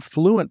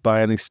fluent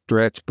by any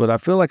stretch, but I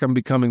feel like I'm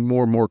becoming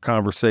more and more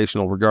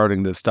conversational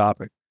regarding this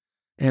topic.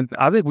 And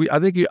I'd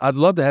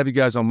love to have you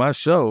guys on my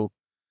show.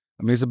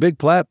 I mean, it's a big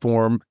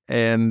platform,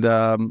 and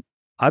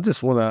I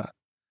just want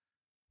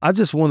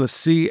to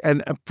see.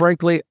 And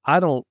frankly, I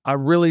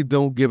really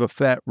don't give a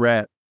fat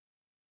rat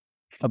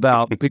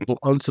about people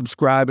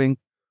unsubscribing.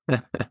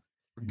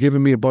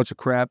 Giving me a bunch of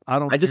crap.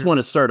 I just want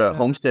to start a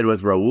homestead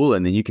with Raul,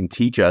 and then you can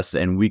teach us,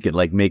 and we could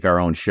like make our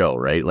own show,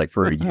 right? Like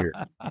for a year.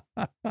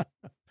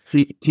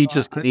 Teach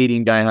this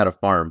Canadian guy how to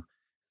farm.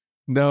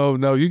 No,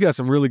 you got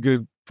some really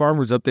good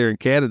farmers up there in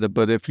Canada.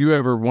 But if you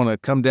ever want to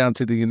come down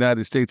to the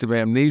United States of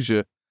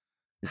Amnesia,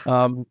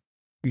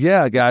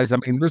 yeah, guys. I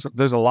mean,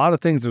 there's a lot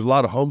of things. There's a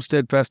lot of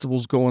homestead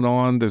festivals going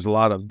on. There's a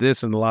lot of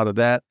this and a lot of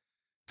that.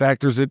 In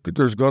fact,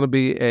 there's going to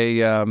be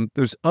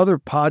there's other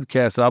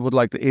podcasts I would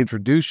like to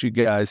introduce you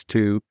guys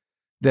to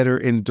that are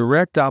in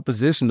direct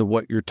opposition to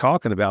what you're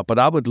talking about, but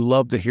I would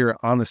love to hear an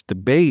honest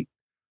debate.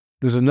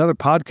 There's another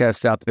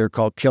podcast out there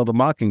called Kill the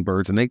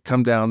Mockingbirds, and they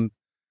come down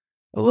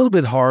a little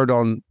bit hard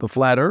on the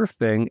flat earth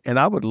thing, and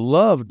I would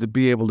love to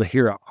be able to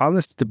hear an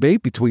honest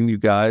debate between you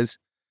guys,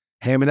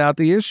 hamming out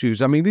the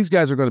issues. I mean, these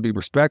guys are going to be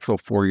respectful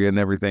for you and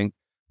everything,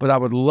 but I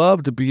would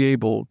love to be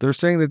able, they're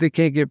saying that they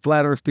can't get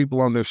flat earth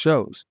people on their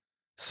shows.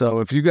 So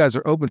if you guys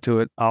are open to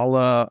it,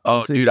 I'll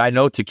dude, I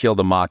know To Kill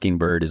the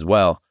Mockingbird as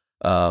well.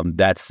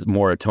 That's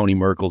more of Tony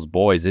Merkel's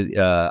boys.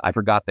 I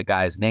forgot the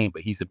guy's name,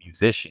 but he's a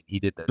musician. He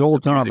did the Joel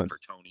music Thomas. for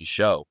Tony's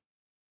show.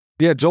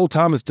 Yeah, Joel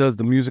Thomas does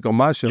the music on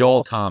my show.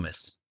 Joel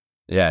Thomas.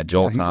 Yeah,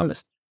 Joel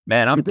Thomas.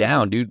 Man, I'm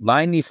down, dude.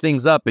 Line these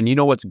things up. And you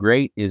know what's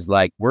great is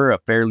like we're a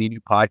fairly new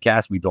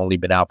podcast. We've only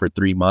been out for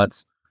 3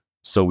 months.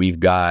 So we've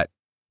got,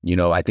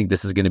 I think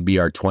this is going to be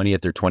our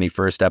 20th or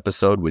 21st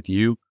episode with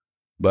you.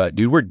 But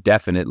dude, we're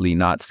definitely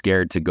not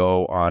scared to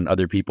go on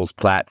other people's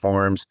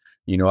platforms.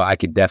 I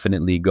could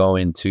definitely go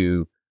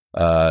into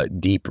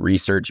deep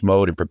research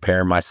mode and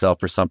prepare myself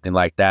for something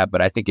like that.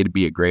 But I think it'd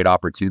be a great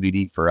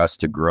opportunity for us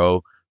to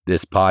grow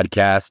this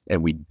podcast.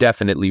 And we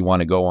definitely want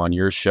to go on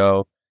your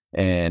show.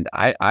 And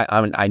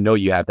I know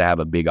you have to have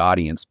a big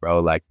audience,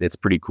 bro. Like, it's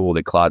pretty cool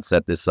that Claude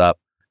set this up.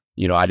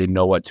 I didn't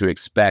know what to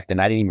expect.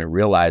 And I didn't even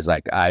realize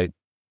like I'd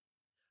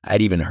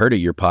even heard of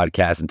your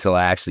podcast until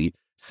I actually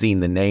seen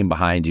the name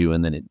behind you.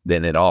 And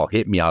then it all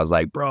hit me. I was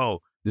like,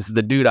 bro, this is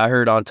the dude I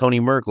heard on Tony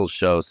Merkel's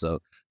show. So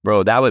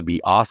bro, that would be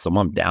awesome.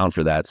 I'm down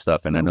for that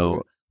stuff. And I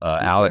know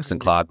Alex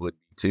and Claude would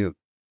be too.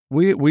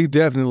 We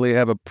definitely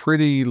have a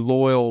pretty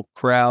loyal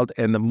crowd.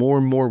 And the more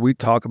and more we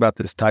talk about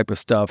this type of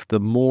stuff, the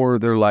more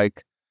they're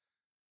like,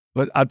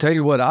 but I'll tell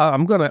you what,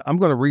 I'm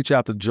gonna reach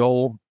out to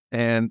Joel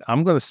and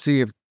I'm gonna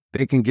see if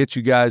they can get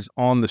you guys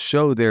on the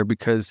show there,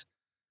 because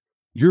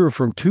you're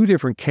from two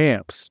different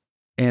camps.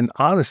 And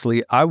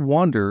honestly, I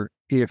wonder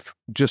if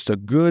just a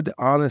good,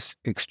 honest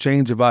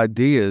exchange of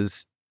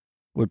ideas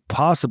would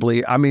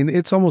possibly,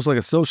 it's almost like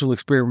a social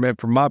experiment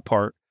from my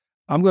part.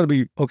 I'm going to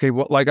be, okay,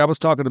 well, like I was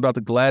talking about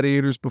the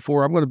gladiators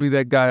before, I'm going to be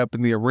that guy up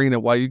in the arena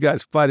while you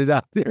guys fight it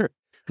out there,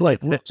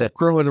 like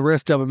throwing the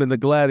rest of them in the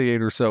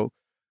gladiator. So,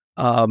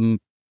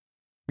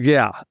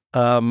 yeah,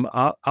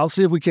 I'll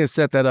see if we can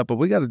set that up, but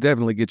we got to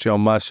definitely get you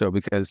on my show,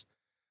 because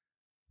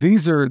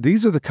these are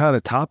the kind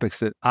of topics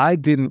that I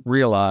didn't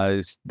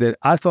realize that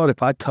I thought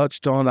if I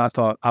touched on, I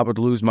thought I would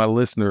lose my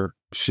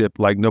listenership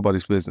like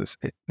nobody's business.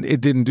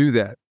 It didn't do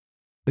that.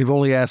 They've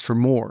only asked for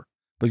more,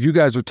 but you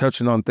guys are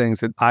touching on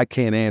things that I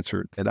can't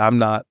answer, that I'm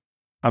not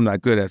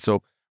good at.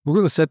 So we're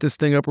going to set this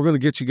thing up. We're going to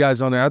get you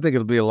guys on there. I think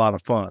it'll be a lot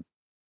of fun.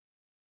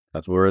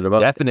 That's what we're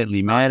about.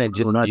 Definitely, man. And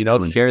just,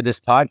 share this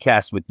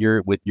podcast with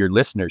your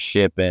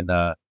listenership. And,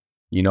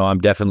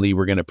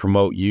 we're going to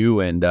promote you.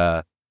 And,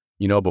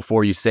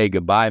 before you say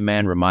goodbye,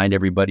 man, remind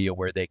everybody of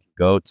where they can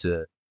go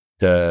to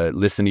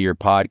listen to your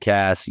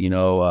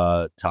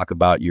podcast, talk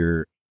about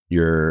your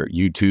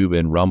YouTube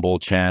and Rumble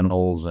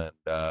channels, and,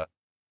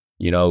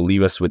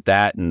 leave us with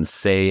that and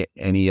say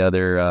any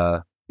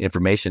other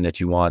information that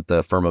you want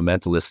the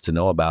Firmamentalists to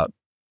know about.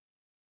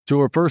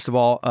 Sure. First of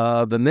all,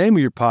 the name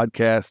of your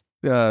podcast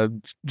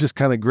just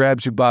kind of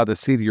grabs you by the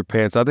seat of your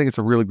pants. I think it's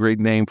a really great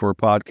name for a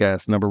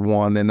podcast, number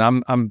one. And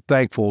I'm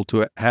thankful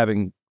to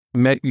having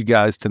met you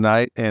guys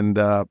tonight and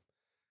to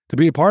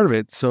be a part of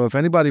it. So if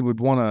anybody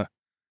would want to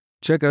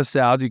check us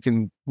out, we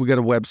got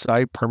a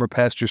website,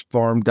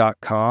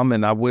 permapasturesfarm.com.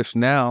 And I wish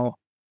now,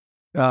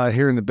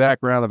 here in the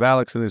background of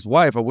Alex and his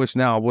wife, I wish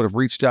now I would have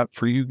reached out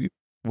to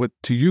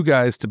you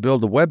guys to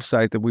build a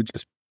website that we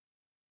just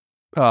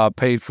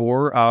paid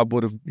for. I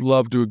would have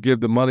loved to give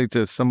the money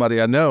to somebody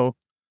I know.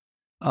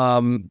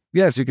 So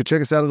you can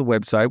check us out on the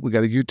website. We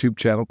got a YouTube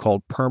channel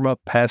called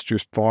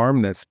Permapastures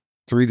Farm. That's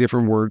 3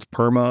 different words: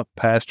 Perma,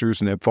 Pastures,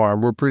 and then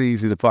Farm. We're pretty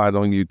easy to find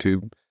on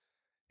YouTube,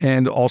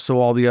 and also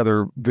all the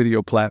other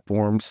video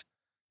platforms.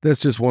 That's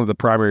just one of the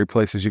primary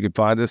places you can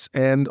find us.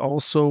 And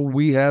also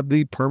we have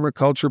the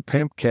Permaculture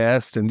P.I.M.P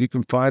cast, and you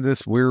can find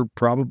us. We're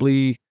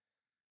probably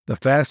the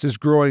fastest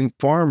growing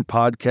farm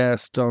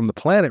podcast on the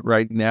planet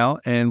right now.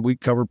 And we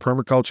cover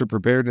permaculture,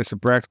 preparedness,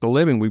 and practical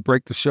living. We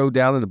break the show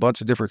down in a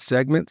bunch of different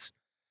segments.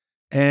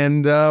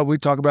 And we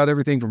talk about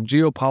everything from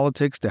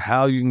geopolitics to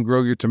how you can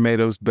grow your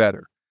tomatoes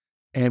better.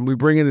 And we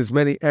bring in as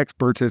many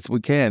experts as we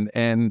can.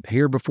 And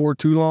here before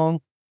too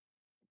long,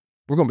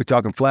 we're going to be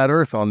talking flat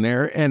earth on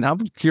there. And I'm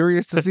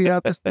curious to see how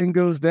this thing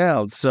goes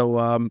down.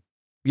 So,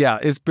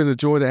 it's been a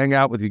joy to hang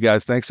out with you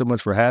guys. Thanks so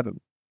much for having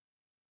me.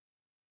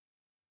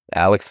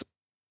 Alex?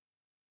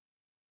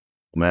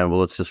 Man, well,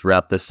 let's just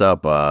wrap this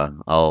up. I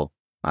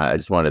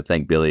just wanted to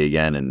thank Billy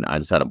again, and I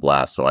just had a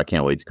blast. So I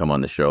can't wait to come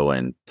on the show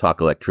and talk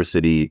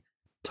electricity,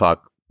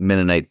 talk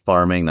Mennonite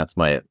farming. That's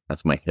my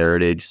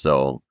heritage.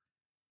 So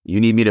you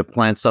need me to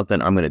plant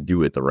something, I'm going to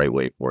do it the right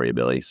way for you,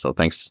 Billy. So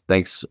thanks.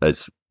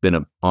 It's been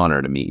an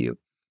honor to meet you.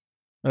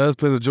 It's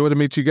been a joy to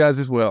meet you guys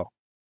as well.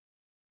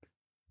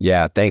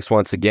 Yeah, thanks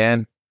once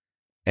again.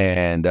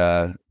 And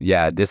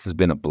this has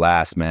been a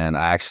blast, man.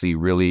 I actually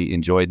really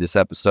enjoyed this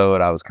episode.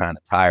 I was kind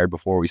of tired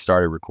before we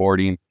started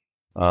recording,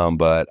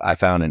 but I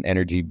found an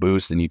energy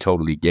boost, and you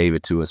totally gave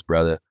it to us,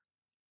 brother.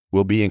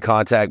 We'll be in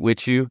contact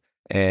with you.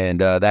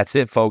 And that's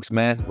it, folks,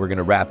 man. We're going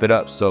to wrap it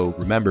up. So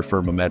remember,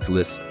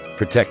 Firmamentalists,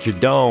 protect your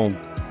dome,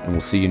 and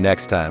we'll see you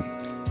next time.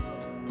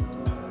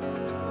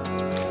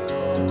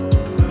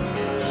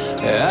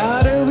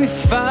 How do we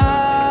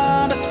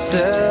find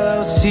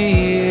ourselves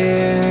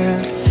here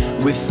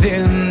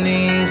within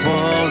these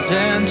walls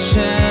and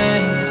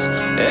chains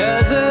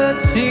as a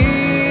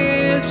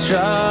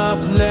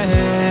teardrop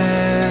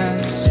lands?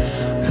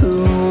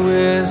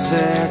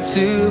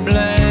 to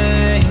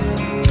blame.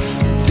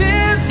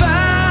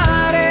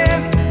 Divided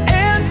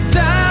in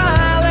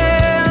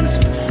silence,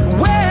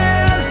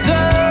 where's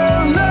the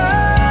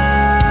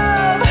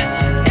love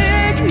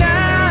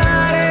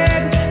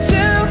ignited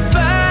to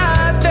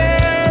fight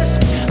this?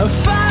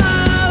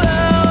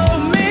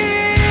 Follow me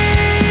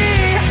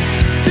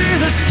through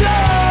the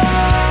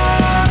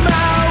storm.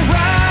 I'll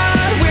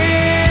ride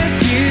with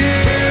you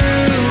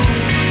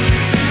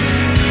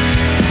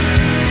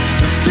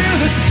through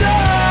the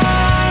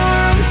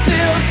storm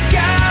till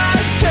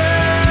skies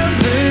turn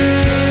blue.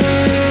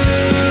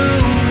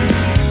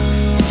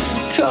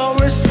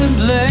 Chorus the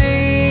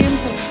blame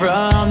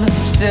from the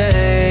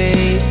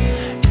state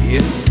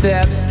in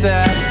steps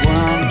that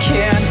one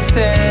can't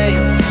take.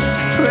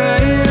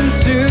 Praying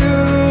to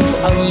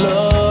a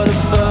Lord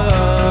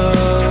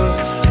above.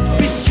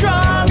 Be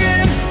strong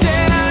and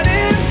stand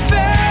in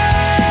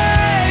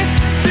faith.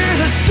 Through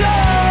the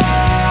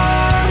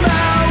storm,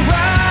 I'll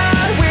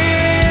ride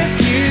with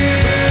you.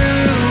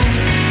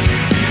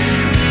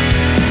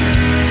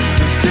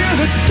 Through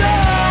the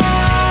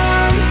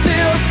storm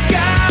till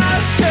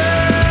skies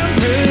turn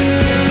blue.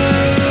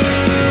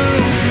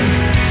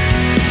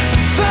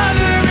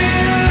 Thunder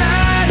and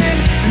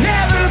lightning,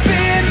 never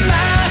been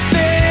my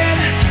thing.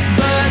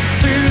 But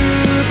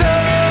through the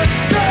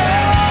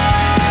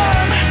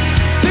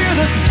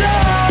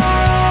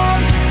storm,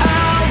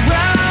 I'll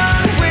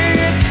ride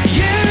with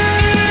you.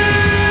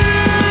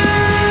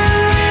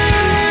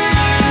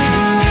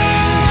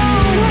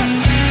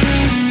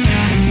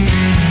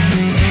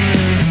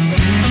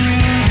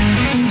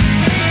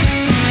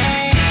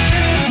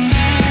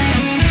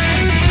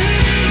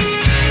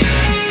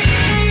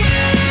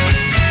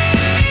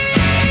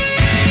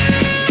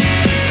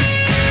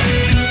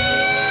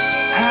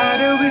 How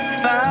do we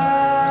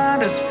find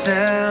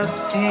ourselves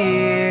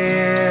here?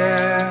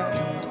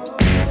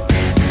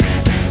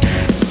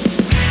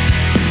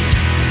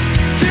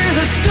 Through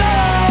the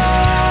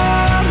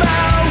storm,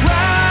 I'll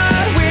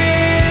ride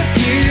with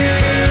you.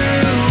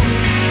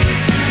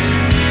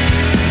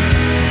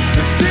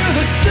 Through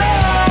the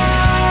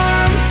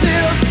storm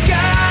till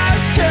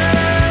skies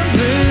turn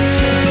blue.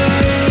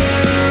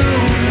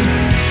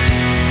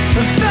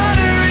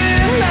 Thunder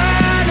and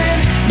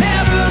lightning,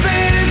 never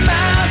been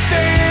my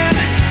thing.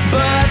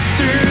 But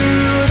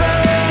through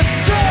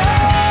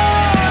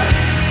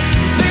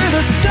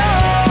the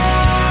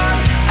storm,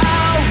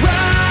 I'll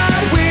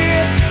ride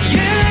with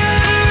you.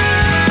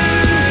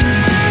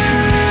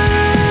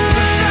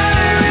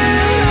 Thunder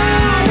and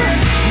lightning,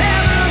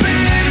 never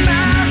been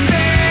my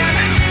thing.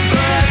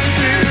 But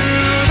through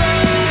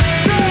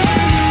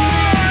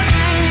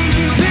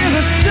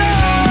the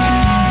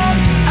storm,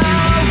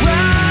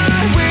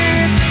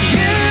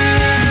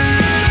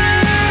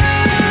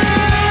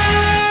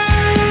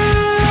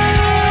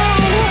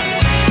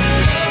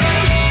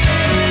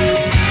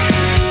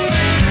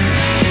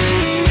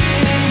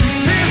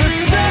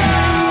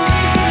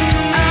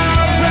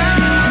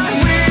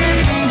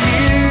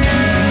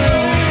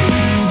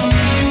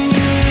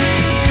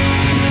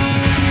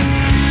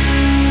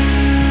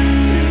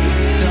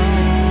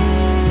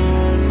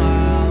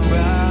 I'll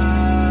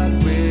ride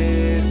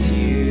with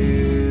you.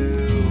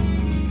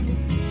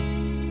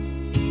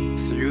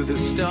 Through the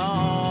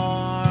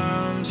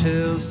storm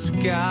till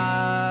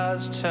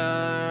skies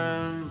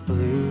turn